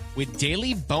 anywhere with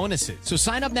daily bonuses. So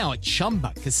sign up now at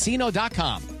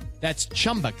ChumbaCasino.com. That's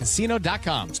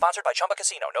ChumbaCasino.com. Sponsored by Chumba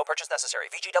Casino. No purchase necessary.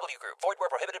 VGW Group. Void where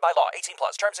prohibited by law. 18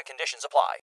 plus. Terms and conditions apply.